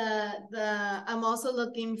also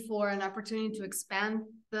looking for an opportunity to expand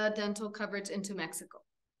the dental coverage into Mexico,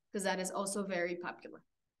 because that is also very popular.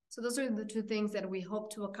 So those are the 2 things that we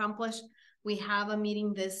hope to accomplish. We have a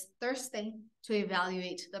meeting this Thursday to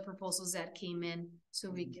evaluate the proposals that came in, so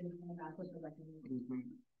we can come back with the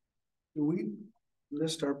recommendation. Do we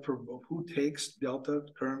list who takes Delta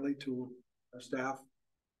currently to our staff?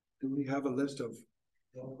 Do we have a list of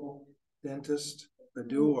local dentists that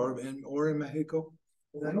do, or in Mexico?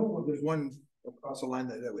 I know there's one across the line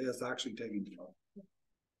that is actually taking the job.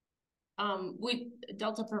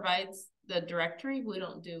 Delta provides the directory. We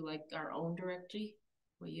don't do like our own directory.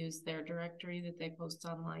 We use their directory that they post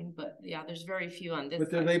online, but yeah, there's very few on this.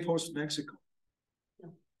 But then they post Mexico.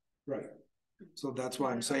 No. Right. So that's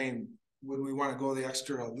why I'm saying, would we want to go the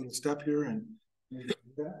extra little step here and do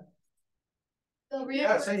that?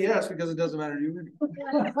 Yeah, say yes, because it doesn't matter to you.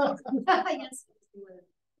 Yes.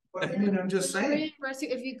 But I mean, I'm just saying.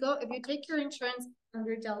 If you take your insurance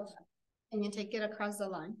under Delta and you take it across the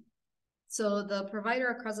line, so the provider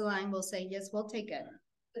across the line will say, yes, we'll take it.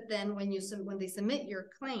 But then when they submit your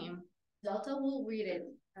claim, Delta will read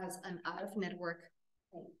it as an out-of-network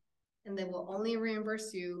claim, and they will only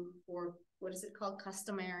reimburse you for, what is it called,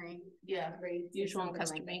 customary? Yeah, usual and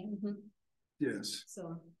customary. Like Yes.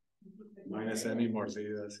 So. minus any more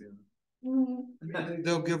Morcidas, yeah.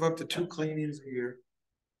 They'll give up to 2 cleanings a year.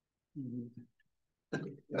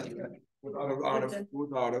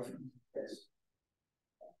 Without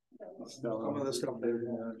some of the stuff there.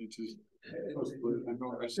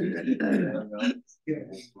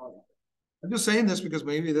 I'm just saying this because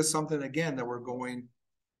maybe that's something, again, that we're going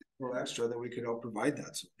for extra, that we could help provide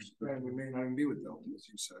that service. And we may not even be with Delta, as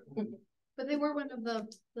you said. But they were one of the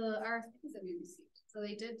RFPs that we received. So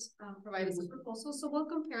they did provide us a proposal. So we'll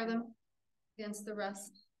compare them against the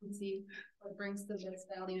rest and see what brings the best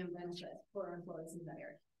value and benefit for our employees in that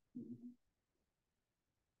area.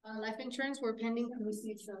 Life insurance, we're pending to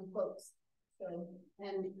receive some quotes. So,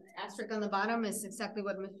 and asterisk on the bottom is exactly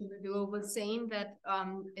what Mr. Verdugo was saying, that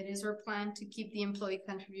it is our plan to keep the employee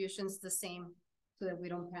contributions the same so that we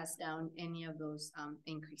don't pass down any of those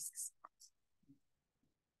increases.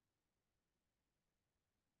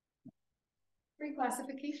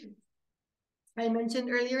 Reclassification. I mentioned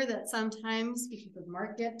earlier that sometimes because of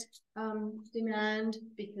market demand,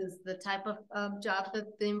 because the type of job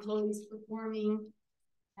that the employee is performing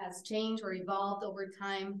has changed or evolved over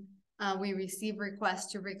time, we receive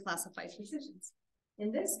requests to reclassify positions.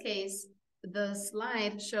 In this case, the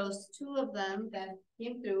slide shows 2 of them that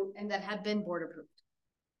came through and that had been board approved.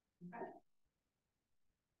 Okay.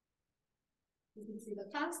 You can see the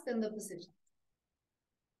cost and the position.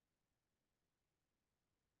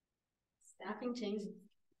 Staffing changes.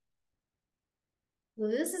 So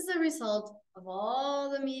this is the result of all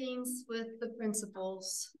the meetings with the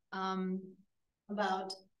principals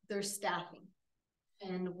about their staffing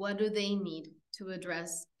and what do they need to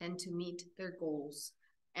address and to meet their goals.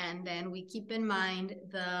 And then we keep in mind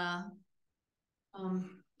the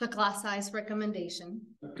class size recommendation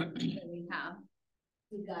that we have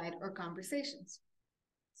to guide our conversations.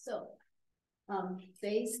 So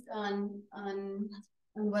based on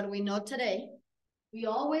what we know today, we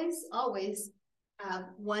always have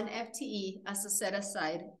 1 FTE as a set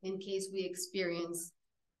aside in case we experience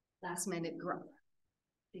last minute growth,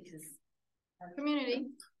 because our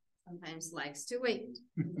community sometimes likes to wait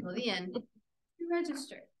until the end to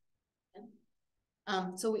register.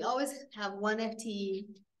 So we always have 1 FTE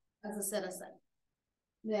as a set aside.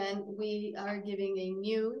 Then we are giving a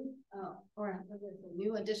new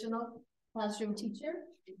additional classroom teacher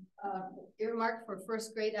earmarked for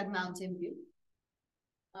 1st grade at Mountain View.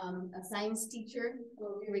 A science teacher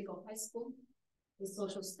for Rio Rico High School, a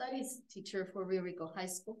social studies teacher for Rio Rico High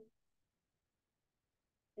School,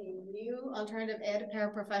 a new alternative ed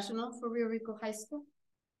paraprofessional for Rio Rico High School,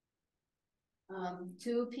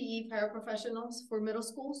 2 PE paraprofessionals for middle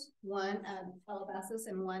schools, 1 at Calabasas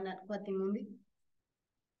and 1 at Cuatimundi,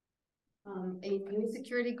 a new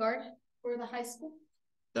security guard for the high school.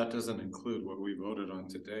 That doesn't include what we voted on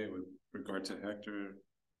today with regard to Hector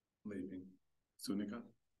leaving. Sunica?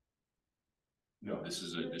 No, this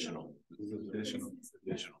is additional. This is additional.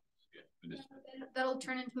 Additional. Yeah, additional. That'll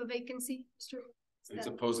turn into a vacancy, Mr. I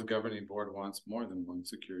suppose the governing board wants more than 1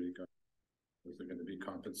 security guard. Is there going to be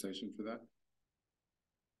compensation for that?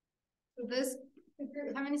 So this,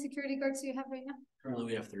 how many security guards do you have right now? Currently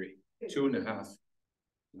we have 3. 2.5,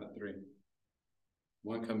 not 3.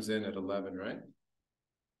 1 comes in at 11, right?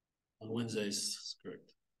 On Wednesdays,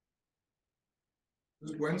 correct.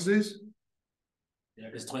 Wednesdays? Yeah,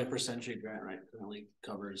 because 20% shade grant, right, currently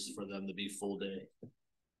covers for them to be full day.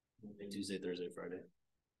 Tuesday, Thursday, Friday.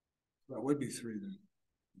 That would be 3 then,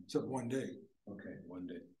 except 1 day. Okay, 1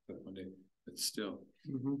 day, but 1 day, but still.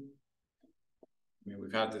 I mean,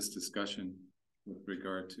 we've had this discussion with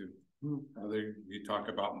regard to other, you talk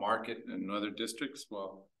about market and other districts.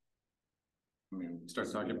 Well, I mean,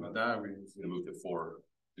 start talking about that. We're gonna move to 4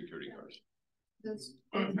 security guards.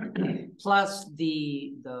 Plus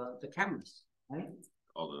the cameras, right?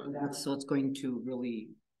 All the. And that's what's going to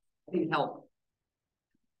really, I think, help.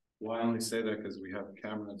 Well, I only say that because we have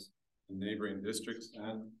cameras in neighboring districts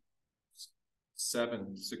and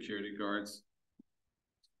 7 security guards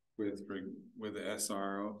with the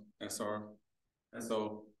SO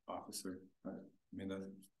officer, right? I mean, the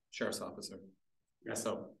sheriff's officer,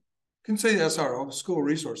 SO. You can say SRO, school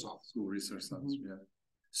resource officer. School resource officer, yeah.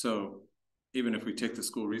 So even if we take the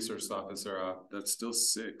school resource officer out, that's still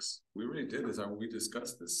 6. We already did this, we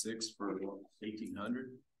discussed the 6 for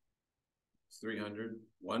 1,800. 300,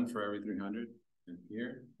 1 for every 300, and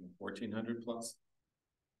here 1,400 plus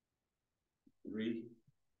 3.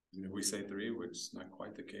 You know, we say 3, which is not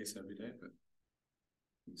quite the case every day, but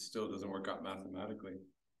it still doesn't work out mathematically.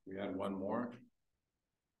 We had 1 more,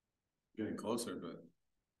 getting closer, but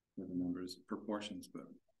with the numbers, proportions, but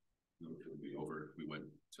It would be over if we went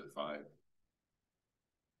to 5.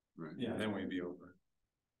 Right. Yeah, then we'd be over.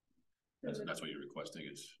 That's what you're requesting,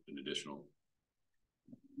 is an additional.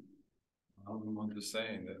 I'm just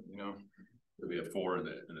saying that, you know, We have 4 in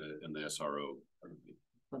the SRO.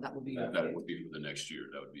 So that would be. That would be for the next year.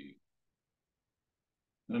 That would be.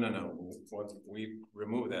 No. What we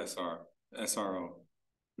remove the SRO.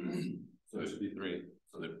 So it should be 3.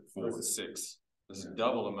 So the 4 4 to 6. That's a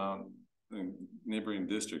double amount in neighboring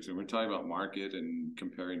districts, and we're talking about market and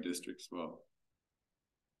comparing districts. Well,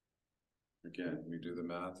 Again, we do the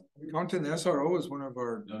math. Counting the SRO is one of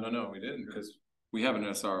our, No, we didn't, because we have an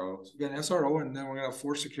SRO. we got an SRO and then we're gonna have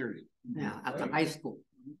 4 security. Yeah, at the high school.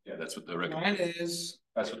 Yeah, that's what the Mine recommendation, is.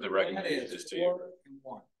 that's what the mine recommendation is to you. 4 and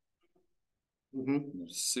 1. Mm-hmm.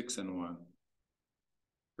 6 and 1.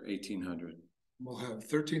 For 1,800. We'll have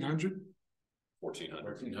 1,300. 1,400.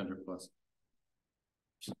 1,300 plus.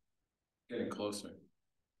 Getting closer.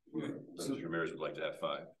 Mr. Ramirez would like to have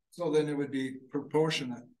 5. So then it would be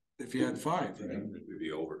proportionate if you had 5, right? It would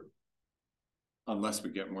be over. Unless we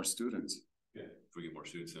get more students. Yeah, if we get more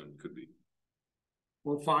students, then it could be.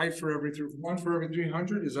 Well, 5 for every 1 for every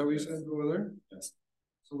 300, is that what you said over there? Yes.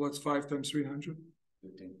 So what's 5 times 300?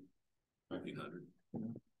 15. 1,900.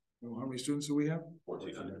 Well, how many students do we have?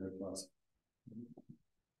 1,400 plus.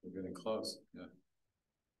 We're getting close, yeah.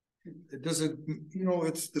 It doesn't,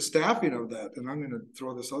 it's the staffing of that, and I'm gonna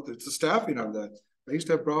throw this out there, it's the staffing of that. I used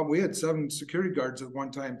to have a problem, we had 7 security guards at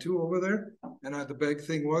one time too over there, and the big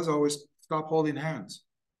thing was always stop holding hands.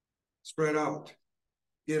 Spread out.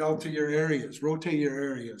 Get out to your areas, rotate your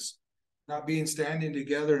areas. Not being standing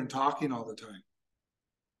together and talking all the time.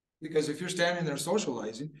 Because if you're standing there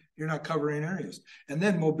socializing, you're not covering areas. And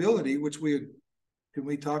then mobility, which can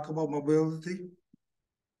we talk about mobility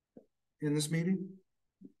in this meeting?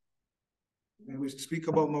 Can we speak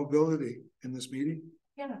about mobility in this meeting?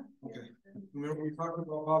 Yeah. Okay. Remember we talked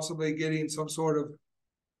about possibly getting some sort of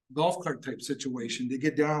golf cart type situation to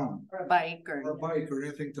get down. Or a bike Or a bike or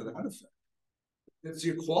anything to that effect. It's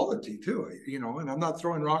your quality too, and I'm not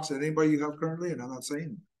throwing rocks at anybody you have currently, and I'm not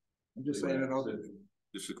saying. I'm just saying it out there.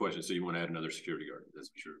 Just a question, so you want to add another security guard,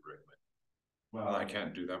 that's what you're recommending? Well, I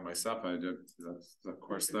can't do that myself. That's, of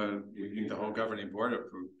course, we need the whole governing board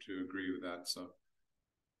to agree with that, so.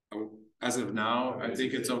 As of now, I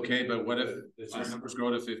think it's okay, but what if our numbers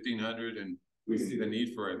go to 1,500 and we see the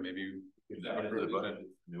need for it, maybe. Then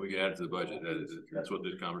we can add it to the budget, that's what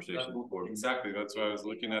this conversation is for. Exactly, that's why I was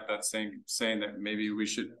looking at that saying that maybe we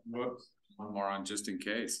should put one more on just in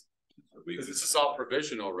case. Because this is all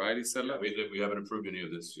provisional, right? He said, We haven't approved any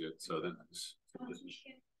of this yet, so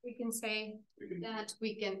We can say that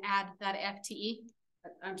we can add that FTE.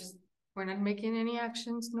 We're not making any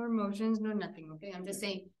actions, nor motions, nor nothing, okay? I'm just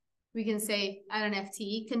saying, we can say add an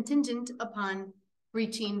FTE contingent upon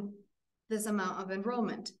reaching this amount of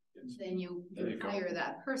enrollment. Then you hire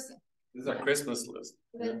that person. this is our Christmas list.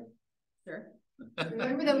 Sure.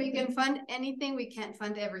 Remember that we can fund anything, we can't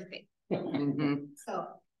fund everything. So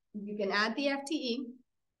you can add the FTE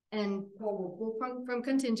and we'll go from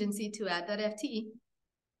contingency to add that FTE.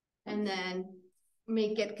 And then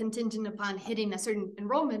make it contingent upon hitting a certain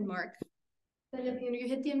enrollment mark. But if you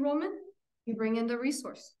hit the enrollment, you bring in the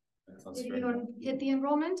resource. If you don't hit the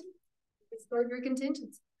enrollment, restore your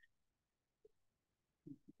contingency.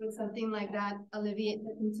 Would something like that alleviate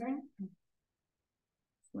the concern?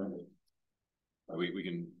 we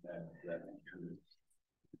can add that.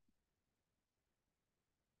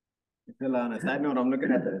 Phil, on a side note, I'm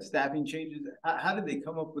looking at the staffing changes. How did they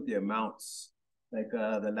come up with the amounts? Like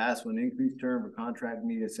the last one, increased term for contract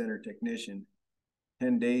media center technician,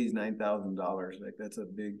 10 days, $9,000. Like that's a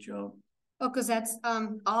big jump. Oh, because that's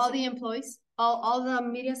all the employees, all the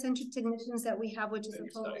media center technicians that we have, which is a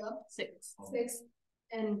total of 6,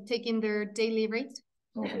 and taking their daily rate,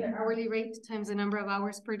 their hourly rate times the number of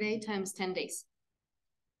hours per day times 10 days.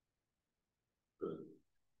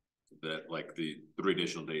 That like the 3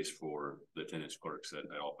 additional days for the attendance clerks at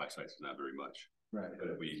all 5 sites is not very much. Right. But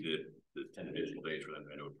if we did the 10 additional days for them,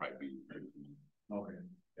 then it would probably be. Okay.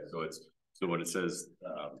 Yeah, so when it says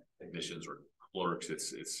technicians or clerks,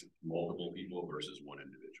 it's multiple people versus one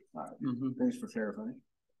individual. Thanks for clarifying.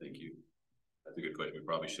 Thank you. That's a good question. We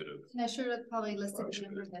probably should have. And I should have probably listed the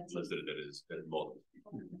number that's. Listed it as multiple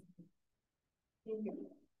people. Thank you.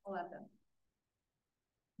 I'll add that.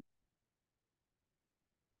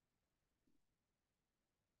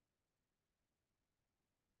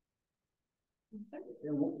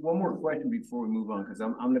 And one more question before we move on, because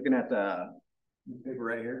I'm looking at the paper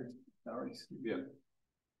right here. Yeah.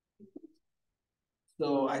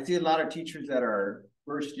 So I see a lot of teachers that are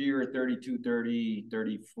first year 32, 30,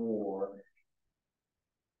 34.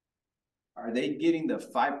 Are they getting the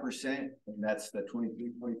 5%? And that's the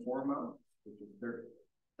 23, 24 amount?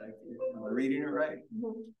 Like, am I reading it right?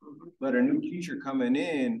 But a new teacher coming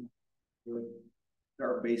in would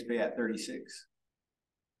start base pay at 36.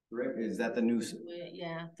 Correct? Is that the new?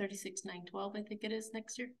 Yeah, 36,912, I think it is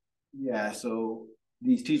next year. Yeah, so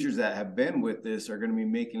these teachers that have been with this are going to be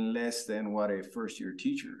making less than what a first year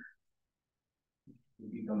teacher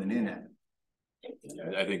would be coming in at.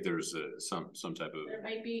 I think there's some type of There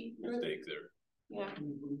might be mistake there. Yeah,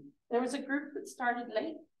 there was a group that started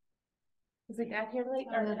late. Cause they got here late,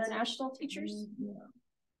 our international teachers.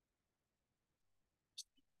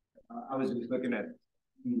 I was just looking at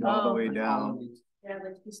all the way down. Yeah,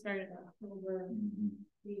 like we started October.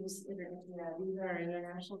 These are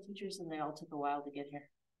international teachers and they all took a while to get here.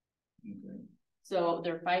 Okay. So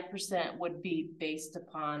their 5% would be based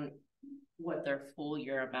upon what their full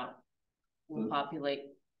year amount will populate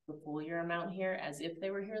the full year amount here as if they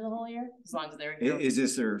were here the whole year, as long as they're here. Is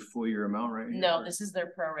this their full year amount right here? No, this is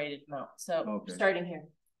their prorated amount. So Okay. starting here,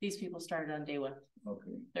 these people started on day one.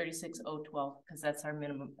 Okay. 36,012, because that's our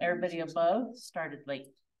minimum. Everybody above started late.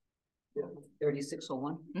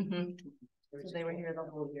 3601 So they were here the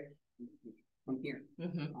whole year. from here.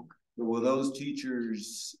 Will those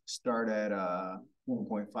teachers start at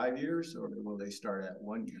 1.5 years or will they start at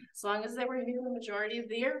 1 year? As long as they were here the majority of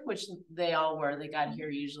the year, which they all were, they got here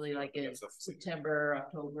usually like in September,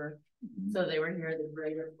 October. So they were here the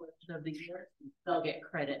greater portion of the year, they'll get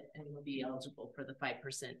credit and will be eligible for the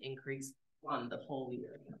 5% increase on the whole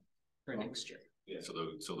year for next year. Yeah, so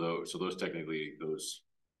those technically, those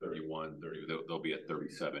 31, 30, they'll be at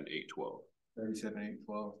 37,812.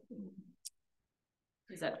 37,812.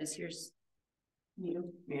 Is that this year's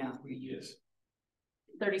new? Yeah. Yes.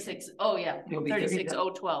 36, oh yeah, It'll be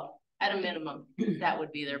 36,012 at a minimum, that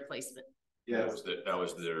would be their placement. Yeah,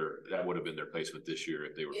 that would have been their placement this year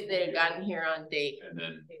if they were. If they had gotten here on date. And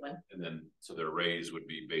then, so their raise would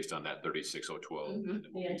be based on that 36,012.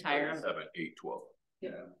 The entire. 37,812.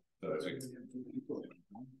 Yeah.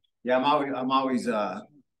 Yeah, I'm always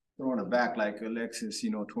throwing it back like Alexis,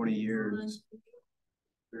 20 years.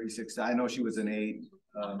 36, I know she was an 8,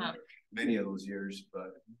 many of those years,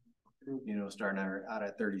 but starting out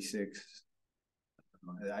at 36.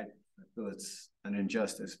 I feel it's an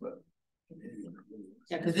injustice, but.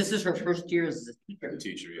 Yeah, because this is her first year as a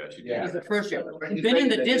teacher. Yeah, she did. It's the first year. She's been in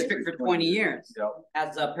the district for 20 years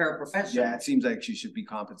as a paraprofessional. Yeah, it seems like she should be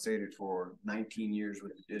compensated for 19 years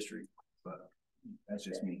with the district, but that's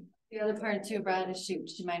just me. The other part too, Brad, is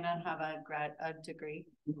she might not have a degree.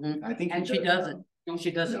 I think, and she doesn't. No,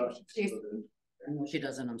 she doesn't. No, she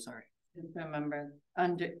doesn't. I'm sorry. Remember,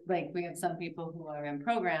 we have some people who are in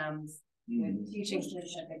programs with teaching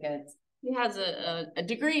certificates. He has a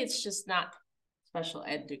degree, it's just not special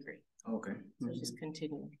ed degree. Okay. So just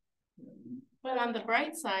continuing. But on the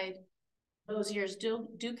bright side, those years do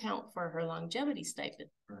count for her longevity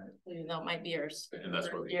stipend. Right. Even though it might be her and that's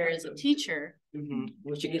first year as a teacher.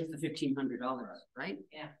 Well, she gets the $1,500, right?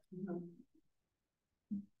 Yeah.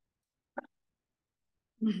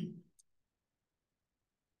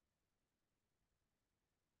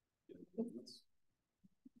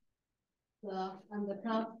 Well, on the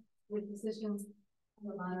top with decisions,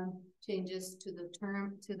 a lot of changes to the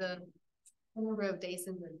term, to the number of days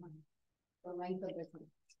in the month, the length of the month.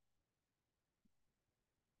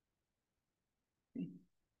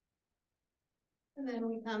 And then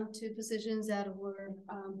we come to positions that were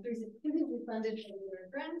previously funded by the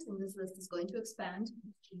grant, and this list is going to expand.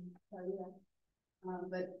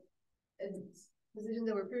 But it's positions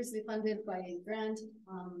that were previously funded by a grant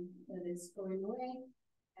that is going away.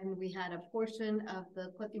 And we had a portion of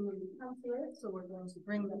the Cuatimuli counselor, so we're going to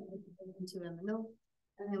bring them into M&O.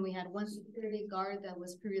 And then we had one security guard that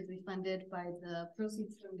was previously funded by the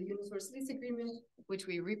proceeds from the Unisource lease agreement, which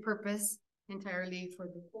we repurpose entirely for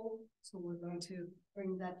the full. So we're going to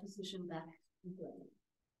bring that position back into M&O.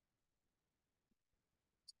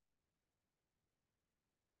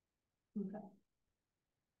 Okay.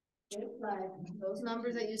 Those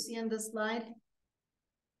numbers that you see on this slide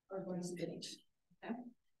are going to change. Okay.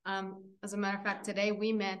 As a matter of fact, today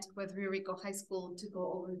we met with Rio Rico High School to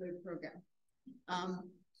go over their program.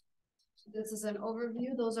 This is an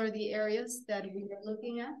overview. Those are the areas that we are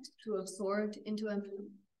looking at to absorb into M&O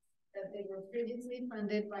that they were previously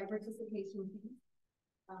funded by participation fees,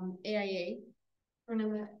 AIA,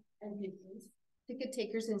 tournament admissions, ticket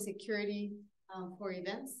takers and security for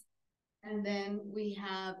events. And then we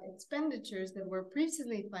have expenditures that were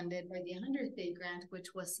previously funded by the 100th Day Grant, which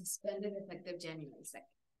was suspended effective January 2nd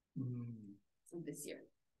of this year.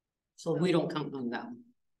 So we don't count on that.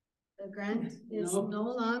 The grant is no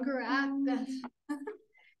longer active.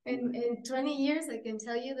 In 20 years, I can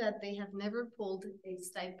tell you that they have never pulled a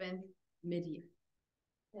stipend mid-year.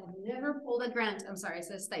 They have never pulled a grant. I'm sorry, I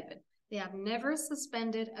said stipend. They have never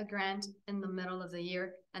suspended a grant in the middle of the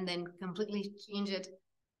year and then completely changed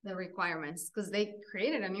the requirements, because they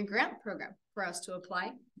created a new grant program for us to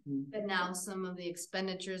apply. But now some of the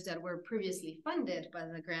expenditures that were previously funded by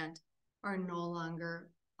the grant are no longer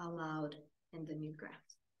allowed in the new grant.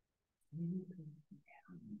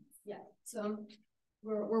 Yeah, so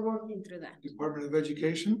we're working through that. Department of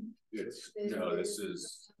Education? Yes. No, this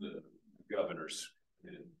is the governors.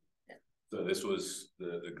 So this was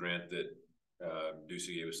the grant that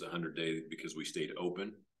Ducey gave us, the 100-day, because we stayed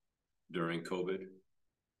open during COVID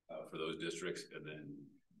for those districts. And then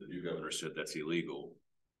the new governor said that's illegal,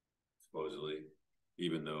 supposedly,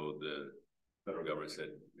 even though the federal government said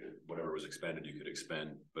whatever was expended, you could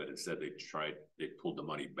expend, but instead they pulled the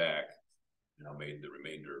money back and now made the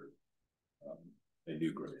remainder a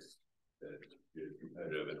new grant that is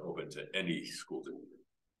competitive and open to any school district.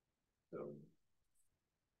 So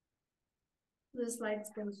The slides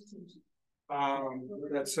going to change.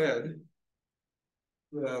 With that said,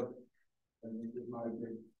 my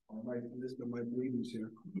bleedings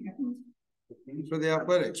here. For the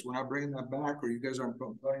athletics, we're not bringing that back, or you guys aren't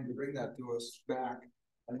planning to bring that to us back.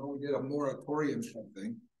 I know we did a moratorium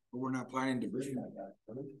thing, but we're not planning to bring that back.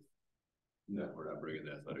 no, we're not bringing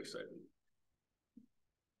the athletic stipend.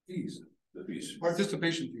 Fees, The fees.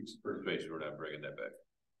 participation fees. Participation, we're not bringing that back.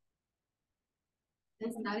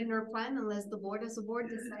 It's not in our plan unless the board as a board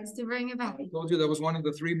decides to bring it back. I told you that was one of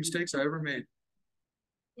the 3 mistakes I ever made.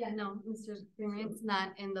 Yeah, no, Mr. Freeman, it's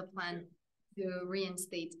not in the plan to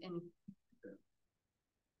reinstate any.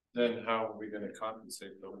 Then how are we gonna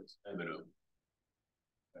compensate those? I don't know.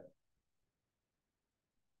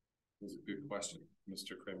 That's a good question,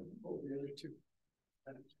 Mr. Kramer.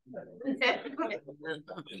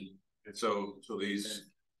 And so these,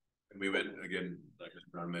 and we went again, like Mr.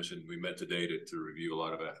 Brown mentioned, we met today to review a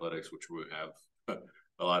lot of athletics, which we have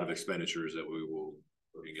a lot of expenditures that we will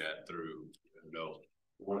looking at through.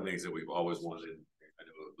 One of the things that we've always wanted, I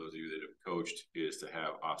know those of you that have coached, is to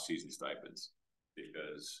have off-season stipends,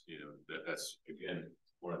 because that's again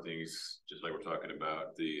one of the things. Just like we're talking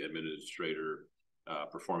about the administrator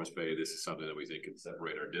performance pay, this is something that we think can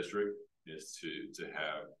separate our district, is to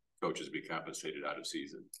have coaches be compensated out of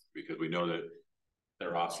season, because we know that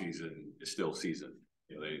their off season is still season.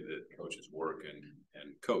 The coaches work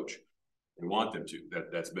and coach. We want them to.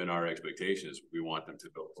 That's been our expectation, is we want them to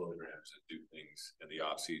build programs and do things in the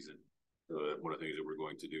off season. So one of the things that we're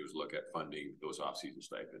going to do is look at funding those off season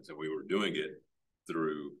stipends, and we were doing it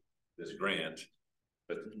through this grant,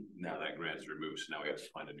 but now that grant is removed, so now we have to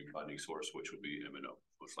find a new funding source, which will be M&O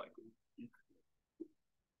most likely.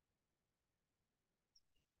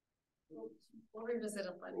 We'll revisit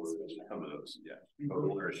a planning session. Some of those, yeah. But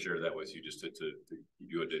we'll share that with you just to keep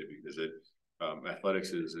you updated, because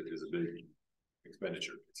athletics is a big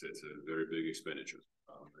expenditure. It's a very big expenditure.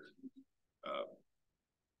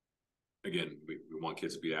 Again, we want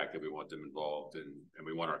kids to be active. We want them involved, and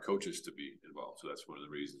we want our coaches to be involved. So that's one of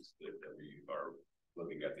the reasons that we are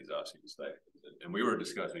looking at these off-season stipends. And we were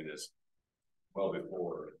discussing this well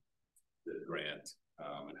before the grant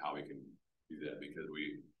and how we can do that, because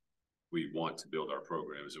we want to build our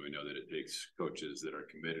programs, and we know that it takes coaches that are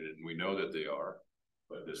committed, and we know that they are,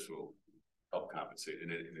 but this will help compensate.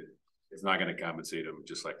 And it's not going to compensate them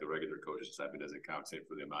just like the regular coaches stipend doesn't compensate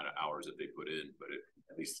for the amount of hours that they put in, but it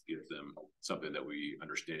at least gives them something that we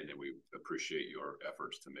understand, and we appreciate your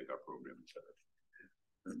efforts to make our program better.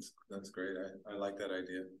 That's great. I like that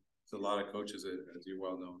idea. It's a lot of coaches, as you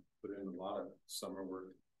well know, put in a lot of summer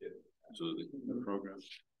work. Yeah, absolutely. The program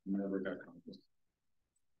never got accomplished.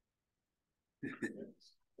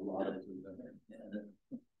 A lot of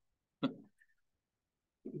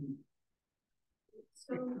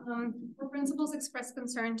So the principals expressed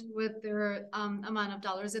concern with their amount of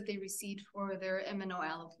dollars that they received for their M&O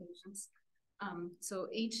allocations. So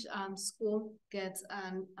each school gets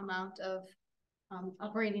an amount of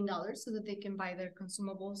operating dollars so that they can buy their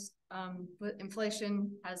consumables. But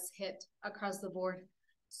inflation has hit across the board.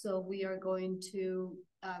 So we are going to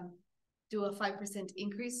do a 5%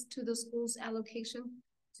 increase to the school's allocation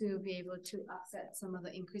to be able to offset some of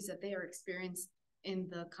the increase that they are experiencing in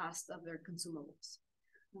the cost of their consumables.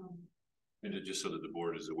 And just so that the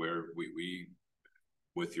board is aware, we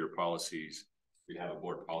with your policies, we have a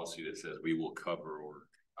board policy that says we will cover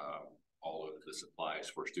all of the supplies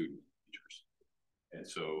for student teachers. And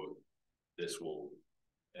so this will,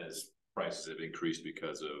 as prices have increased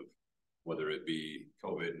because of whether it be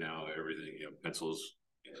COVID now, everything, pencils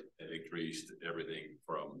have increased, everything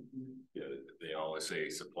from, they always say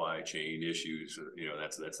supply chain issues,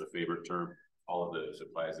 that's the favorite term. All of the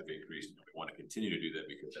supplies have increased, and we want to continue to do that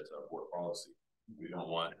because that's our board policy. We don't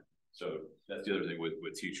want, so that's the other thing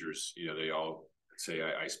with teachers, they all say,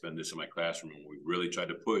 I spend this in my classroom, and we really try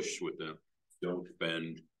to push with them, don't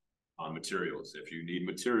spend on materials. If you need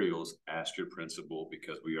materials, ask your principal,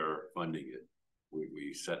 because we are funding it.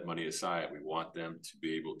 We set money aside. We want them to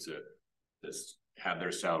be able to just have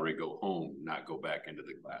their salary go home, not go back into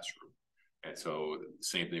the classroom. And so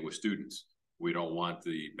same thing with students. We don't want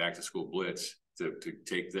the back to school blitz to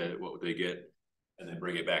take what they get and then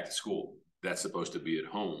bring it back to school. That's supposed to be at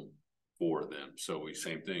home for them. So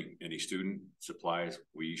same thing, any student supplies,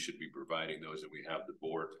 we should be providing those, and we have the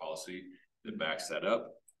board policy that backs that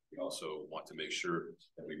up. We also want to make sure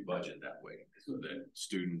that we budget that way so that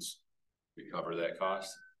students recover that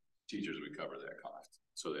cost, teachers recover that cost,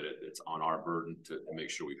 so that it's on our burden to make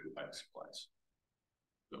sure we provide supplies.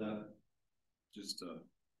 So, just a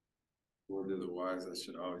word to the wise, that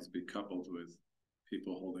should always be coupled with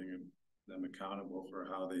people holding them accountable for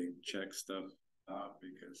how they check stuff out,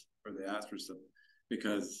 or they ask for stuff,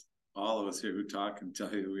 because all of us here who talk can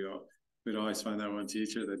tell you we'd always find that one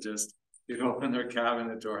teacher that just, open their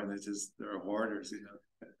cabinet door and they're hoarders,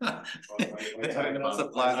 I'm talking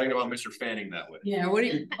about Mr. Fanning that way. Yeah,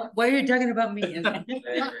 why are you talking about me?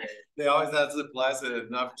 They always have supplies that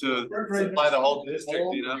enough to supply the whole district,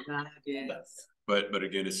 God, yes. But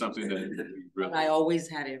again, it's something that we really I always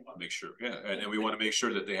had it. make sure, and we want to make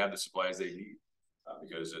sure that they have the supplies they need,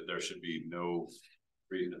 because there should be no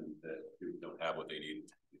reason that people don't have what they need in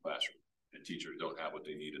the classroom, and teachers don't have what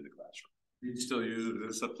they need in the classroom. You still use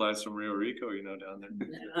the supplies from Rio Rico, down there.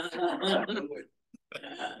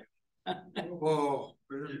 Whoa.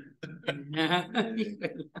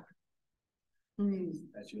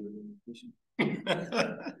 That's your invitation.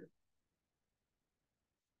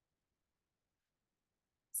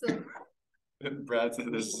 So Brad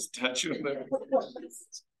said this is statue of Why'd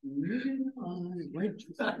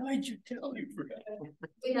you tell me?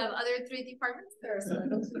 we have other 3 departments that are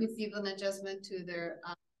supposed to receive an adjustment to their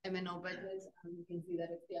MNO budget. You can see that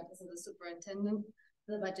it's the office of the superintendent,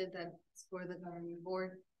 the budget that's for the governing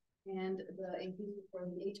board, and the increase for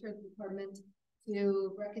the HR department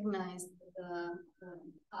to recognize the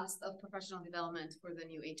cost of professional development for the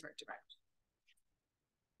new HR director.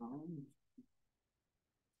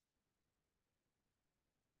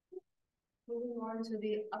 Moving on to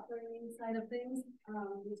the operating side of things,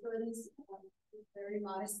 utilities, very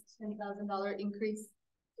modest $10,000 increase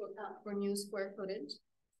to account for new square footage.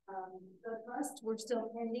 The trust, we're still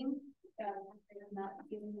pending, they're not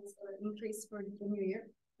giving us an increase for the new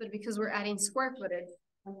year, but because we're adding square footage,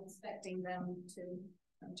 I'm expecting them to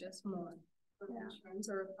adjust more for insurance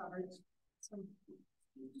or coverage. So.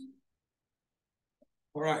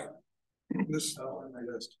 All right. This is on my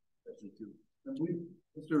list.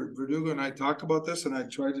 Mr. Verdugo and I talked about this, and I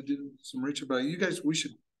tried to do some research, but you guys, we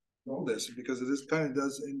should know this because this kind of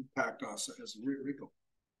does impact us as Rio Rico.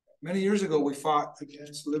 Many years ago, we fought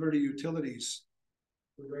against Liberty Utilities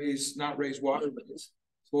to not raise water rates.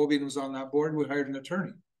 Swobian was on that board. We hired an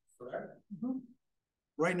attorney. Correct. Mm-hmm.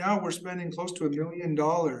 Right now, we're spending close to $1 million,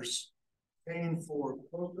 paying for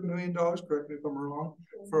close to $1 million. Correct me if I'm wrong.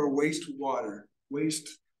 For waste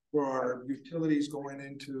for our utilities going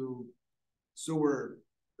into sewer,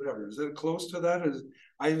 whatever. Is it close to that?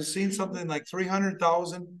 I've seen something like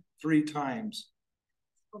 300,000 3 times.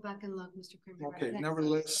 Go back and look, Mr. Kramer. Okay,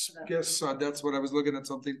 nevertheless, guess that's what I was looking at,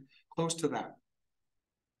 something close to that.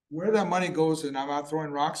 Where that money goes, and I'm not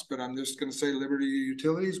throwing rocks, but I'm just going to say Liberty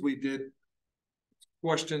Utilities, we did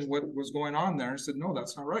question what was going on there and said, no,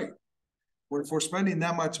 that's not right. If we're spending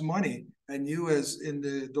that much money, and you as in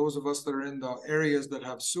those of us that are in the areas that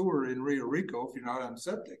have sewer in Rio Rico, if you're not on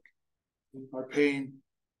septic, are paying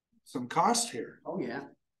some cost here. Oh, yeah.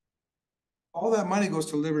 All that money goes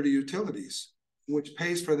to Liberty Utilities, which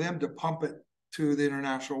pays for them to pump it to the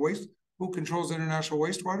international waste. Who controls the international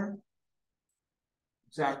wastewater?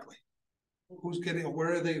 Exactly. Who's getting, who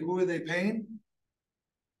are they paying?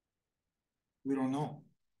 We don't know.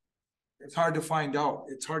 It's hard to find out.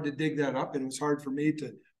 It's hard to dig that up, and it's hard for me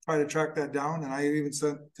to try to track that down. And I even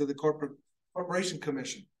sent to the Corporation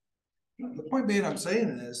Commission. The point being I'm saying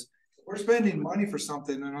is, we're spending money for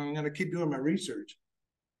something, and I'm going to keep doing my research.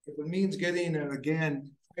 If it means getting, and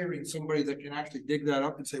again, hiring somebody that can actually dig that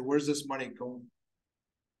up and say, where's this money going?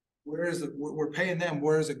 Where is it? We're paying them.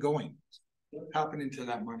 Where is it going? What's happening to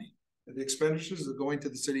that money? The expenditures are going to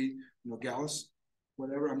the city, Nogales,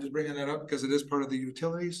 whatever. I'm just bringing that up because it is part of the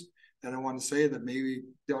utilities. And I want to say that maybe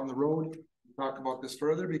down the road, we'll talk about this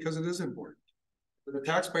further because it is important. But the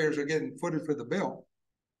taxpayers are getting footed for the bill.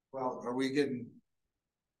 Well, are we getting?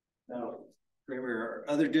 Now, Kramer, are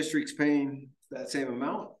other districts paying that same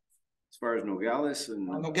amount as far as Nogales? And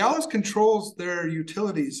Nogales controls their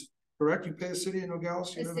utilities, correct? You pay the city of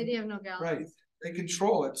Nogales? The city of Nogales. Right. They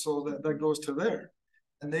control it, so that goes to there.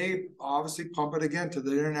 And they obviously pump it again to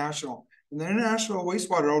the international. And the international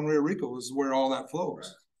wastewater on Rio Rico is where all that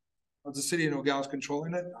flows. Is the city of Nogales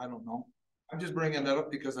controlling it? I don't know. I'm just bringing that up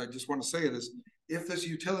because I just want to say this. If this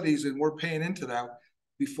utilities and we're paying into that,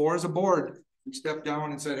 before as a board, We stepped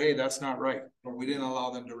down and said, hey, that's not right, but we didn't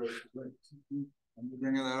allow them to raise the rates. I'm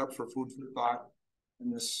bringing that up for food for thought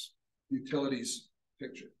in this utilities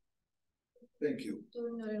picture. Thank you.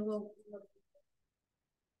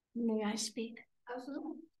 May I speak?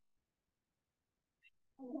 Absolutely.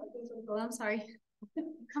 Oh, I'm sorry.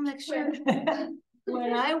 Come next year.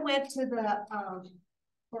 When I went to the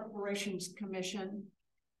Corporations Commission,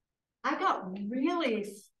 I got really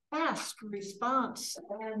fast response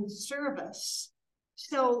and service.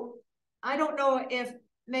 So I don't know if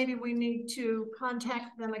maybe we need to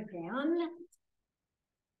contact them again.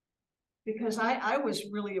 Because I was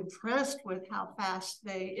really impressed with how fast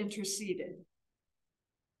they interceded.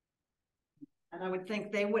 And I would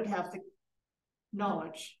think they would have the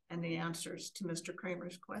knowledge and the answers to Mr.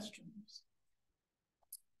 Kramer's questions.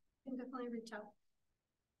 I can definitely reach out.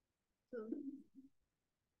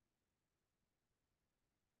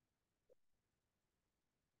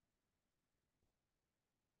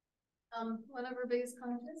 One of our biggest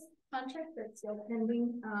contract that's still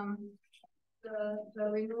pending, the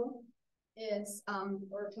renewal is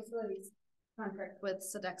or facilities contract with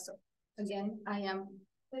Sodexo. Again, I am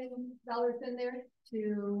putting dollars in there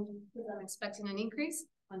because I'm expecting an increase.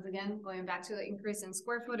 Once again, going back to the increase in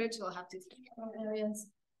square footage, we'll have to take areas.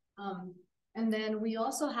 And then we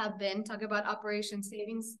also have been talking about operation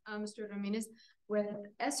savings, Mr. Ramirez, with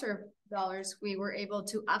ESSER dollars, we were able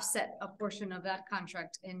to offset a portion of that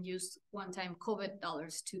contract and use one-time COVID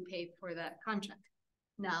dollars to pay for that contract.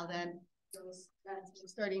 Now that those grants are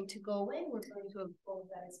starting to go away, we're going to fold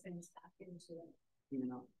that expense back into it, you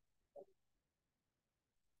know.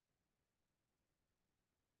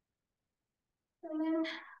 And then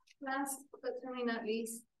last but certainly not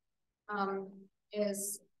least,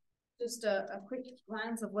 is just a quick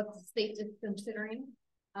glance of what the state is considering.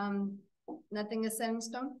 Nothing is set in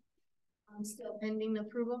stone. Still pending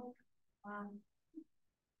approval.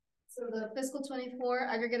 So the fiscal 24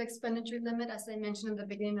 aggregate expenditure limit, as I mentioned at the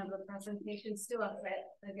beginning of the presentation, still a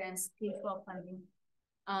threat against K-12 funding.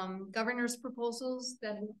 Governor's proposals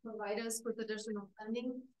that provide us with additional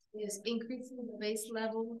funding is increasing the base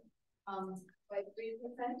level by 3%,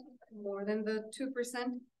 more than the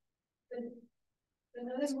 2%. But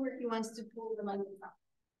notice where he wants to pull the money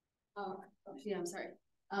from. Yeah, I'm sorry.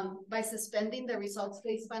 By suspending the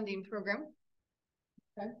results-based funding program,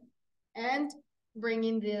 okay, and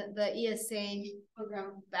bringing the ESA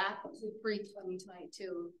program back to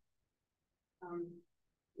pre-2022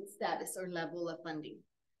 status or level of funding.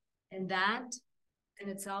 And that in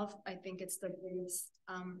itself, I think it's the biggest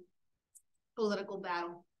political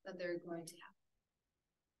battle that they're going to have.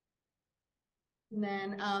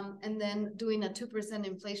 And then doing a 2%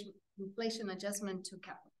 inflation adjustment to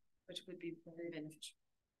capital, which would be very beneficial.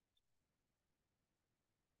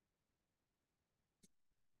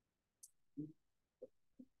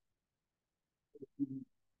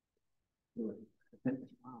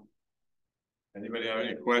 Anybody have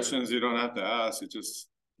any questions? You don't have to ask. It's just,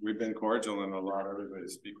 we've been cordial and allowed everybody to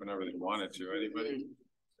speak whenever they wanted to. Anybody?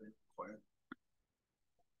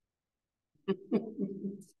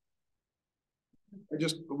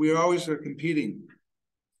 We always are competing.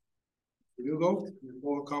 You go, you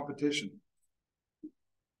go competition.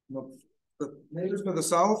 The neighbors to the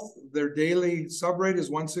south, their daily sub rate is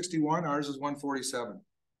 161, ours is 147.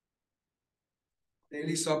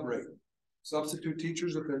 Daily sub rate. Substitute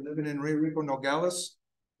teachers, if they're living in Rio Rico, Nogales,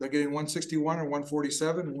 they're getting 161 or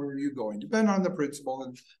 147. And where are you going? Depending on the principal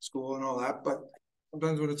and school and all that, but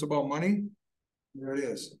sometimes when it's about money, there it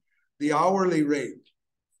is. The hourly rate.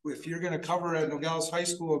 If you're going to cover at Nogales High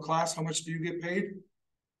School a class, how much do you get paid?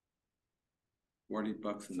 $40.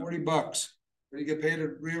 $40. What do you get paid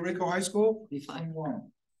at Rio Rico High School? 21.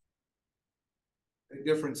 Big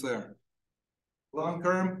difference there. Long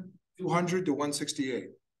term, 200 to 168.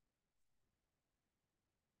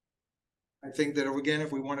 I think that again,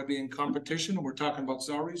 if we want to be in competition, and we're talking about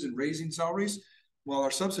salaries and raising salaries, well, our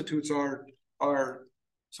substitutes are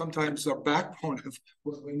sometimes our backbone of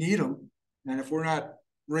what we need them. And if we're not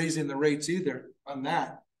raising the rates either on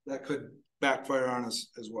that, that could backfire on us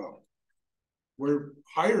as well. We're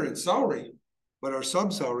higher in salary, but our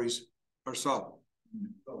sub salaries are sub.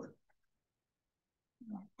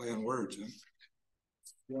 Play on words, huh?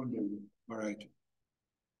 All right.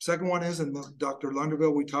 Second one is, and Dr.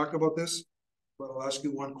 Lunderville, we talked about this, but I'll ask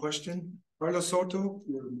you one question. Carla Soto,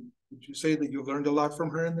 did you say that you learned a lot from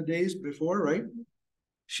her in the days before, right?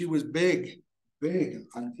 She was big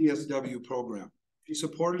on TSW program. She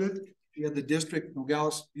supported it. She had the district,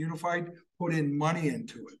 Nogales Unified, put in money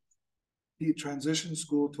into it. He transitioned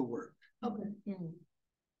school to work. Okay.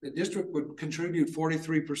 The district would contribute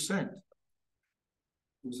 43%.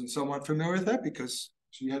 Wasn't somewhat familiar with that because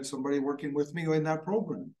she had somebody working with me in that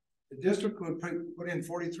program. The district would put in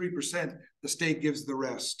 43%, the state gives the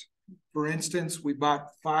rest. For instance, we bought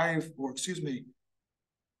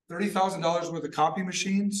 $30,000 worth of copy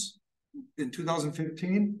machines in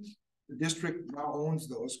 2015. The district now owns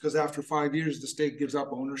those because after 5 years, the state gives up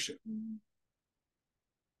ownership.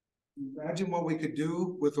 Imagine what we could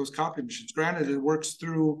do with those copy machines. Granted, it works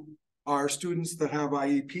through our students that have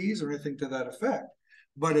IEPs or anything to that effect,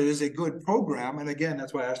 but it is a good program. And again,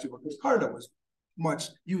 that's why I asked you about this card. That was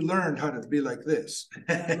you learned how to be like this.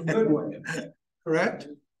 A good way. Correct?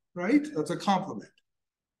 Right? That's a compliment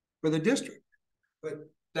for the district. But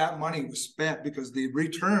that money was spent because the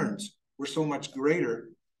returns were so much greater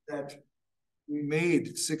that we made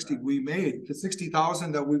the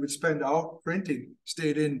 60,000 that we would spend out printing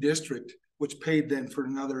stayed in district, which paid then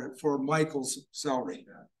for Michael's salary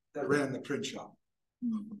that ran the print shop.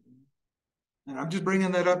 And I'm just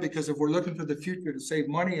bringing that up because if we're looking for the future to save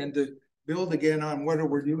money and to build again on what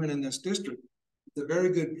we're doing in this district, it's a very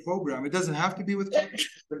good program. It doesn't have to be with cash,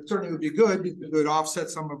 but it certainly would be good because it would offset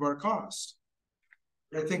some of our costs.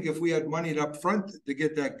 I think if we had money up front to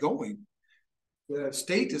get that going, the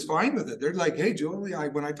state is fine with it. They're like, hey, Julie,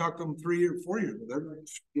 when I talked to them 3 or 4 years ago, they're like,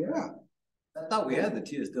 yeah. I thought we had the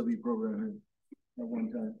TSW program at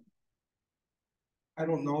one time. I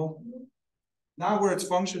don't know. Not where it's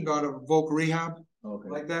functioned out of Volk Rehab, Okay.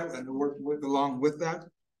 like that, and work along with that.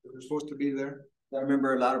 They're supposed to be there. I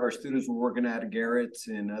remember a lot of our students were working at Garrett's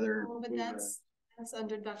and other. Oh, but that's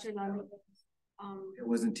under Dr. Lund. It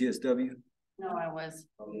wasn't TSW? No, I was.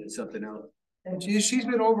 It's something else. And she's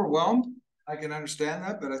been overwhelmed. I can understand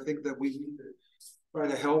that, but I think that we need to try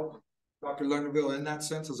to help Dr. Lunderville in that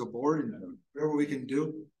sense as a board and whatever we can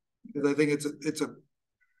do. Because I think it's a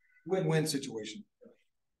win-win situation.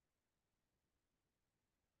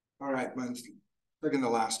 All right, second to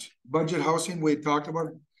last. Budget housing, we talked about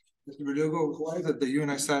it. Mr. Verdugo, why is it that you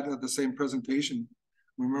and I sat at the same presentation?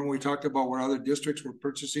 Remember we talked about where other districts were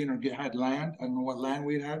purchasing or had land? I don't know what land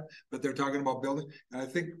we had, but they're talking about building. And I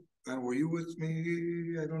think, were you with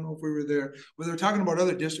me? I don't know if we were there. Well, they're talking about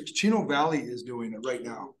other districts. Chino Valley is doing it right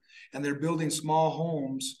now. And they're building small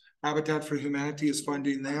homes. Habitat for Humanity is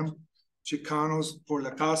funding them. Chicanos for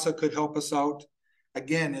La Casa could help us out.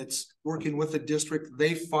 Again, it's working with the district.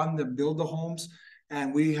 They fund and build the homes.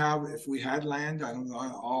 And we have, if we had land, I don't know,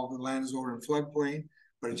 all the land is over in floodplain,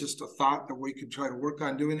 but it's just a thought that we could try to work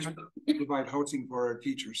on doing that, provide housing for our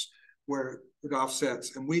teachers where it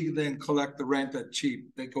offsets. And we then collect the rent at cheap.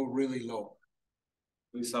 They go really low.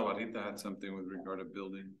 Lisa Juanita had something with regard to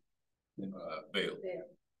building. Vail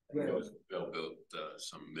built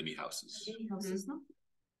some mini houses.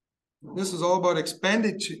 This is all about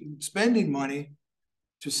spending money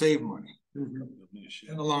to save money in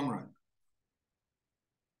the long run.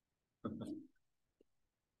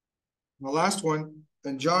 The last one,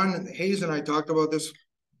 and John Hayes and I talked about this,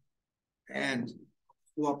 and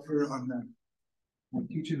up here on the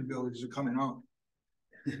teaching abilities are coming out.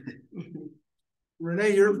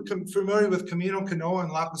 Renee, you're familiar with Camino Canoa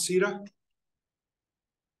and La Placida?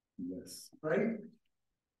 Yes. Right?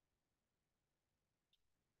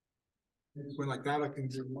 It's when like that, I can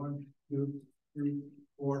do 1, 2, 3,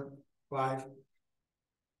 4, 5,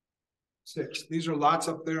 6. These are lots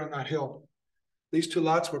up there on that hill. These 2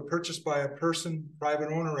 lots were purchased by a person,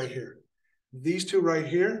 private owner right here. These 2 right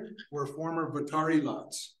here were former Vatari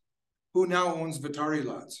lots. Who now owns Vatari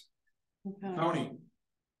lots? Okay. County.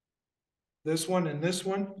 This one and this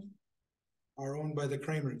one are owned by the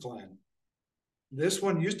Kramer clan. This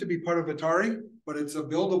one used to be part of Vatari, but it's a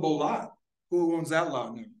buildable lot. Who owns that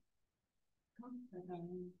lot now?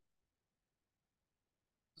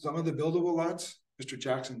 Some of the buildable lots, Mr.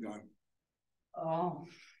 Jackson got. Oh.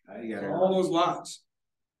 All those lots.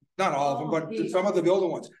 Not all of them, but some of the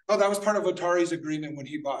buildable ones. Oh, that was part of Atari's agreement when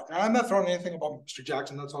he bought. Now, I'm not throwing anything about Mr.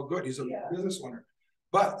 Jackson. That's all good. He's a business owner.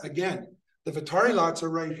 But again, the Vatari lots are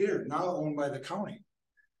right here, now owned by the county.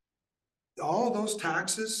 All those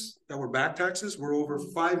taxes that were back taxes were over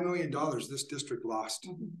 $5 million this district lost.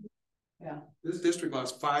 Yeah. This district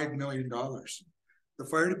lost $5 million. The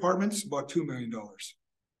fire department's about $2 million.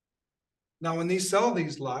 Now, when they sell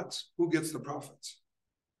these lots, who gets the profits?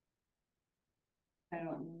 I don't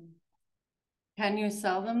know. Can you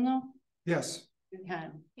sell them though? Yes. You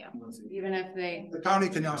can. Yeah. Even if they. The county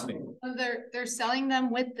can now. So they're selling them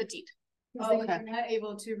with the deed. Because Okay. they're not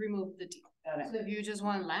able to remove the deed. Got it. So if you just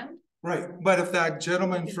want land, Right, but if that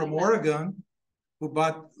gentleman from Oregon who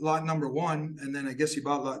bought lot number 1, and then I guess he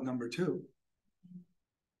bought lot number 2,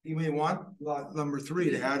 he may want lot number 3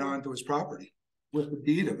 to add on to his property with the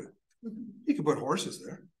deed of it. He could put horses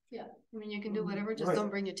there. Yeah, I mean, you can do whatever, just Right. don't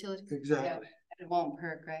bring utilities. Exactly. It won't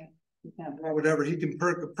perk, right? You can't Or perk. whatever, he can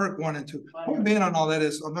perk 1 and 2. Point being on all that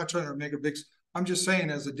is, I'm not trying to make a big, I'm just saying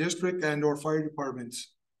as a district and or fire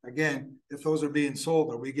departments, again, if those are being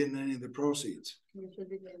sold, are we getting any of the proceeds? You should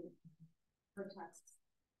be getting per taxes.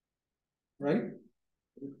 Right?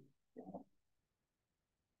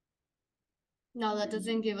 No, that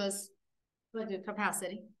doesn't give us budget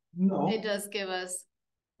capacity. No. It does give us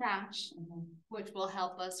cash, which will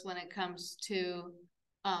help us when it comes to,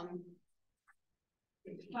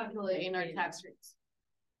 calculating our tax rates.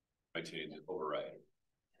 I change it override.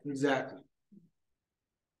 Exactly.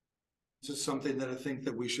 This is something that I think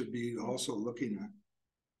that we should be also looking at.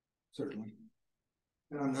 Certainly.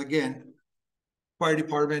 And again, fire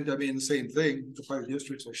department, I mean, the same thing, the fire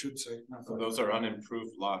districts, I should say. So those are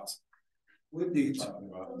unimproved lots. With these.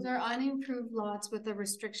 Those are unimproved lots with a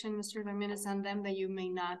restriction, Mr. Ramirez, on them that you may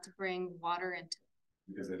not bring water into.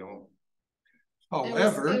 Because they don't.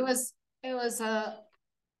 However. It was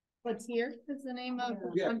what's here is the name of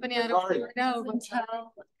the Yeah. company. I don't Sorry. know,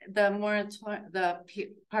 but The moratorium,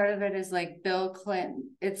 part of it is like Bill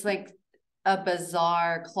Clinton, it's like a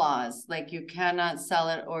bizarre clause, like you cannot sell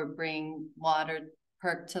it or bring water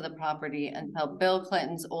perk to the property until Bill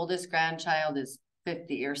Clinton's oldest grandchild is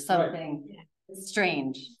 50 or something. It's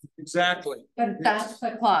strange, Exactly. but that's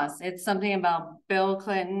the clause. It's something about Bill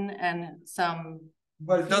Clinton and some.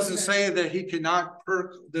 But it doesn't say that he cannot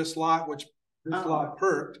perk this lot, which this Oh. lot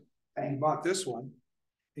perked, and he bought this one.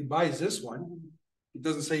 He buys this one. It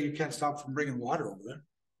doesn't say you can't stop from bringing water over there.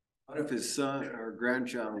 What if his son or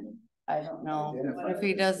grandchild? I don't know, what if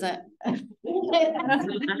he doesn't?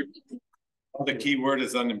 The key word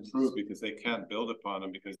is unimproved because they can't build upon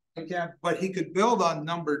them because. He can't, but he could build on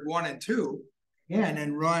numbered 1 and 2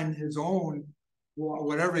 and run his own,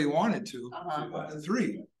 whatever he wanted to, Uh-huh.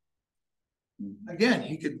 3. Again,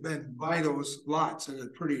 he could then buy those lots at a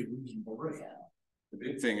pretty reasonable rate. The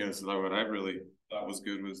big thing is, though, what I really thought was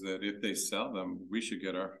good was that if they sell them, we should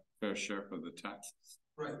get our fair share for the taxes.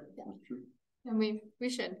 Right. That's true. and we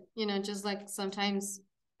should, you know, just like sometimes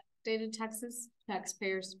dated taxes,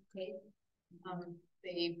 taxpayers pay.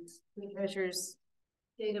 The treasurer's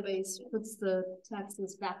database puts the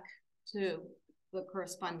taxes back to the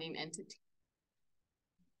corresponding entity.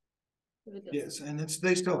 If it doesn't. Yes, and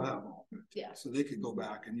they still have all. of it. Yeah. So they could go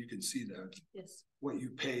back and you can see that, Yes. what you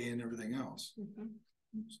pay and everything else. Mhm.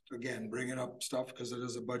 Again, bringing up stuff because it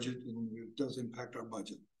is a budget and it does impact our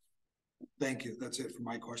budget. Thank you. That's it for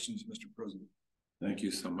my questions, Mr. President. Thank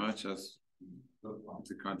you so much. That's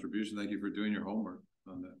a contribution. Thank you for doing your homework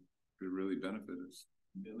on that. It really benefit us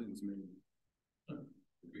millions, maybe.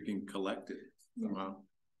 We can collect it somehow.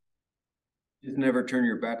 Just never turn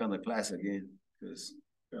your back on the class again, because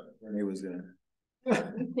Renee was gonna. I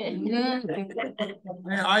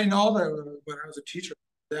know that when I was a teacher,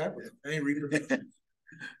 that was any reader.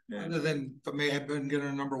 Other than, I may have been getting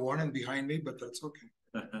a number 1 and behind me, but that's okay.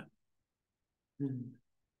 I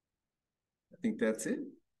think that's it.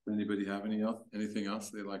 Anybody have anything else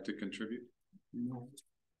they'd like to contribute? No.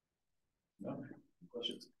 No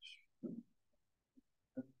questions.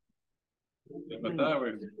 With that,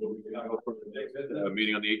 we're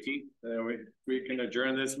Meeting on the 18th. we can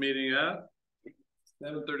adjourn this meeting at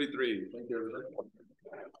 7:33. Thank you, everybody.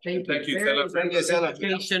 Thank Thank you, Very Stella.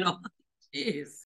 educational. Jeez.